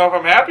 I don't know if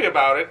I'm happy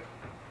about it,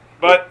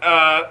 but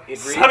It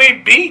reads- Sunny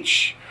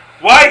Beach.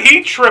 Why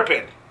he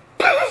tripping?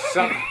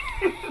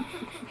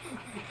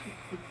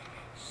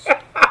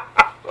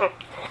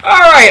 All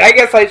right, I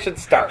guess I should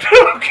start.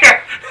 Okay.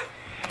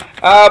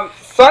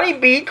 Sunny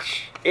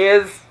Beach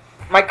is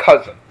my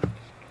cousin.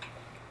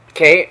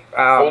 Okay.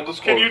 Full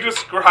disclosure. Can you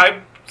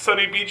describe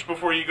Sunny Beach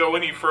before you go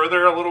any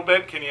further a little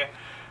bit? Can you?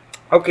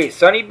 Okay,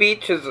 Sunny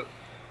Beach is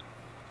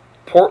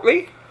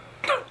portly.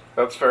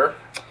 That's fair.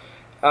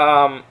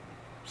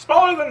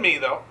 Smaller than me,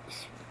 though.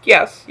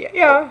 Yes.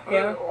 Yeah.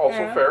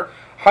 Also fair.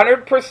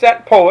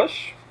 100%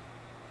 Polish.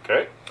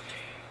 Okay.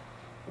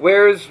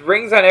 Wears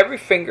rings on every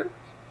finger.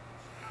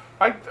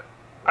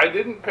 I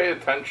didn't pay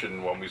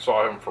attention when we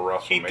saw him for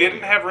WrestleMania. He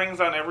didn't have rings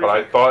on every But I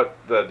finger.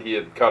 thought that he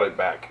had cut it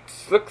back.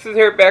 Slicks his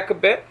hair back a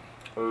bit.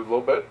 A little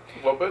bit.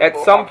 At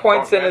some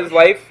points in his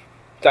life,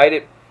 dyed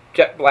it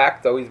jet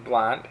black, though he's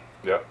blonde.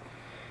 Yep.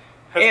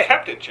 Has and-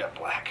 kept it jet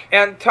black.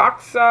 And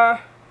talks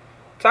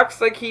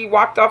like he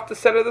walked off the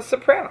set of The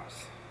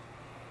Sopranos.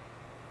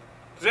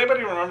 Does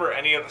anybody remember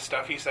any of the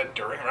stuff he said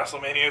during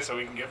WrestleMania so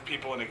we can give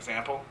people an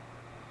example?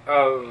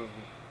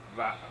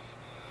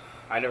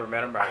 I never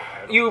met him, but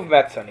You've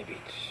met Sunny Beach.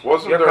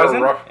 Wasn't Your there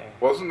cousin?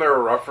 wasn't there a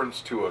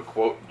reference to a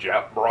quote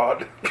Jap broad?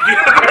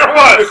 There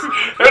was.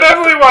 There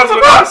definitely was when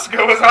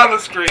Oscar was on the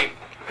screen.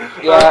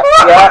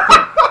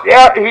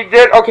 Yeah, he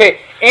did. Okay,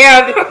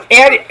 and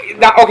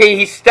now, okay,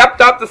 he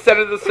stepped off the set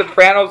of The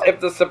Sopranos. If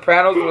The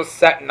Sopranos was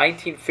set in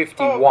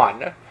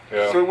 1951,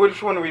 Yeah. So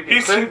which one would he be?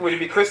 He's- Would he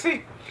be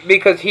Chrissy?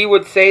 because he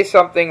would say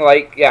something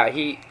like,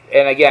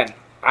 and again,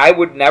 I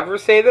would never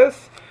say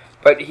this,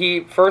 but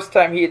first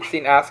time he had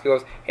seen Oscar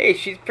goes, hey,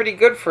 she's pretty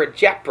good for a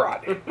Jap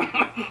broad.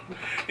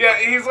 Yeah,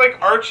 he's like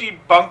Archie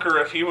Bunker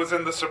if he was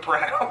in The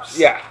Sopranos.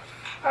 Yeah,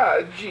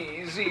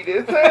 Geez,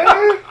 Edith.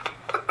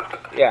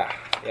 yeah.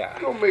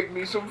 Go make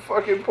me some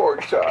fucking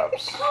pork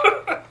chops.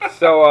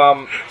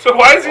 So, So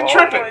why is he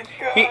tripping?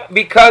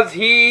 because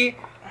he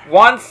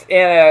once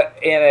in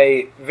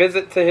a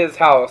visit to his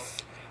house,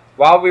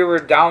 while we were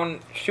down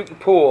shooting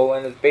pool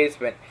in his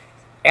basement,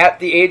 at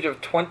the age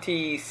of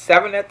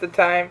 27 at the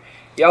time,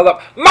 yelled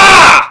up,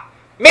 "Ma!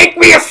 Make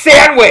me a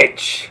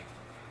sandwich!"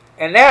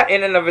 And that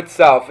in and of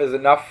itself is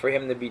enough for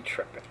him to be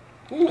tripping.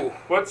 Ooh.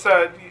 What's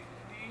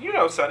you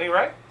know Sonny,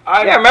 right?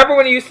 Yeah, remember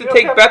when he used to Yeah,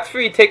 take okay. bets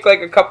for you? Take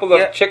like a couple of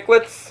Yeah.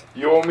 chiclets?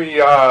 You owe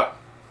me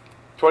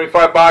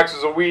 25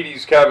 boxes of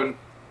Wheaties, Kevin.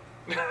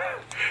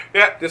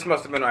 Yeah. This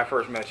must have been when I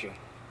first met you.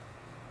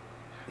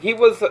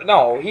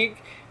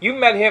 You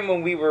met him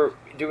when we were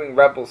doing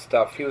Rebel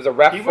stuff. He was a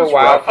ref He for a was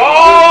while. ref.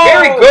 Oh!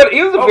 Very good.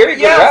 He was a Oh, very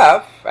good yes.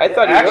 ref. I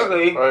thought he was.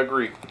 Actually, I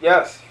agree.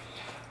 yes.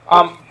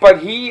 But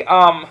he,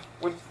 How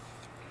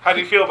do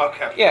you feel about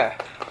Kevin? yeah,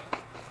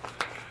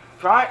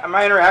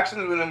 My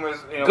interactions with him was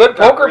good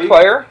poker brief.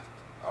 player.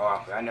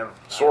 Oh, I never.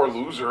 Sore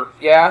loser.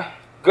 Yeah,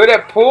 good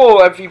at pool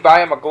if you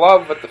buy him a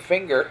glove with the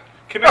finger.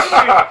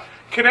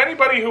 Can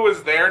anybody who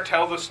was there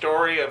tell the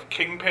story of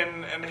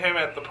Kingpin and him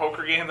at the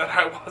poker game that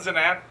I wasn't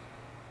at?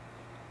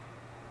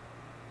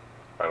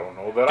 I don't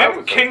know that I Didn't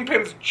was.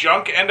 Kingpin's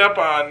junk end up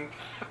on...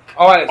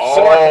 Oh, and it's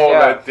sword. Oh, Yeah.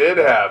 that did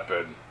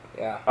happen.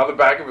 Yeah, On the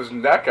back of his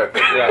neck, I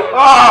think. Yeah.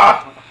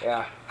 Ah!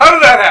 yeah. How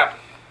did that happen?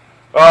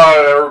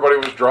 Everybody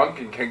was drunk,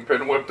 and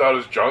Kingpin whipped out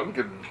his junk,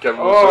 and Kevin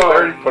was sitting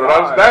there, and he put it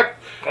on his neck.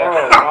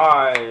 Oh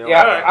my.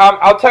 Yeah, Alright.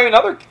 I'll tell you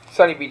another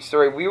Sunny Beach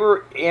story. We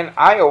were in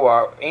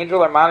Iowa. Angel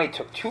Armani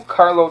took 2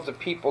 carloads of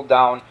people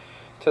down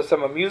to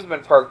some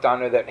amusement park down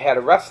there that had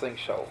a wrestling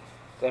show.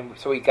 And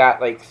so we got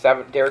like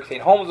 7. Derek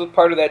St. Holmes was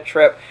part of that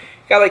trip.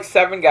 Got like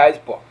 7 guys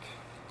booked,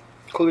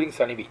 including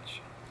Sunny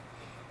Beach.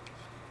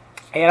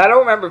 And I don't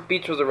remember if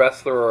Beach was a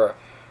wrestler or a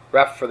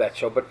ref for that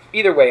show, but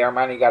either way,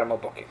 Armani got him a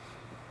booking.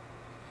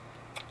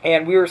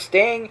 And we were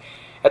staying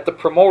at the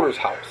promoter's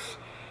house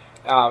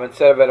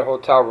instead of at a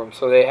hotel room.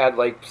 So they had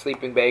like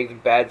sleeping bags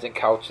and beds and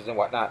couches and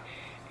whatnot.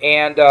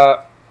 And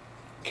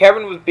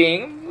Kevin was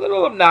being a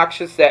little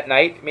obnoxious that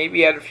night. Maybe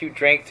he had a few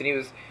drinks and he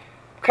was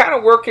kind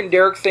of working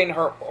Derek St.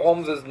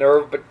 Holmes'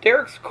 nerve. But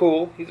Derek's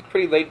cool. He's a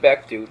pretty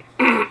laid-back dude.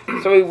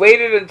 So he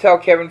waited until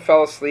Kevin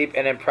fell asleep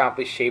and then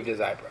promptly shaved his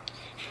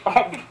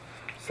eyebrows.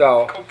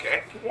 So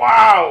Okay.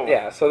 Wow.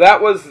 yeah, so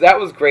that was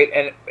great,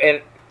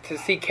 and to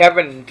see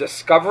Kevin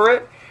discover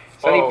it,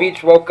 Sunny Oh.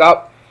 Beach woke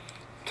up,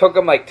 took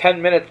him like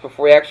 10 minutes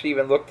before he actually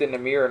even looked in the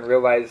mirror and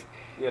realized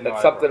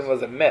that something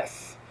was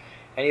amiss,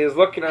 and he was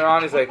looking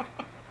around. He's like,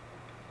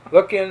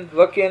 looking,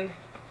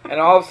 and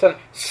all of a sudden,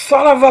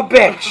 son of a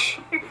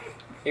bitch,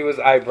 he was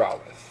eyebrowless.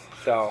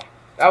 So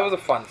that was a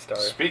fun story.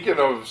 Speaking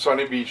of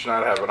Sunny Beach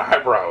not having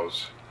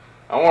eyebrows,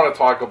 I want to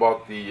talk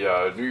about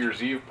the New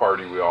Year's Eve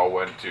party we all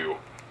went to.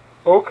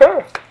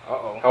 Okay.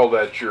 Held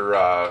at your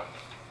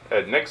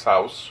at Nick's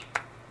house,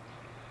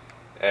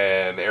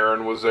 and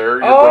Aaron was there.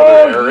 Your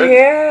brother Aaron.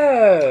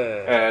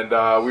 Yeah.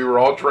 And we were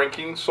all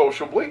drinking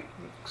sociably,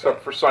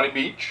 except for Sunny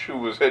Beach, who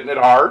was hitting it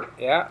hard.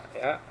 Yeah.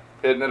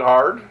 Hitting it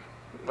hard,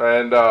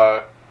 and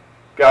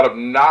got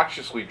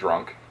obnoxiously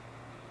drunk.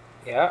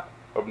 Yeah.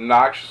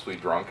 Obnoxiously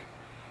drunk,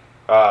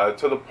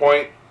 to the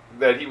point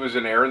that he was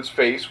in Aaron's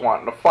face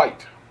wanting to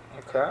fight.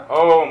 Okay.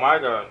 Oh my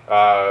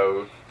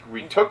God.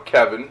 We took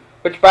Kevin.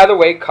 Which, by the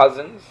way,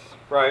 cousins.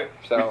 Right.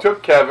 So. We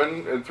took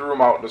Kevin and threw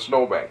him out in a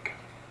snowbank.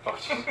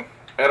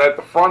 And at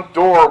the front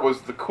door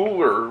was the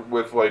cooler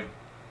with like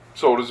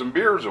sodas and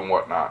beers and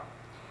whatnot.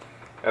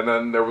 And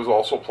then there was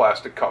also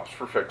plastic cups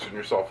for fixing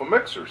yourself a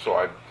mixer. So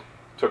I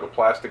took a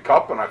plastic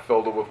cup and I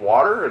filled it with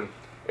water, and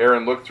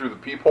Aaron looked through the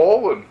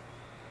peephole and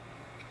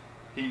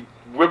he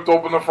whipped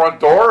open the front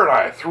door, and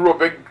I threw a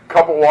big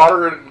cup of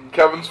water in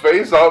Kevin's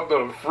face out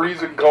in the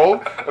freezing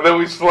cold, and then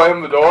we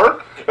slammed the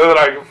door, and then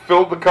I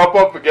filled the cup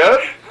up again,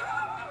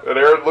 and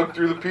Aaron looked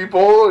through the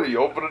peephole, and he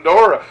opened the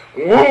door,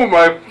 boom,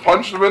 I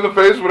punched him in the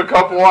face with a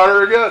cup of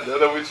water again,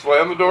 and then we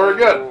slammed the door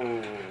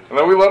again, and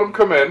then we let him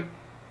come in,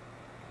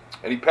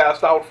 and he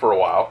passed out for a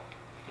while.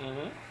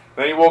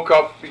 Then he woke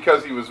up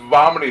because he was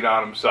vomiting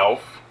on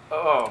himself.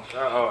 So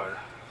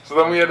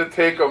then we had to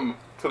take him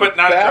to the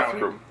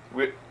bathroom.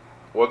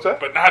 What's that?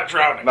 But not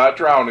drowning. Not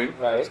drowning.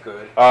 Right. That's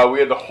good. We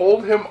had to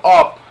hold him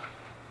up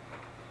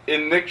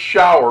in Nick's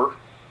shower.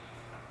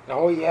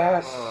 Oh,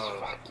 yes.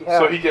 Fuck yeah.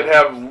 So he could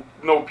have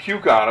no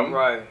puke on him.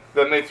 Right.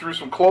 Then they threw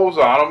some clothes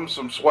on him,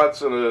 some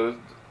sweats and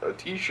a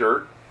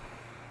t-shirt.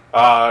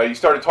 He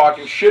started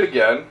talking shit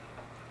again.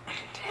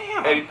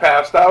 Damn. And he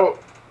passed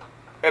out,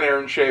 and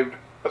Aaron shaved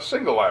a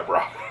single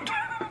eyebrow.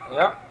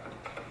 Yeah.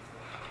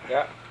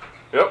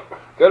 Yep.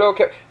 Good,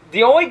 okay.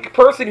 The only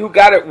person who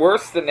got it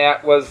worse than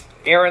that was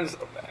Aaron's...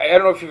 I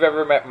don't know if you've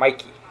ever met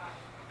Mikey,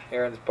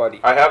 Aaron's buddy.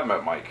 I have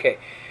met Mike. Okay.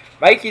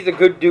 Mikey's a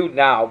good dude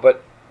now,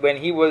 but when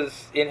he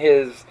was in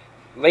his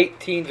late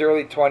teens,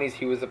 early 20s,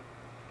 he was a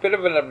bit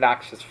of an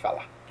obnoxious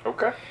fella.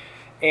 Okay.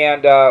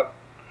 And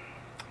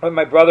when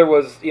my brother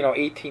was,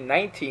 18,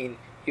 19,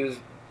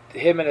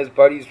 him and his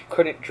buddies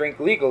couldn't drink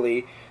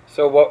legally,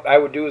 so what I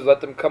would do is let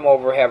them come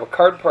over, have a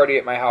card party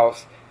at my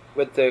house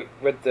with the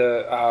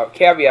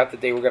caveat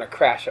that they were going to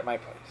crash at my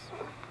place.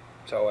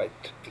 So I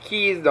took the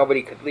keys,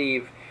 nobody could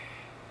leave,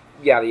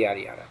 yada, yada,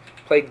 yada.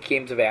 Played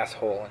games of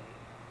asshole and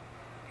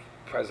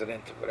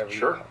president, or whatever you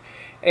call it.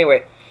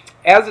 Anyway,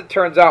 as it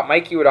turns out,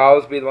 Mikey would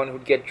always be the one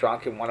who'd get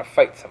drunk and want to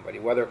fight somebody,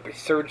 whether it be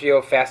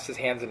Sergio, fastest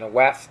hands in the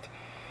West.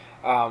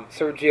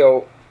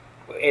 Sergio,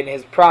 in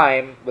his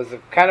prime, was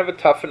kind of a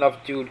tough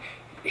enough dude.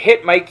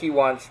 Hit Mikey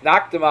once,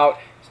 knocked him out,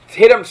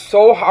 hit him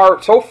so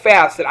hard, so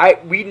fast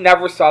that we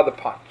never saw the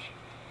punch.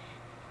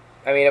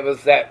 I mean, it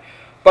was that.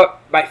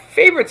 But my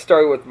favorite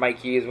story with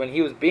Mikey is when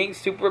he was being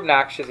super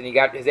obnoxious and he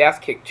got his ass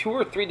kicked 2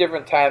 or 3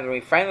 different times, and we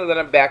finally let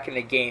him back in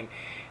the game.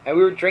 And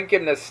we were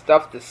drinking this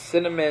stuff, the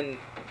cinnamon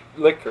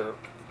liquor,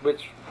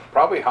 which...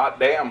 Probably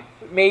hot damn.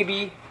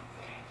 Maybe.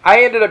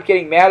 I ended up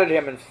getting mad at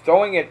him and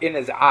throwing it in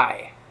his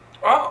eye.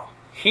 Oh.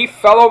 He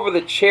fell over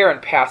the chair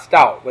and passed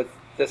out with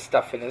this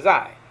stuff in his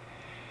eye.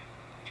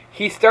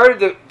 He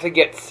started to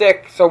get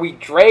sick, so we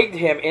dragged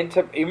him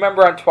into... You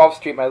remember on 12th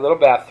Street, my little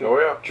bathroom? Oh,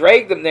 yeah.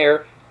 Dragged him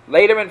there,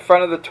 laid him in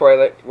front of the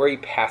toilet where he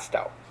passed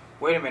out.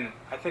 Wait a minute.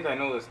 I think I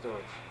know this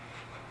story.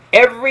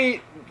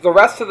 The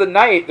rest of the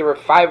night, there were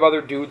 5 other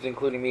dudes,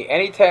 including me.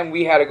 Anytime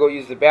we had to go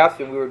use the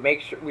bathroom, we would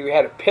make sure we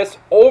had to piss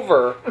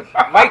over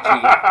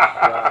Mikey.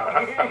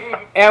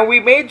 And we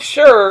made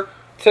sure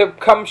to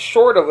come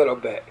short a little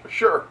bit.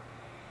 Sure.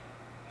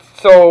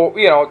 So,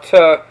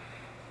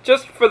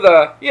 just for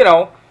the,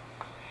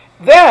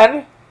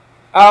 Then,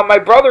 my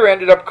brother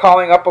ended up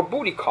calling up a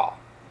booty call.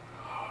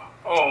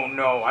 Oh,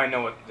 no. I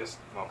know what this...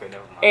 Okay,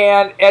 never mind.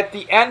 And at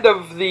the end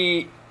of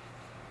the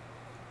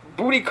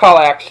booty call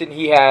action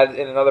he had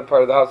in another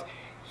part of the house,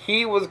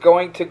 he was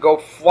going to go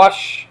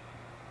flush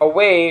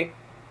away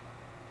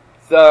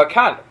the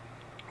condom.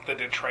 The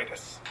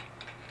detritus.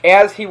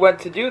 As he went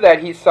to do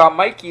that, he saw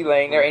Mikey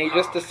laying there, and he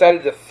just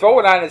decided to throw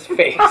it on his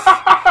face.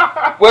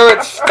 Where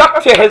it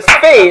stuck to his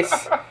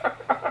face,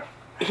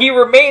 he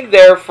remained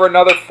there for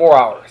another 4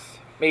 hours,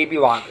 maybe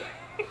longer.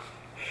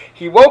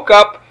 He woke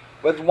up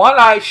with one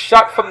eye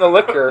shut from the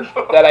liquor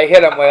that I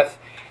hit him with,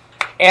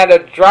 and a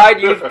dried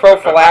used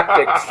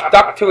prophylactic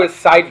stuck to his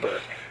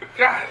sideburn.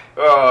 God.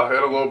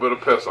 And a little bit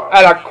of piss on it.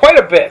 And quite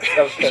a bit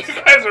of piss. You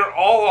guys are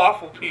all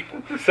awful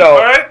people. So,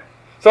 all right?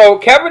 So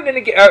Kevin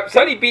didn't get...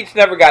 Sunny Beach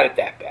never got it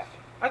that bad.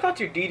 I thought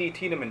you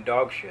DDT'd him in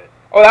dog shit.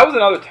 Oh, that was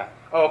another time.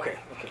 Oh, okay.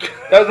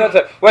 That was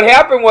another time. What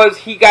happened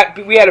was we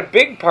had a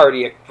big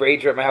party at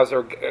Rager at my house.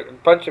 There were a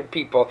bunch of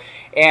people.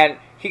 And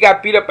he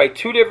got beat up by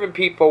 2 different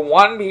people.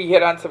 One, he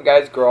hit on some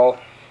guy's girl.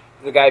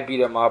 The guy beat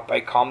him up. I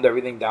calmed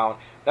everything down.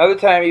 Another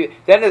time,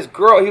 then this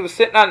girl, he was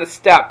sitting on the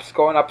steps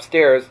going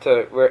upstairs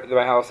to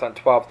my house on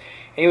 12th.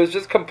 And he was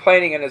just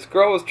complaining, and this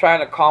girl was trying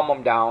to calm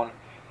him down.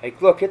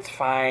 Like, look, it's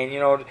fine, you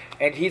know.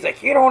 And he's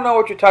like, you don't know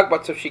what you're talking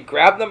about. So she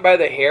grabbed him by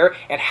the hair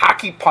and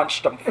hockey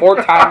punched him 4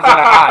 times in the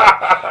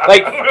eye.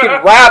 Like, he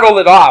rattled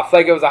it off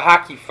like it was a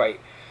hockey fight.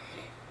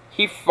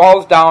 He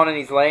falls down and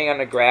he's laying on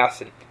the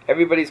grass and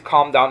everybody's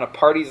calmed down. The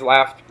party's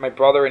left. My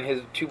brother and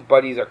his 2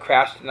 buddies are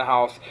crashed in the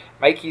house.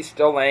 Mikey's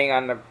still laying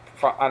on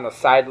the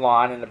side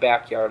lawn in the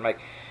backyard. I'm like,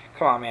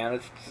 come on,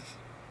 man,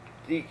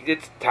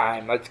 it's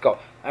time. Let's go.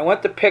 I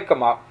went to pick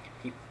him up.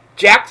 He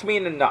jacks me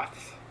in the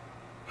nuts.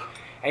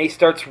 And he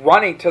starts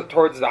running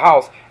towards the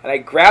house. And I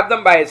grabbed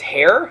him by his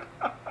hair,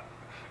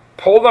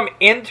 pulled him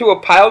into a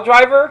pile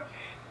driver,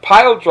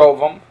 pile drove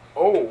him.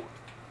 Oh.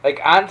 Like,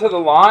 onto the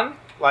lawn.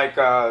 Like,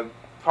 Paul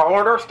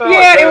Order style? Yeah,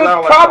 like it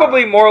was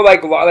probably more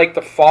like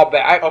the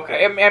fallback.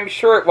 Okay. I'm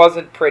sure it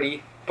wasn't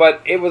pretty,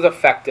 but it was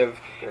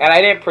effective. Okay. And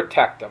I didn't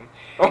protect him.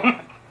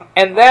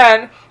 And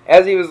then,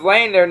 as he was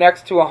laying there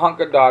next to a hunk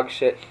of dog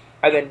shit,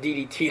 I then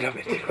DDT'd him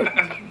into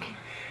it.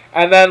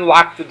 And then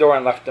locked the door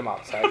and left him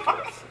outside for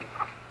us.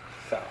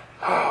 So.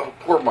 Oh,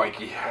 poor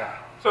Mikey. Yeah.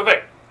 So,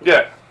 Vic.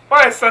 Yeah.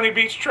 Why is Sunny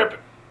Beach tripping?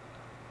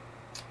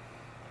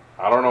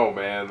 I don't know,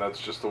 man. That's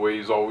just the way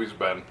he's always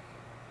been.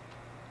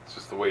 It's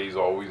just the way he's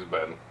always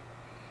been.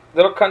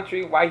 Little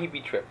country, why he be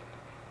tripping?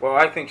 Well,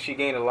 I think she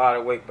gained a lot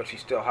of weight, but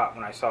she's still hot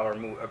when I saw her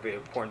a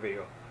porn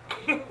video.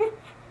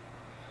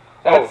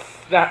 That's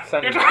not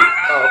Sunny Beach.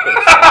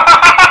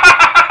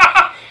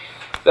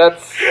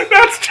 That's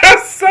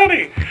just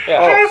Sunny. Yeah.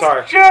 Oh,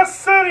 sorry. Just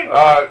Sunny.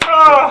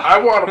 I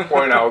want to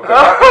point out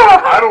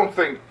that I don't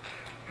think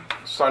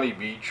Sunny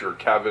Beach or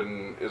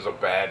Kevin is a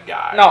bad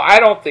guy. No, I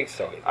don't think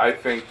so either. I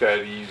think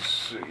that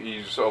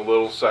he's a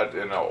little set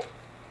in a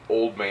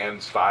old man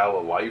style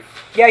of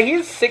life. Yeah,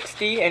 he's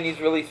 60 and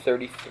he's really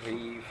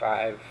 33,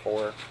 5,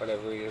 4,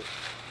 whatever he is.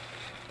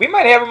 We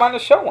might have him on the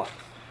show once.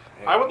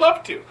 I would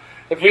love to.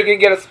 If we can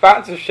get a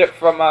sponsorship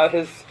from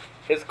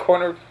his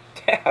corner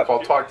tab. If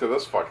I'll talk to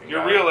this fucking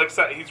You're guy. real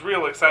excited. He's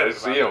real excited. I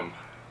see him.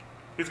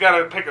 He's got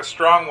to pick a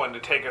strong one to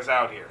take us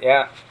out here.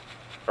 Yeah.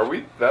 Are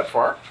we that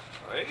far?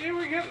 Yeah,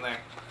 we're getting there.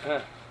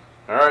 Yeah.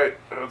 All right,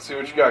 let's see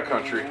what you got,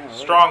 country.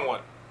 Strong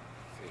one.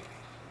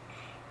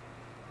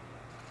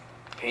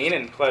 Pain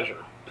and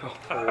pleasure.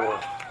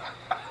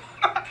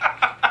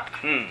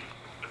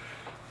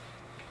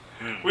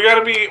 We're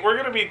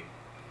gonna be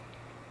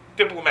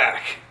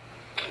diplomatic.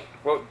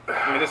 Well,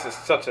 I mean, this is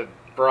such a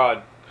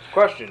broad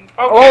question. Okay.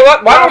 Oh,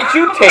 why don't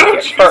you take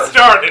it You first?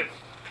 started.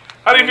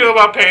 How do you feel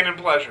about pain and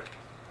pleasure?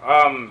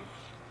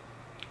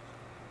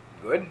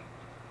 Good.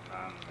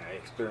 I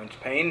experience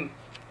pain,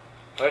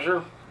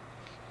 pleasure.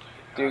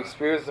 Do you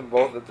experience them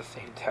both at the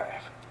same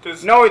time?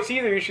 No, it's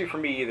either usually for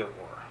me either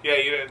or.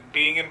 Yeah,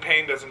 being in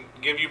pain doesn't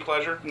give you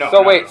pleasure? No.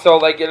 So wait, so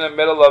like in the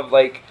middle of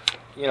like,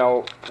 you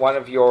know, one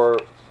of your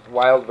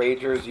wild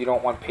ragers, you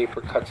don't want paper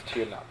cuts to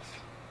your nuts.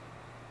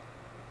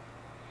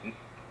 No.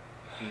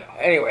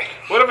 Anyway.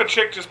 What if a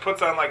chick just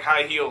puts on like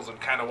high heels and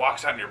kind of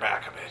walks on your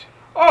back a bit?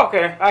 Oh,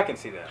 okay, I can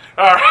see that.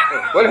 All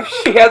right. What if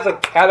she has a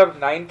cat of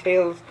 9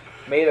 tails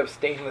made of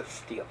stainless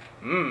steel?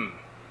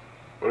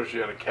 What if she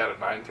had a cat of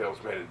 9 tails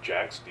made of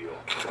jack steel?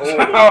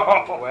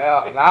 Oh,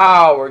 well,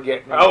 now we're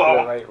getting into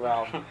the right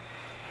realm.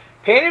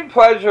 Pain and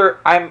pleasure,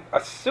 I'm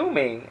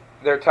assuming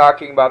they're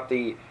talking about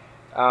the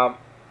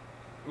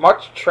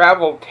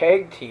much-traveled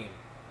tag team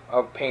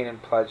of Pain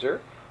and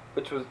Pleasure,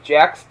 which was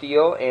Jack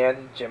Steele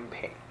and Jim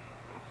Payne.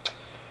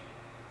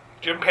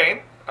 Jim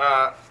Payne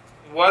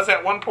was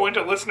at one point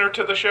a listener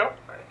to the show.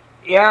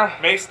 Yeah.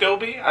 May still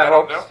be. I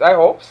don't know. I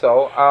hope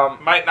so.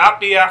 Might not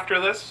be after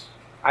this.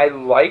 I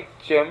like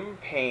Jim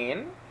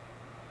Payne.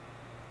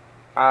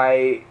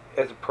 As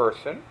a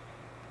person.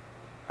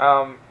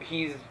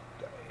 He's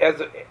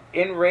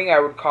in ring. I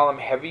would call him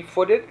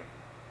heavy-footed,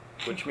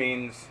 Which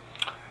means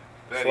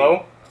That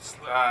slow.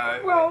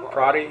 well,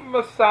 Proddy.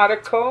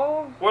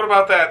 methodical. What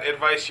about that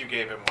advice you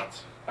gave him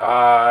once?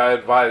 I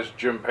advised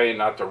Jim Payne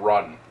not to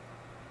run.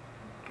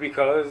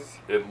 Because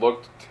It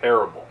looked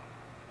terrible.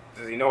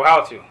 does he know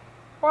how to?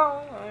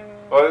 Well,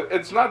 Well,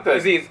 it's not that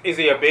Is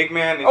he a big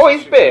man?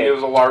 he's big. he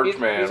was a large He's-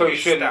 man. So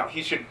He's stout.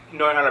 he should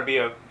know how to be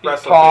a he's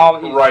wrestler. tall.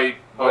 He's right,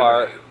 but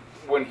large.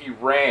 when he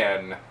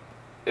ran,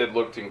 it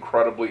looked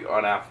incredibly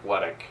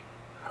unathletic.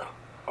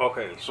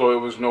 Okay, So it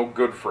was no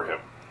good for him.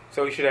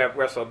 so he should have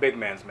wrestled a big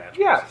man's match.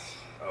 Yes.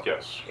 Okay.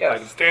 Yes.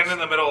 Yes. Stand in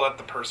the middle, let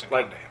the person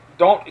Like-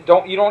 come to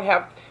him. You don't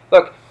have,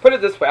 look, put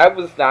it this way, I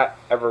was not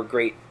ever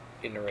great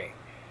in the ring.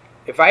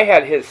 If I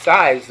had his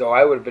size though,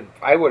 I would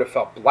have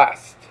felt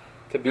blessed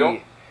to be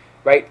Yep.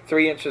 right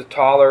 3 inches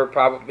taller,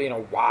 probably,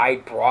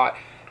 wide, broad.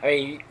 I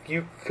mean,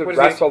 you could What is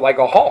wrestle like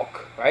a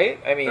Hulk, right?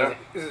 I mean, Yeah.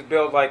 This is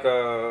built like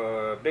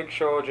a Big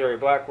Show, Jerry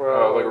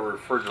Blackwell. Like a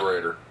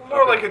refrigerator.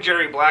 More like a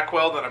Jerry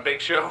Blackwell than a Big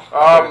Show,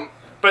 Um,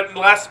 but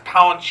less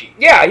paunchy.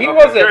 yeah, he Okay.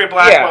 wasn't. Jerry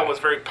Blackwell yeah, was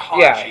very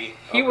paunchy. yeah,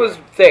 he was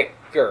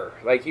thicker.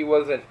 Like he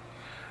wasn't.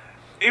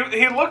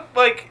 He looked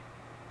like...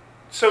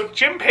 So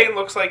Jim Payne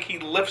looks like he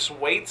lifts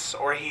weights,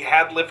 or he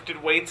had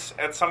lifted weights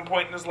at some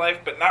point in his life,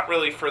 but not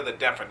really for the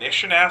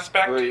definition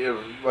aspect.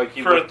 like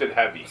he For- lifted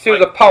heavy. He was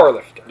a power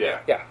lifter. Yeah.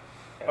 Yeah.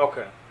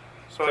 Okay.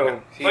 So So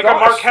like, he's like a not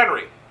Mark a-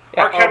 Henry.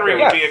 Yeah, Mark Henry okay. would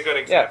Yes, be a good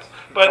example. yes.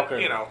 But,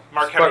 Okay. you know,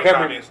 Mark Henry's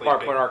obviously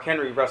big. When Mark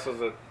Henry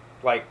wrestles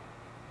like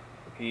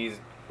he's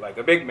like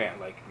a big man,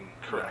 like he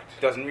Correct.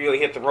 doesn't really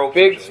hit the ropes.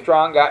 Big, usually.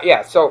 strong guy.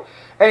 Yeah, so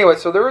anyway,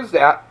 so there was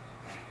that.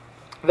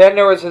 Then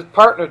there was his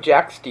partner,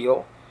 Jack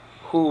Steele,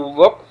 who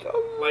looked a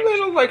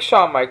little like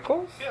Shawn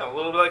Michaels. Yeah, a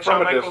little bit like From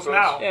Shawn a Michaels distance.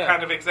 now. Yeah.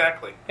 Kind of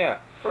exactly. Yeah.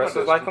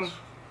 Wrestles like him?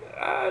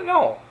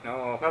 No.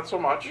 No. Not so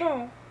much.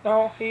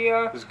 No,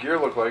 His gear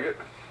looked like it.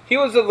 he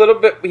was a little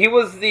bit, he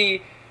was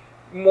the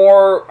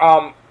more,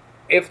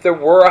 if there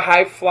were a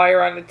high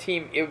flyer on the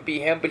team, it would be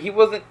him, but he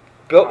wasn't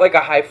built like a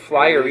high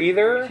flyer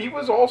either. He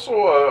was also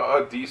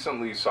a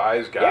decently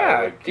sized guy.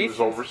 Yeah, like, he was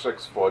decent. over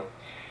 6 foot.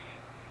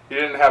 He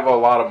didn't have a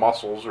lot of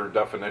muscles or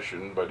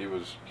definition, but he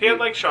was. He had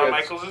like Shawn had-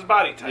 Michaels'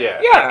 body type. Yeah.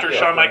 Yeah. After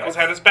Shawn Michaels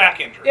had his back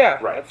injury. Yeah,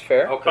 Right. that's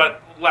fair. Okay.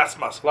 But less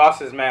muscle.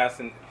 Lost his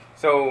mass, and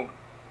so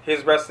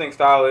his wrestling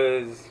style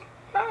is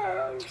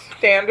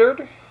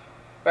Standard,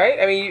 right?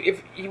 I mean,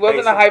 if he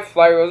wasn't a Basic. high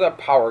flyer, he was a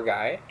power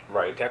guy.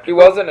 Right. He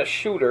wasn't a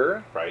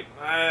shooter. Right.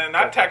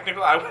 Not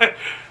technical. I went.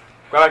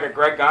 like a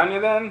Greg Gagne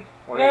then.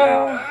 Or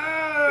No.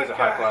 he's a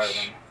high flyer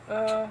Gosh.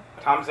 then.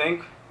 Tom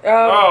Zink.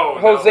 Oh,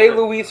 Jose no.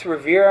 Luis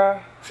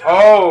Rivera,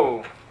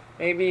 Oh,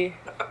 maybe.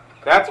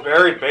 that's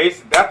very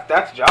basic.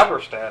 That's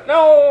jobber status.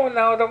 No,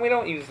 we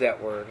don't use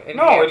that word.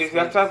 No,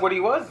 that's not what he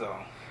was though.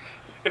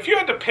 If you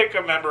had to pick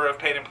a member of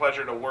Pain and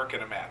Pleasure to work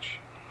in a match,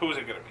 who's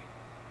it going to be?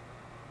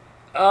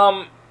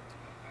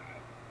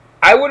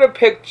 I would have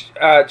picked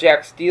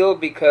Jack Steele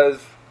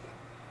because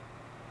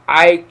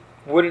I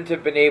wouldn't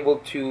have been able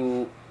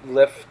to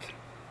lift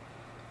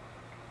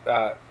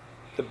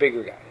the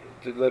bigger guy,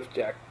 to lift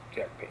Jack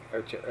Payne,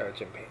 or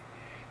Jim Payne.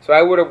 So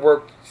I would have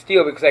worked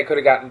Steele because I could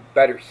have gotten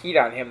better heat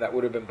on him that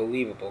would have been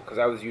believable because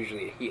I was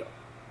usually a heel.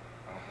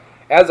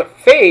 As a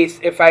face,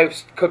 if I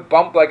could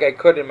bump like I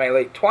could in my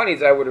late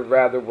 20s, I would have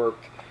rather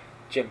worked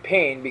Jim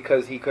Payne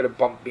because he could have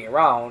bumped me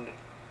around.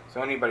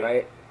 So anybody,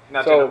 Right.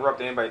 not So- to interrupt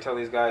anybody, tell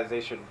these guys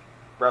they should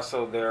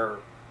wrestle their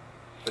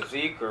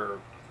physique or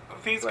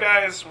These Right.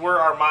 guys were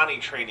Armani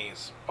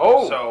trainees.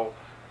 Oh. So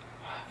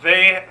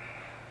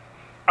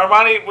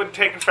Armani would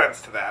take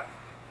offense to that.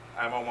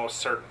 I'm almost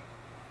certain.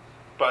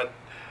 But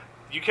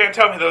you can't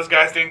tell me those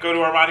guys didn't go to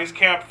Armani's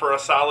camp for a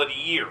solid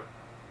year.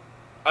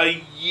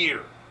 A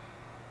year.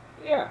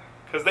 Yeah.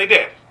 Because they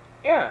did.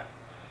 Yeah.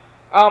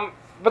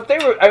 But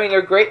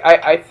they're great.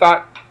 I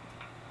thought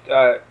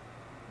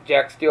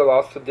Jack Steele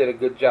also did a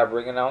good job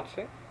ring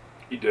announcing.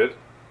 He did.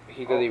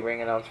 He did the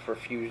ring announce for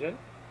Fusion.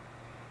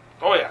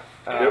 Oh, yeah.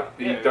 Yep.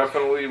 He yeah.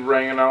 definitely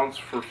rang announce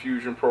for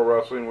Fusion Pro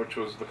Wrestling, which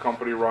was the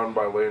company run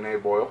by Lane A.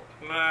 Boyle.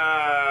 Nah,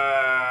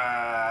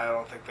 I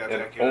don't think that's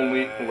And accurate.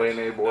 only Lane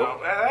A.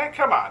 Boyle. No,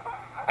 come on.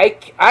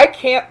 I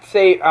can't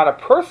say on a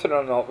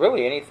personal note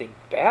really anything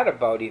bad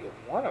about either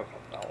one of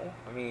them, though.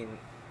 I mean,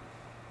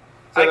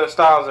 so their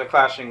styles are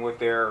clashing with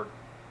their.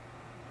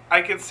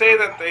 I can say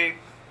that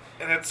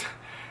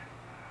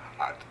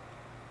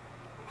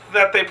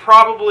that they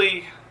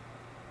probably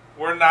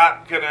were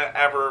not going to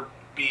ever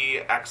be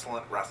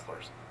excellent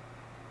wrestlers.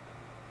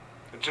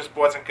 It just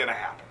wasn't going to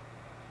happen.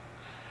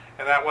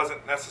 And that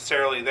wasn't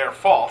necessarily their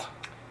fault.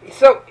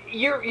 so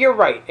you're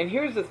right. And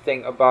here's the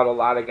thing about a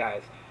lot of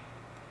guys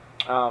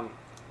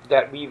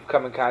that we've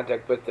come in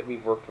contact with, that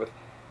we've worked with.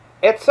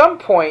 At some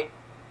point,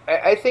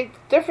 I think the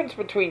difference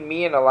between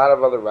me and a lot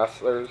of other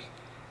wrestlers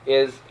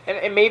is,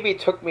 and maybe it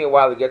took me a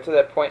while to get to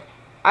that point,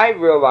 I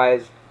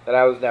realized that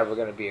I was never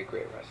going to be a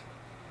great wrestler.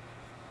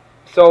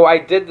 So I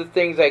did the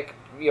things like,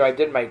 I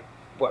did my,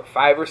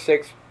 5 or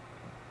 6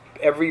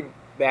 every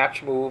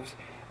match moves.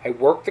 I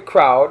worked the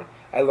crowd.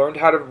 I learned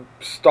how to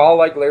stall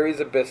like Larry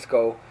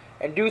Zbyszko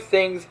and do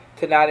things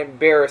to not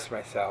embarrass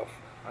myself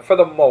for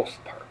the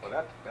most part. Well,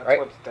 that's Right?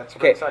 that's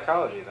Okay. good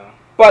psychology, though.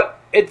 But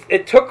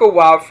it took a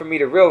while for me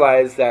to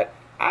realize that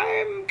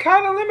I'm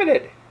kind of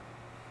limited,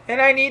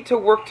 and I need to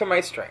work to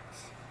my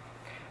strengths.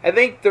 I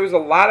think there's a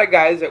lot of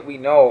guys that we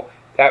know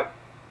that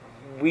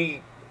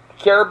we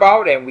care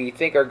about and we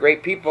think are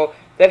great people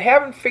that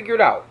haven't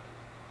figured out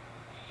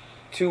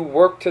to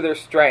work to their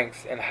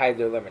strengths and hide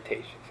their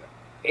limitations.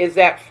 Is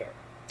that fair?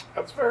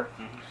 That's fair.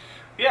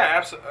 Yeah,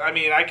 absolutely. I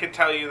mean, I can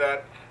tell you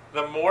that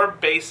the more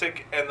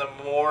basic and the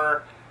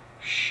more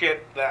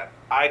shit that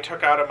I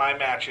took out of my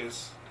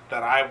matches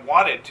that I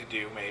wanted to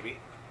do, maybe,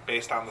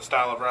 based on the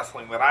style of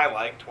wrestling that I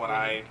liked when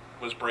I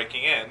was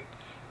breaking in,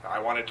 I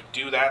wanted to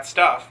do that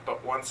stuff,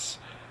 but once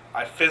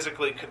I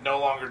physically could no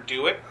longer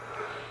do it,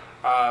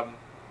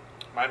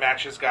 my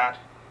matches got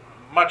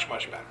much,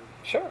 much better.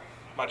 Sure.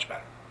 Much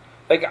better.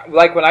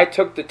 Like when I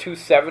took the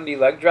 270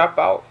 leg drop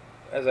out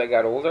as I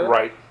got older.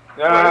 Right.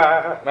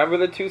 Remember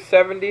the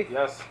 270?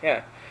 Yes.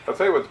 Yeah. I'll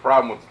tell you what the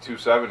problem with the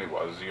 270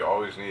 was. You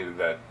always needed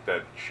that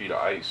sheet of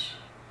ice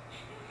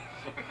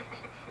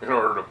in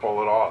order to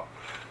pull it off.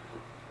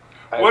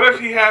 What if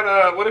he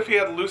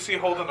had Lucy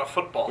holding a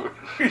football?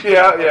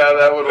 yeah,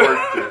 that would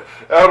work too.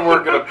 That would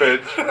work in a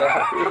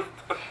pinch.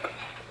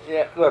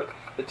 Yeah, look,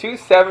 the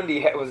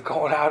 270 was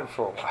going on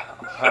for a while.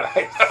 All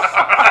right?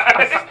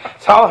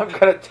 That's all I'm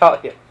going to tell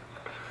you.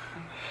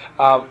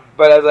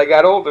 But as I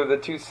got older, the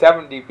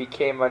 270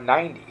 became a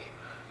 90.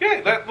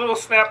 Yeah, that little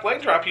snap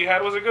leg drop you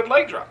had was a good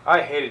leg drop.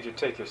 I hated your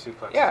take your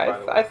suplexes. Yeah, by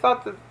the way. I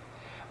thought that.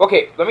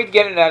 Okay, let me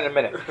get into that in a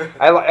minute.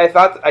 I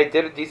thought I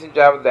did a decent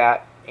job of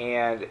that,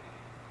 and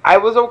I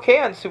was okay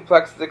on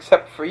suplexes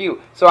except for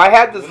you. So I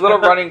had this little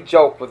running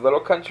joke with Little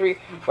Country.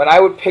 When I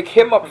would pick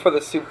him up for the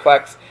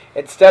suplex,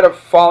 instead of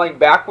falling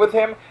back with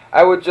him,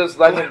 I would just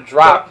let him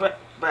drop.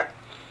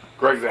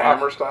 Greg the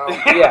Hammer style?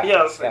 Yeah.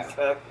 Yes, yeah.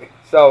 exactly.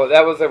 So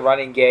that was a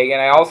running gag,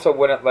 and I also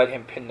wouldn't let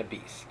him pin the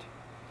Beast.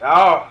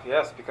 Oh,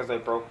 yes, because they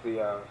broke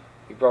the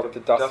He broke the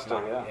dust duster.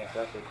 knot, Yeah,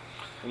 exactly.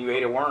 And you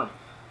ate a worm.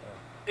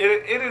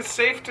 It is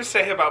safe to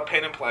say about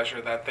Pain and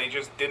Pleasure that they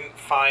just didn't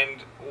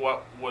find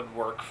what would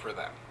work for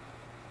them.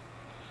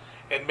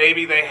 And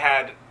maybe they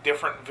had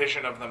different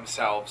vision of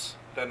themselves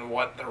than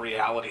what the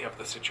reality of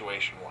the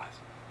situation was.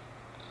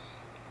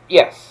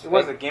 Yes. It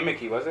wasn't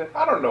gimmicky, was it?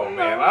 I don't know,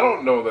 man. I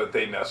don't know that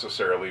they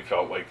necessarily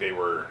felt like they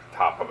were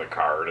top of the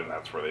card and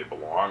that's where they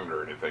belonged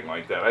or anything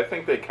like that. I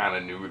think they kind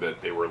of knew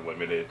that they were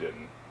limited,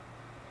 and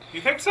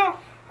You think so?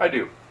 I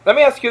do. Let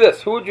me ask you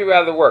this: who would you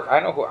rather work? I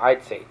know who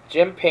I'd say: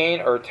 Jim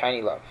Payne or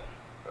Tiny Love.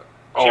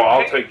 Oh, Jim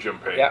I'll Payne? take Jim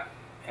Payne. Yeah,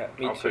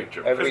 me I'll too. take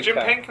Jim Every Because Jim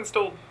time. Payne can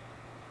still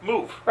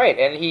move. Right,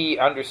 and he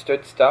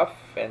understood stuff,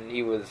 and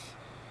he was.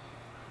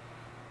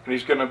 And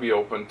he's going to be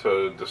open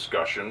to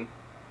discussion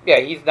Yeah,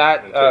 he's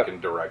not. and taking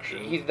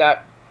direction. He's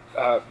not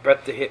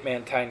Brett the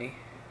Hitman Tiny.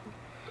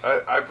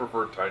 I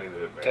prefer Tiny the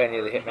Hitman.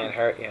 Tiny the Hitman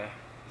Hart. Yeah,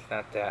 it's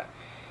not that.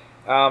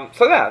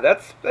 So yeah,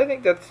 that's. I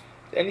think that's.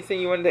 Anything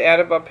you wanted to add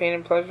about Pain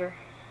and Pleasure?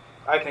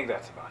 I think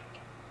that's about it.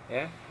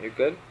 Yeah, you're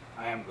good.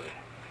 I am good.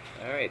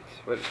 All right.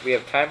 What, we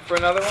have time for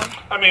another one?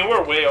 I mean,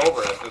 we're way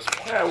over at this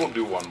point. Yeah, we'll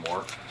do one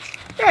more.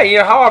 Yeah, you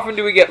know, how often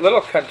do we get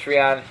Little Country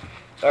on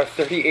our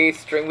 38th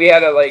string? We had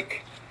to,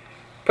 like,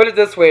 put it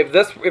this way.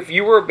 If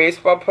you were a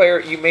baseball player,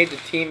 you made the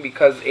team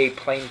because a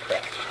plane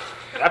crashed.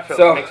 That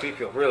makes me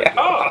feel really Yeah.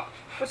 good. Oh,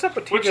 What's up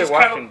with Which TJ is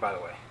kind of- Washington, by the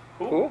way?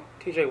 Who?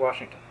 TJ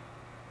Washington.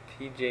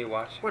 TJ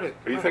Washington. What is?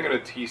 Are you thinking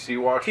of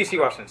TC Washington? TC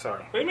Washington?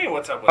 Sorry. what do you mean?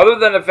 What's up with Other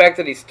than the fact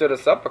that he stood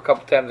us up a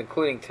couple times,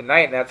 including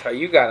tonight, and that's how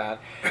you got on.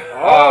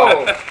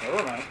 Oh,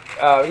 never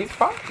mind. He's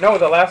fine. No,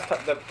 the last time,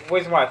 the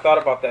reason why I thought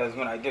about that is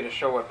when I did a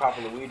show at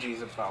Papa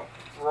Luigi's about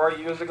 4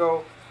 years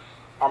ago.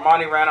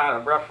 Armani ran out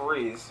of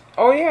referees.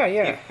 Oh, yeah, He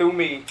yeah. threw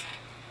me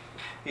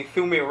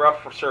a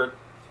rough shirt.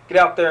 Get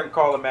out there and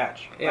call the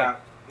match. Yeah.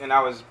 And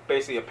I was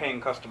basically a paying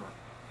customer.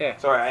 Yeah.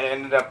 So I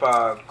ended up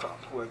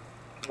with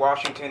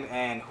Washington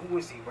and who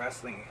was he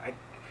wrestling?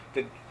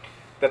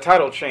 The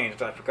title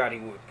changed. I forgot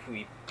who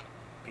he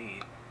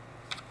beat.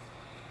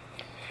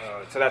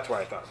 So that's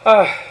why I thought.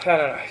 I don't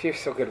know. You're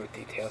so good with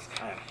details.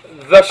 I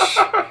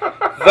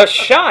am. The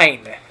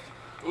Shine.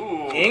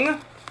 Ooh. Ing?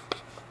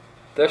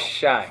 The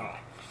Shine.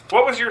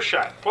 What was your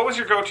shine? What was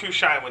your go-to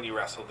shine when you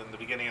wrestled in the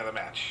beginning of the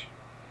match?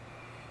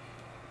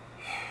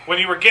 When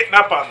you were getting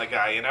up on the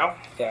guy, you know?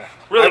 Yeah.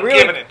 Really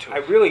giving it to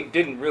I him. really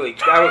didn't really.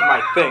 That was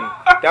my thing.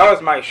 That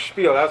was my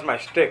spiel. That was my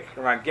shtick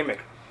or my gimmick.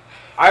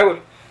 I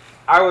would.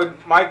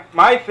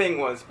 My thing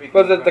was.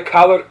 Was it the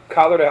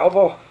collared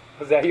elbow?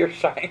 Was that your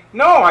Shine?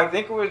 No, I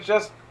think it was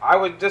just. I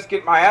would just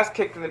get my ass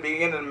kicked in the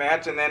beginning of the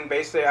match, and then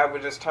basically I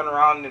would just turn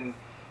around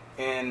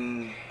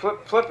and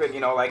flip it. You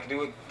know, like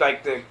do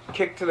like the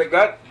kick to the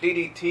gut,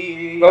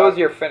 DDT. What was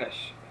your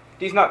finish?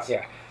 These nuts.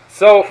 Yeah.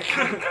 So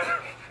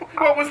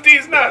What was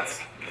these nuts?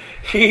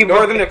 he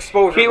Northern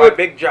Exposure he by would-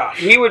 Big Josh.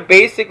 He would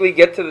basically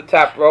get to the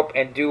top rope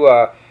and do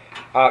a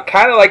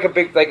kind of like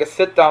a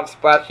sit down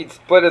splash. He'd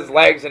split his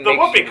legs and The make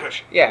whoopee sure-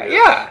 cushion.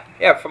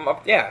 Yeah, from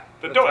up, The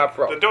top doink.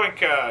 rope. The doink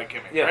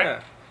gimmick, Yeah.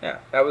 right? Yeah,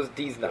 that was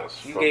D's nuts.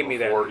 Yes, You but gave me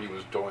that. Before he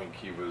was doink,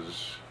 he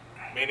was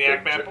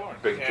Maniac Big Man Jo- Born.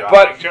 Big Yeah, Josh.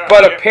 But Big Josh,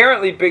 but yeah.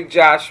 apparently Big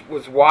Josh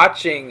was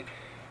watching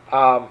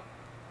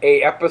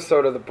a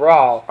episode of The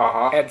Brawl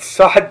Uh-huh. and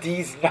saw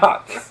D's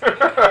nuts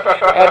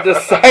and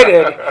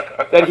decided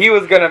that he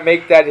was going to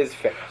make that his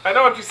finish. I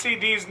know if you see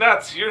these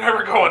nuts, you're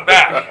never going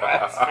back.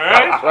 All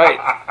right?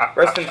 Right.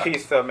 Rest in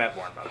peace, Matt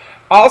Bourne. By the way.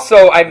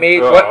 Also, I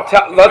made Oh,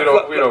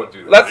 we don't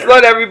do that let's here.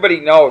 let everybody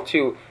know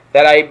too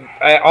that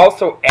I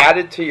also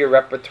added to your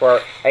repertoire.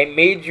 I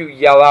made you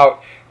yell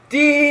out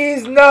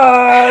 "These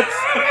nuts"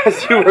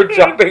 as you were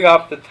jumping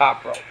off the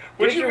top rope.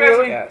 Would Did you you guys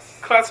really? Yes.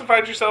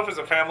 classified yourself as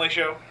a family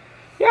show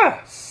Yeah.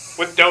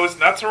 with those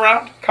nuts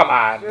around? Come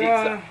on,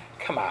 Yeah.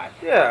 come on,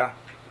 Yeah.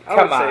 I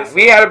come would say on.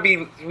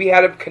 so. We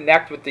had to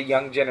connect with the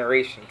young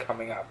generation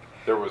coming up.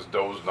 There was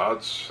Doe's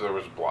Nuts. There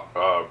was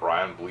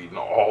Brian bleeding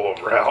all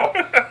over hell.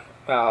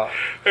 Well,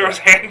 There was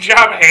hand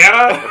job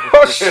Hannah.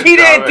 well, she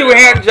didn't do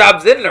hand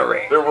jobs in the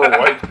ring. There were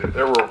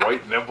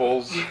white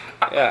nipples.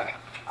 Yeah.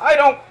 I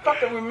don't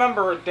fucking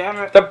remember it, damn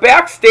it. The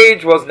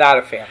backstage was not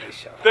a family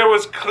show. There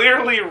was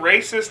clearly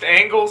racist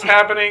angles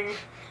happening.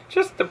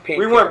 Just the paint.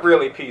 We weren't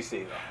really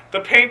PC, though.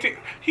 The painting.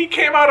 He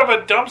came out of a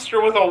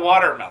dumpster with a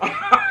watermelon.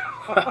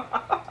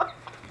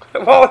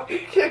 Well, You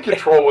can't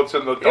control what's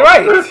in the dumpster. you're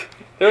right.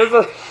 There was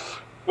a.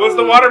 Was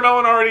the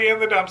watermelon already in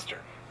the dumpster?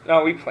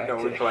 No, we planted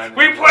No, we it. planted.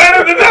 We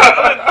planted the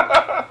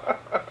dumpster.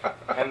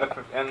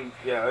 and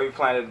we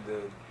planted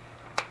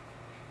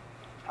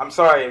I'm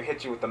sorry I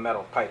hit you with the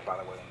metal pipe, by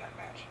the way, in that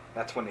match.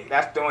 That's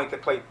the only thing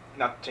plate,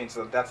 not to change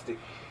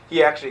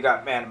he actually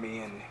got mad at me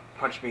and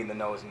punched me in the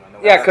nose and my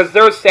nose. Yeah, because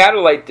there were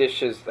satellite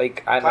dishes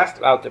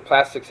Plastic. out there,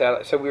 plastic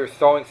satellite. So we were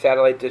throwing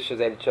satellite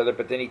dishes at each other,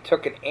 but then he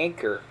took an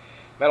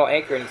metal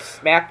anchor, and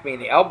smacked me in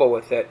the elbow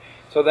with it.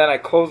 So then I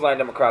clotheslined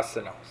him across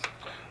the nose.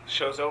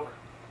 Show's over.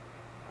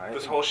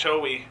 This whole show,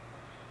 we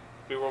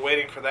were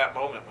waiting for that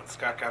moment when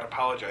Scott got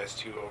apologized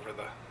to over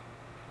the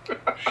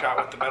shot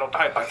with the metal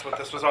pipe. That's what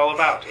this was all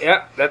about.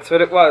 Yeah, that's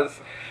what it was.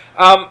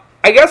 I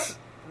guess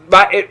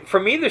for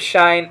me, the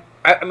shine,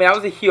 I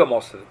was a heel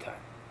most of the time.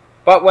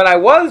 But when I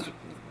was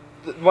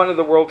one of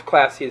the world's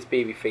classiest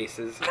baby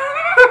faces,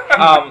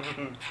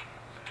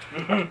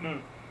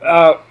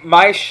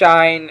 my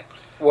shine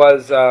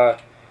was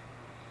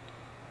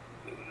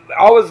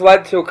always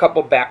led to a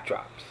couple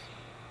backdrops.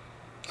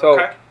 So,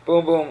 Okay.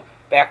 boom, boom,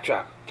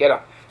 backdrop, get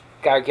up.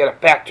 Gotta get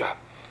up, backdrop,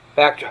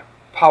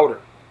 powder,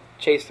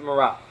 chase them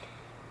around.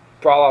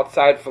 Brawl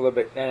outside for a little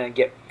bit, and then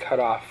get cut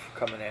off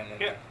coming in.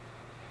 Yeah.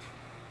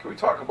 Can we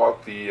talk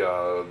about the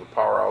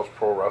Powerhouse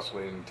Pro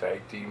Wrestling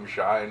Tag Team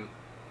Shine?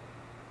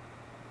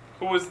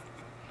 Who was...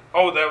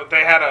 Oh,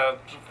 they had a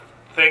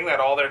thing that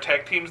all their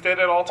tag teams did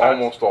at all times?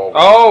 Almost all.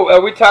 Oh,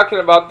 are we talking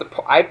about the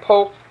eye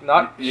poke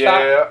nut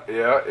shot?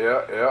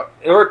 Yeah.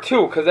 There were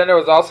two, because then there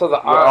was also the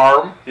The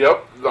arm. arm.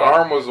 Yep. The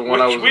arm was the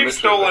one I was Which we've initially-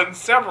 stolen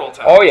several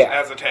times Oh, yeah.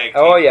 as a tag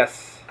team. Oh,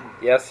 yes.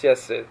 Yes.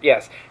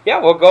 Yeah,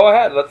 well, go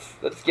ahead.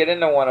 Let's get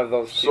into one of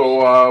those two.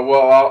 So,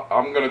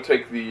 I'm going to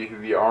take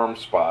the arm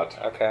spot.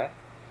 Okay.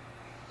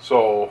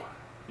 So,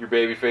 your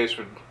baby face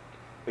would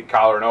the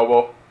collar and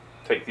elbow,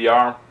 take the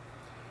arm,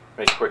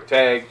 make a quick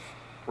tag,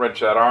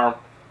 wrench that arm,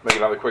 make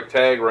another quick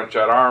tag, wrench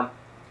that arm,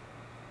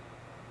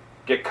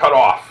 get cut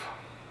off.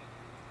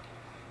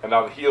 And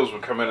now the heels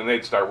would come in and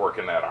they'd start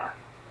working that arm.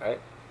 Right.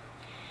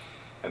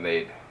 And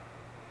they'd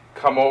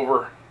come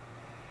over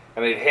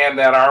and they'd hand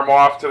that arm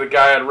off to the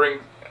guy at ring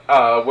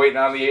waiting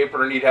on the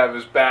apron, and he'd have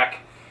his back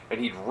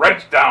and he'd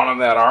wrench down on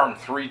that arm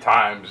 3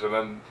 times, and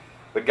then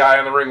the guy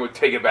in the ring would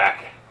take it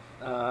back.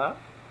 Uh-huh.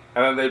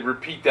 And then they'd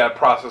repeat that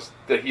process.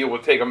 The heel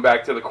would take him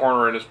back to the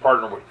corner, and his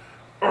partner would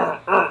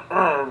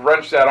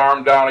wrench that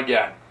arm down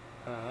again.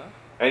 Uh-huh.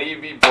 And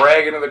he'd be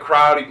bragging to the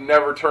crowd. He'd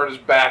never turn his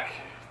back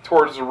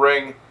towards the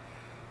ring.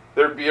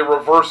 There'd be a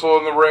reversal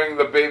in the ring.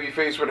 The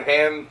babyface would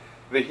hand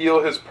the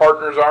heel his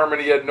partner's arm,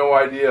 and he had no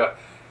idea.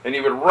 And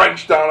he would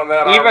wrench down on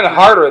that arm. Even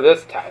harder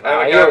this time.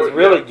 And the He guy was would-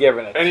 really yeah.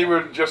 giving it. And he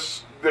would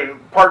the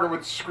partner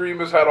would scream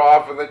his head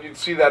off, and then you'd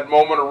see that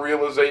moment of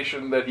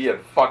realization that he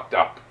had fucked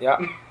up.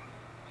 Yep.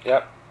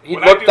 He'd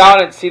When I look do down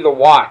that- and see the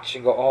watch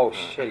and go, "Oh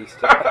shit, he's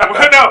still."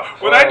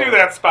 When I do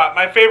that spot,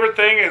 my favorite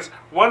thing is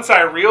once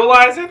I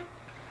realize it,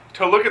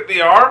 to look at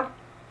the arm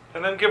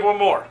and then give one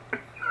more.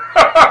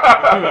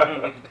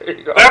 There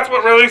you go. That's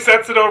what really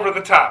sets it over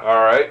the top.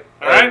 All right.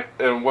 All right.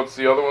 And what's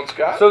the other one,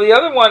 Scott? So the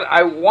other one,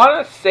 I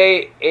want to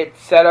say it's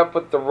set up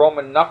with the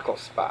Roman knuckle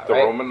spot, The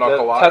right? Roman knuckle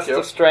the lock, test yep.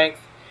 of strength.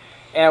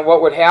 And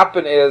what would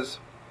happen is,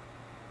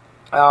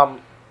 the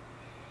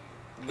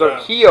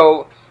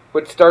heel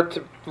would start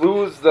to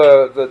lose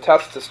the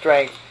test of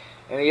strength,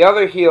 and the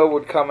other heel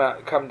would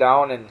come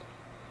down, and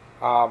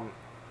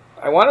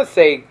I want to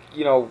say,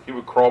 he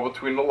would crawl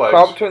between the legs.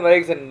 crawl between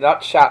legs and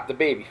nut shot the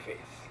baby face.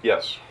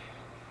 Yes.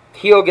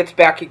 Heel gets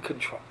back in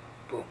control.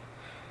 Boom.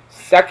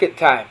 Second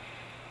time,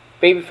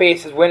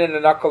 babyface is winning the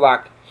knuckle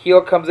lock.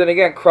 Heel comes in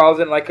again, crawls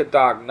in like a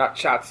dog, nut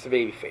shots the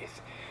babyface.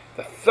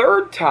 The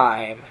third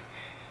time,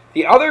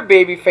 the other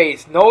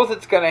babyface knows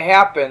it's going to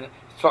happen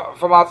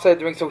from outside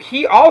the ring, so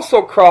he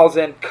also crawls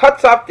in,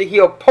 cuts off the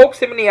heel, pokes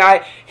him in the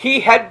eye.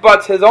 He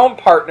headbutts his own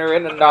partner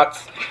in the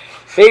nuts.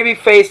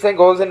 Babyface then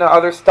goes into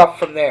other stuff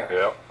from there.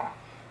 Yep.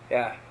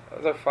 Yeah,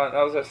 those are fun.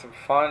 Those are some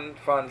fun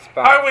How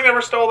spots. have we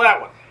never stole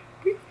that one?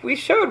 We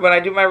should when I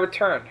do my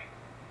return.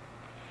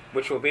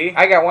 Which will be?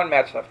 I got one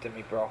match left in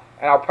me, bro.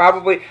 And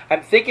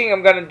I'm thinking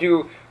I'm going to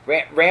do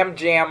Ram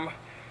Jam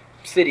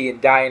City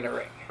and die in the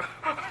ring.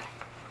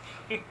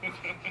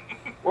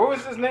 What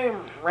was his name?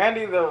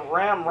 Randy the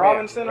Ram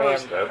Robinson? or-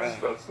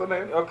 That's the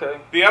name. Okay.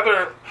 The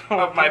other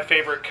of my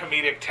favorite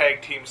comedic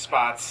tag team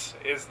spots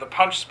is the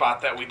punch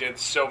spot that we did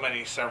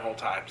several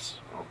times,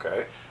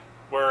 Okay.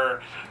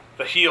 where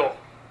the heel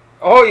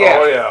Oh, yeah.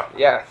 Oh, yeah.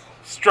 Yes.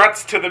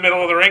 struts to the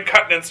middle of the ring,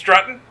 cutting and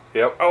strutting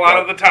Yep. a lot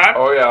of the time.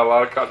 Oh, yeah, a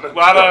lot of cutting. A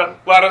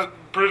lot of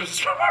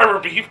Brutus Barber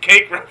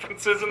beefcake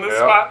references in this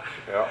spot.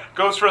 Yeah.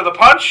 Goes for the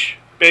punch.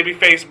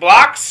 Babyface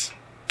blocks.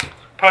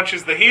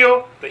 Punches the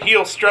heel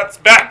struts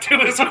back to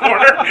his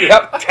corner.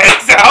 Yep.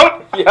 Tags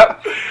out.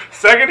 Yep.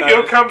 Second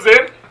heel comes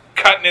in,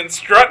 cutting and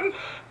strutting.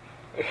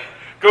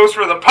 Goes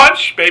for the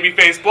punch.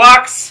 Babyface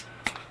blocks.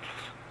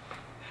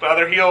 The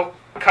other heel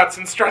cuts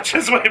and struts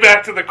his way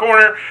back to the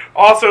corner.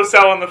 Also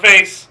selling the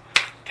face.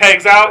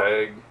 Tags out.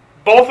 Tag,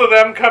 Both of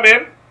them come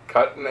in.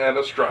 cutting and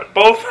a strut.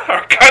 Both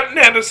are cutting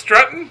and a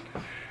strutting.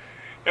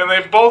 And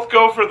they both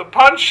go for the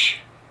punch.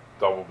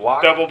 Double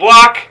block. Double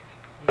block.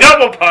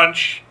 Double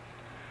punch.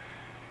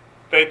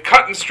 They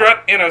cut and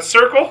strut in a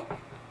circle.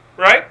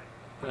 Right?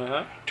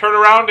 Uh-huh. Turn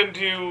around and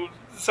do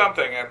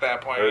something at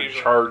that point. They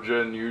Usually. charge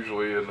in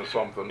usually into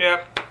something.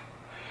 Yep.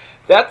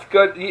 That's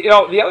good. You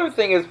know, the other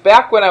thing is,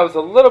 back when I was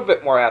a little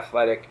bit more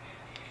athletic,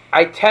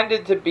 I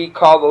tended to be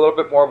called a little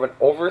bit more of an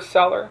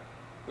overseller.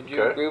 Would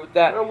you agree with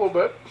that? Yeah, a little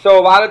bit. So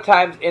a lot of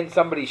times in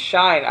somebody's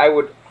shine, I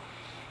would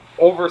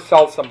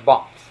oversell some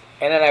bumps,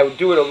 and then I would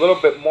do it a little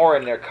bit more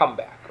in their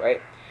comeback,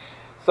 right?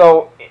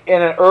 So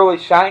in an early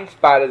shine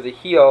spot as a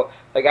heel,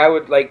 like I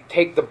would like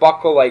take the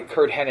buckle like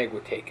Kurt Hennig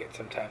would take it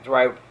sometimes, where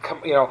I would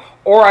come, you know,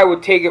 or I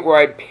would take it where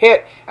I'd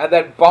hit and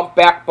then bump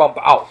back, bump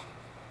out.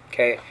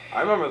 Okay.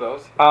 I remember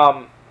those.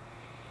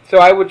 So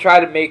I would try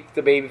to make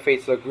the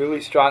babyface look really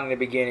strong in the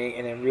beginning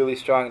and then really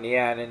strong in the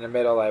end. In the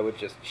middle, I would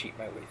just cheat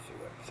my way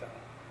through it. So,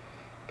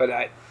 but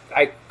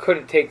I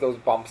couldn't take those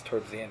bumps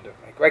towards the end of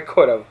my career. I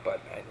could have,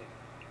 but I didn't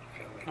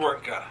feel like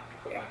Weren't gonna.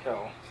 yeah.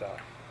 So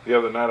The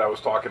other night I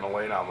was talking to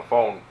Lane on the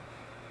phone,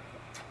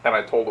 and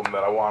I told him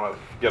that I want to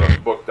get us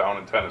booked down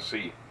in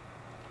Tennessee,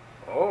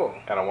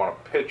 and I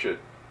want to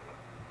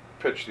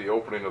pitch the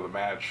opening of the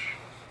match.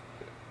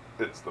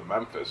 It's the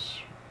Memphis,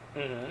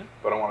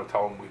 but I want to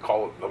tell him we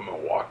call it the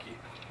Milwaukee.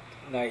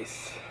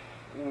 nice.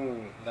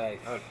 Ooh, nice.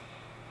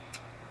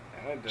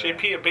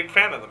 JP, a big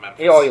fan of the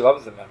Memphis. He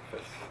loves the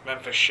Memphis.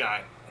 Memphis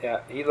Shine.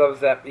 Yeah, he loves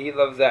that. He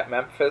loves that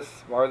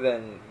Memphis more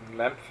than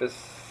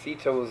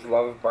Memphis-citos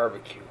love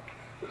barbecue.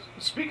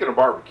 Speaking of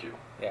barbecue,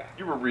 Yeah.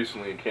 you were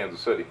recently in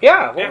Kansas City.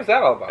 Yeah. What was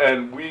that all about?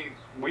 And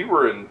we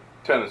were in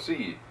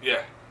Tennessee.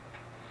 Yeah.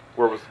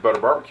 Where was the better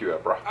barbecue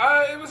at, bro?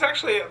 It was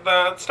actually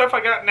the stuff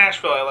I got in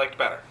Nashville I liked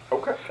better.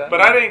 Okay.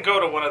 But I didn't go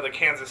to one of the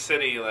Kansas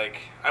City,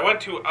 I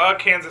went to a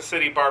Kansas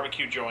City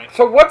barbecue joint.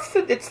 So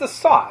it's the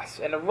sauce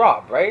and the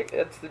rub, right?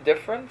 That's the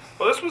difference.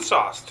 Well, this was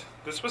sauced.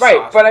 This was Right,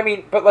 sauced. but I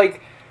mean,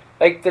 like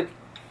the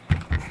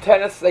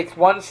tennis, like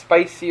one's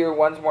spicier,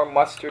 one's more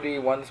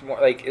mustardy, one's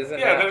more isn't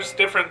Yeah, that? there's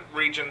different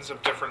regions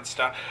of different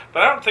stuff.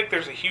 But I don't think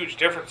there's a huge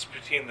difference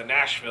between the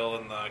Nashville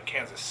and the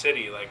Kansas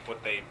City, like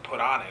what they put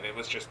on it. It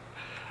was just...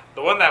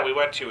 The one that we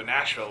went to in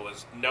Nashville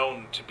was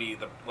known to be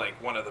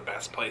one of the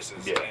best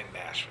places in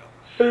Nashville.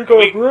 Did you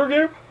go to a brewer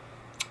game?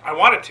 I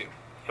wanted to,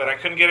 but I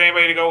couldn't get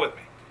anybody to go with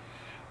me.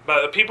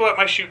 But the people at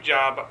my shoot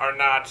job are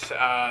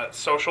not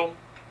social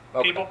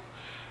people.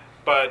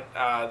 But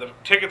the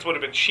tickets would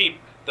have been cheap.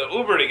 The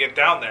Uber to get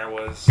down there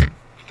was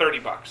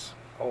 $30.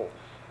 Oh.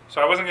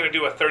 So I wasn't going to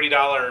do a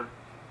 $30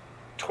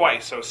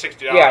 twice, so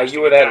 $60. Yeah, you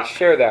would have down. to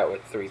share that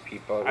with 3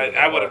 people.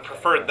 I would have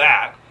preferred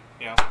that,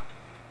 you know.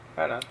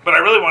 I know. But I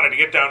really wanted to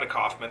get down to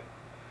Kaufman.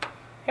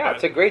 Yeah,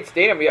 it's a great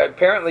stadium. Yeah,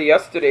 apparently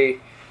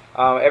yesterday,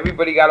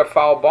 everybody got a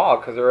foul ball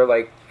because there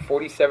were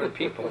 47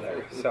 people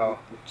there. So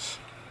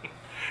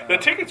The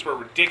tickets were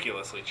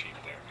ridiculously cheap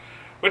there,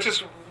 which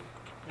is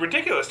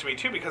ridiculous to me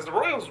too because the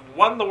Royals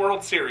won the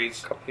World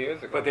Series a couple years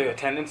ago. But the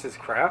attendance is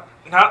crap.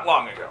 not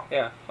long ago.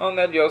 Yeah. Well,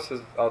 Ned Yost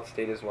has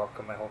outstayed his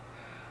welcome, I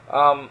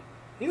hope.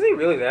 Is he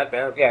really that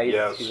bad? Yeah,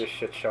 Yes. he's a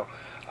shit show.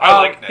 I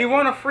like that. He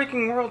won a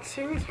freaking World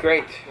Series.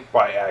 Great.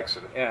 By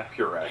accident. Yeah.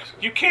 Pure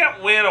accident. You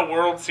can't win a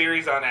World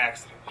Series on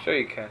accident. Sure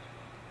you can.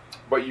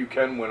 But you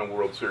can win a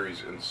World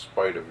Series in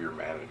spite of your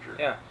manager.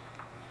 Yeah.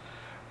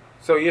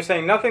 So you're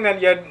saying nothing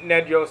that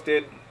Ned Yost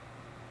did.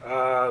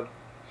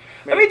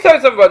 Let me tell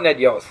you something about Ned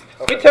Yost.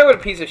 Let me tell you what a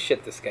piece of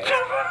shit this guy is.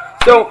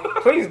 So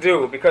Please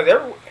do, because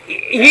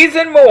he's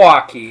in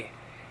Milwaukee,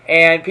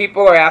 and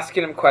people are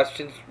asking him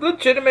questions,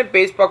 legitimate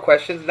baseball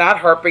questions, not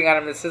harping on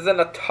him. This isn't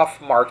a tough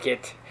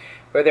market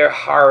where they're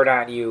hard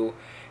on you.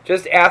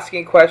 Just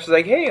asking questions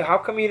like, hey, how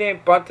come you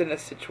didn't bunt in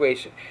this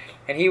situation?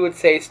 And he would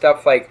say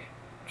stuff like,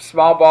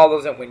 small ball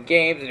doesn't win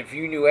games, and if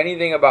you knew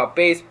anything about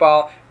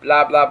baseball,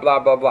 blah, blah, blah,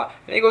 blah, blah.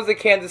 And he goes to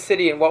Kansas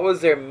City, and what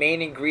was their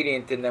main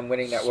ingredient in them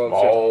winning that World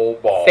Series? Small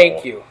ball.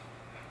 Thank you.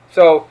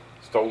 So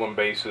Stolen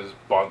bases,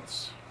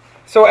 bunts.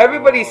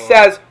 everybody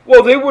says,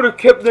 well, they would have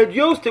kept Ned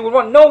Yost. They would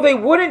want. No, they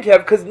wouldn't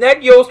have, because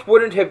Ned Yost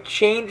wouldn't have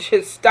changed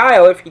his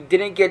style if he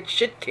didn't get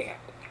shit canned.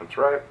 That's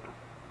right.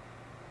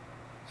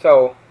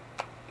 So,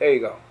 there you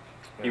go.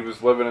 He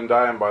was living and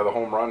dying by the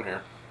home run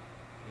here.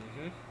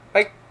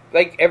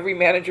 Like every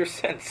manager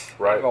since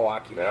Right. in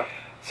Milwaukee. Yeah.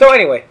 So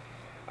anyway,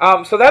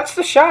 so that's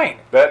the shine.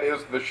 That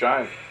is the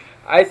shine.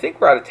 I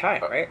think we're out of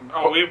time, right?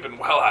 Oh, we've been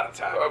well out of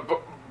time.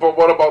 But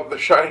what about the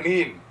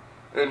Shining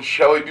and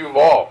Shelley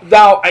Duvall?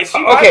 Now, I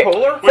see okay,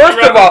 bipolar. Would first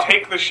you of rather all,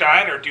 take the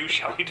shine or do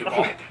Shelley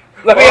Duvall?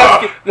 let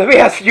me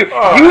ask you.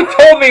 You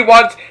told me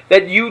once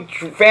that you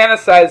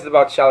fantasized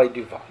about Shelley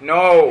Duvall.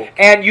 No.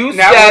 And you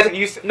That said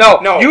was-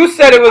 no. You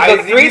said it was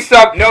a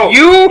threesome. No.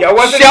 You, Yeah, it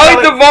wasn't Shelley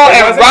Duvall, it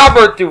and wasn't-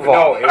 Robert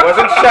Duvall. No, it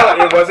wasn't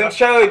Shelley. It wasn't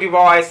Shelley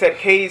Duvall. I said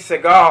Katie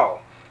Seagal.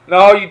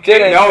 No, you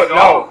didn't.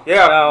 No.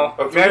 Yeah. No.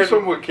 A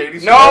threesome with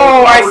Katie No, Seagal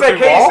and I Robert said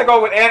Duvall? Katie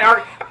Seagal with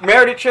Anarchy.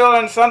 Married to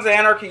Children, Sons of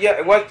Anarchy. Yeah,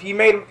 it was. He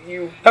made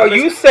you. No,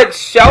 you said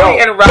Shelley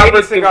and Robert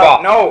Katie Seagal.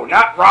 Duvall. No,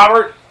 not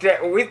Robert.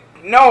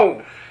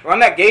 No. Run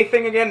that gay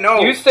thing again? No.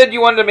 You said you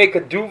wanted to make a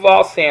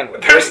Duval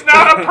sandwich. There's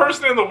not a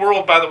person in the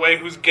world, by the way,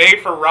 who's gay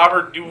for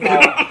Robert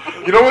Duvall.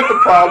 You know what the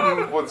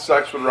problem with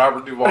sex with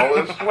Robert Duvall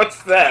is?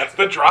 What's that?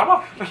 The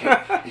drama? He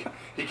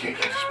can't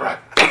get his breath.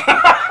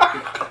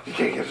 He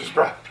can't get his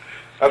breath.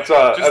 That's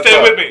Just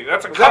stay with me.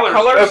 That's a color.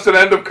 That's an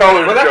end of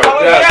colors Was that joke.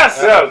 Colors? Yes.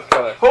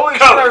 Holy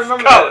shit, I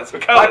remember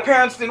that. My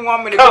parents didn't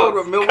want me to go to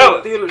a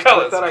Millwood theater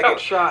because they thought I'd get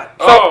shot.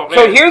 So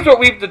here's what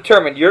we've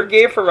determined. You're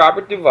gay for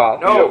Robert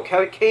Duvall. No,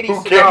 Katie Who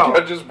Seagal. can't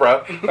judge his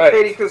breath? Right.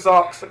 Katie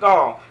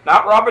Seagal.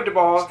 Not Robert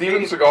Duvall.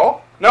 Steven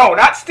Seagal? No,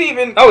 not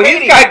Steven. Oh,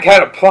 Katie. he's got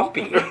kind of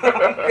plumpy.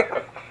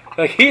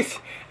 Like he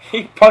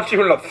punched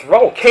you in the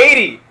throat.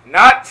 Katie,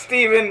 not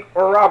Steven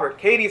or Robert.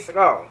 Katie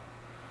Seagal.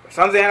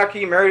 Sons of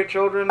Anarchy, Married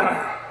Children.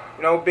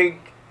 Big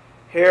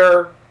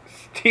hair.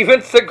 Steven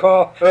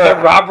Seagal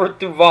and Robert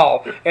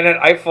Duvall in an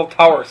Eiffel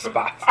Tower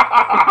spot.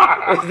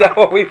 Is that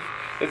what we?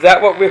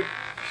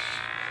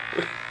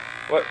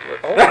 What?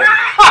 Oh.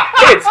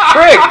 Hey, it's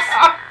Triggs.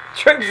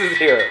 Triggs is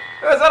here.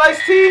 Is that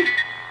Ice-T?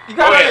 You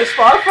got it on your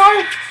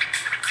Spotify?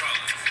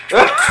 Oh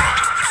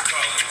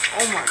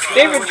my god.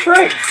 David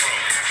Triggs.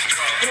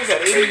 What is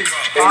that, Hey,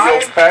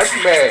 85?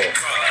 Pac-Man.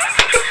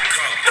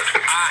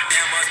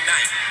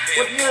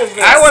 What year is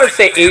that? I want to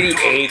say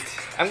 88.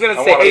 I'm going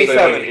to say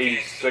 87.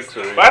 86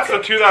 or 87. That's the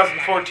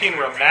 2014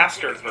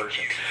 remastered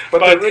version. But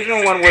the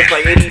original one was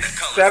like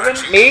 87?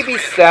 Maybe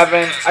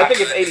 7. I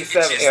think it's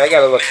 87. Yeah, I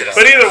got to look it up.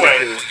 But either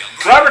way,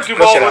 Robert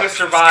Duvall Look it would up. have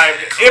survived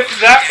if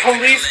that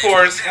police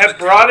force had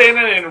brought in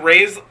an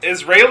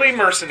Israeli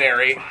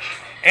mercenary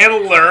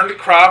and learned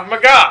Krav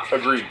Maga.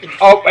 Agreed.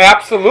 Oh,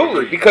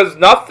 absolutely. Because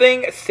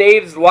nothing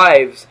saves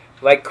lives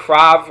like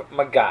Krav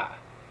Maga.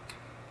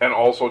 And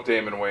also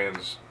Damon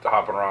Wayans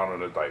hopping around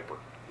in a diaper.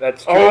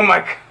 That's true. Oh my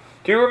god.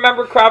 Do you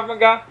remember Krav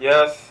Maga?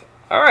 Yes.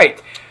 All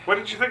right. What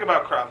did you think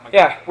about Krav Maga?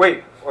 Yeah.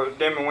 Wait,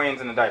 Damon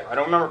Wayans in the diaper. I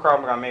don't remember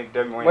Krav Maga. Maybe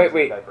Damon Wayans in the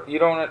Wait. diaper. You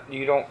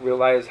don't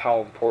realize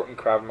how important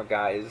Krav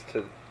Maga is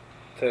to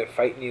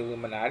fighting the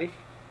Illuminati?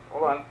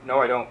 Hold on. No,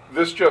 I don't.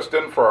 This just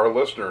in for our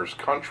listeners.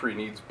 Country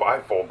needs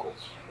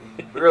bifocals.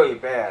 Really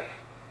bad.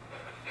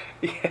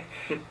 Yeah.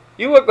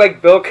 You look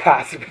like Bill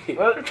Cosby.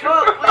 Well, it's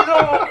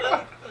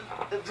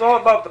all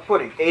about the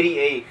pudding.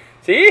 88.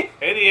 See?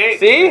 88.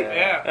 See?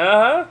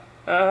 Yeah.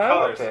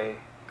 Colors. Okay.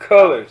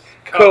 Colors.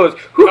 Colors.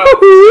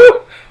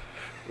 Woo-hoo-hoo.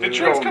 Did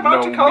Triggs come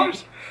out to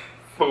Colors?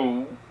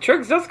 Fool.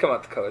 Triggs does come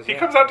out to Colors. He yeah.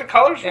 comes out to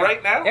Colors Yeah.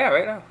 right now? Yeah,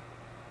 right now.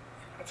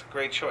 That's a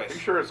great choice. Are you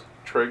sure it's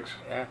Triggs?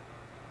 Yeah.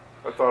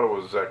 I thought it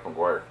was Zach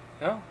McGuire.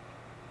 No,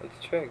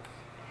 it's Triggs.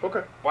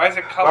 Okay. Why is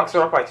it Colors? Bucks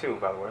are up by 2,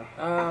 by the way.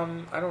 I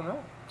don't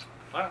know.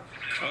 Wow.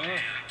 Wait,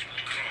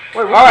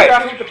 what All right.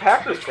 got who the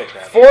Packers picked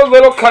that? 4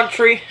 Little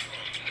Country,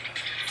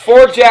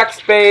 4 Jack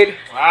Spade,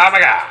 Oh my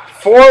god.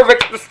 4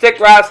 Victor Stick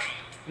Ross.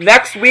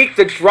 Next week,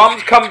 the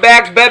drums come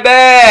back, baby.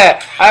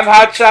 I'm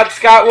Hotshot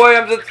Scott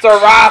Williams. It's the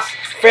Ross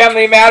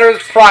Family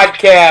Matters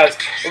Prodcast.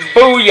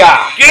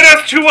 Booyah. Get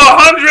us to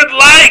 100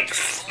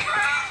 likes!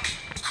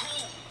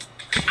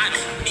 I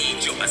don't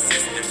need your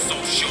assistance,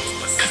 social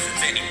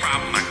persistence. Any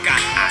problem I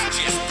got, I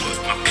just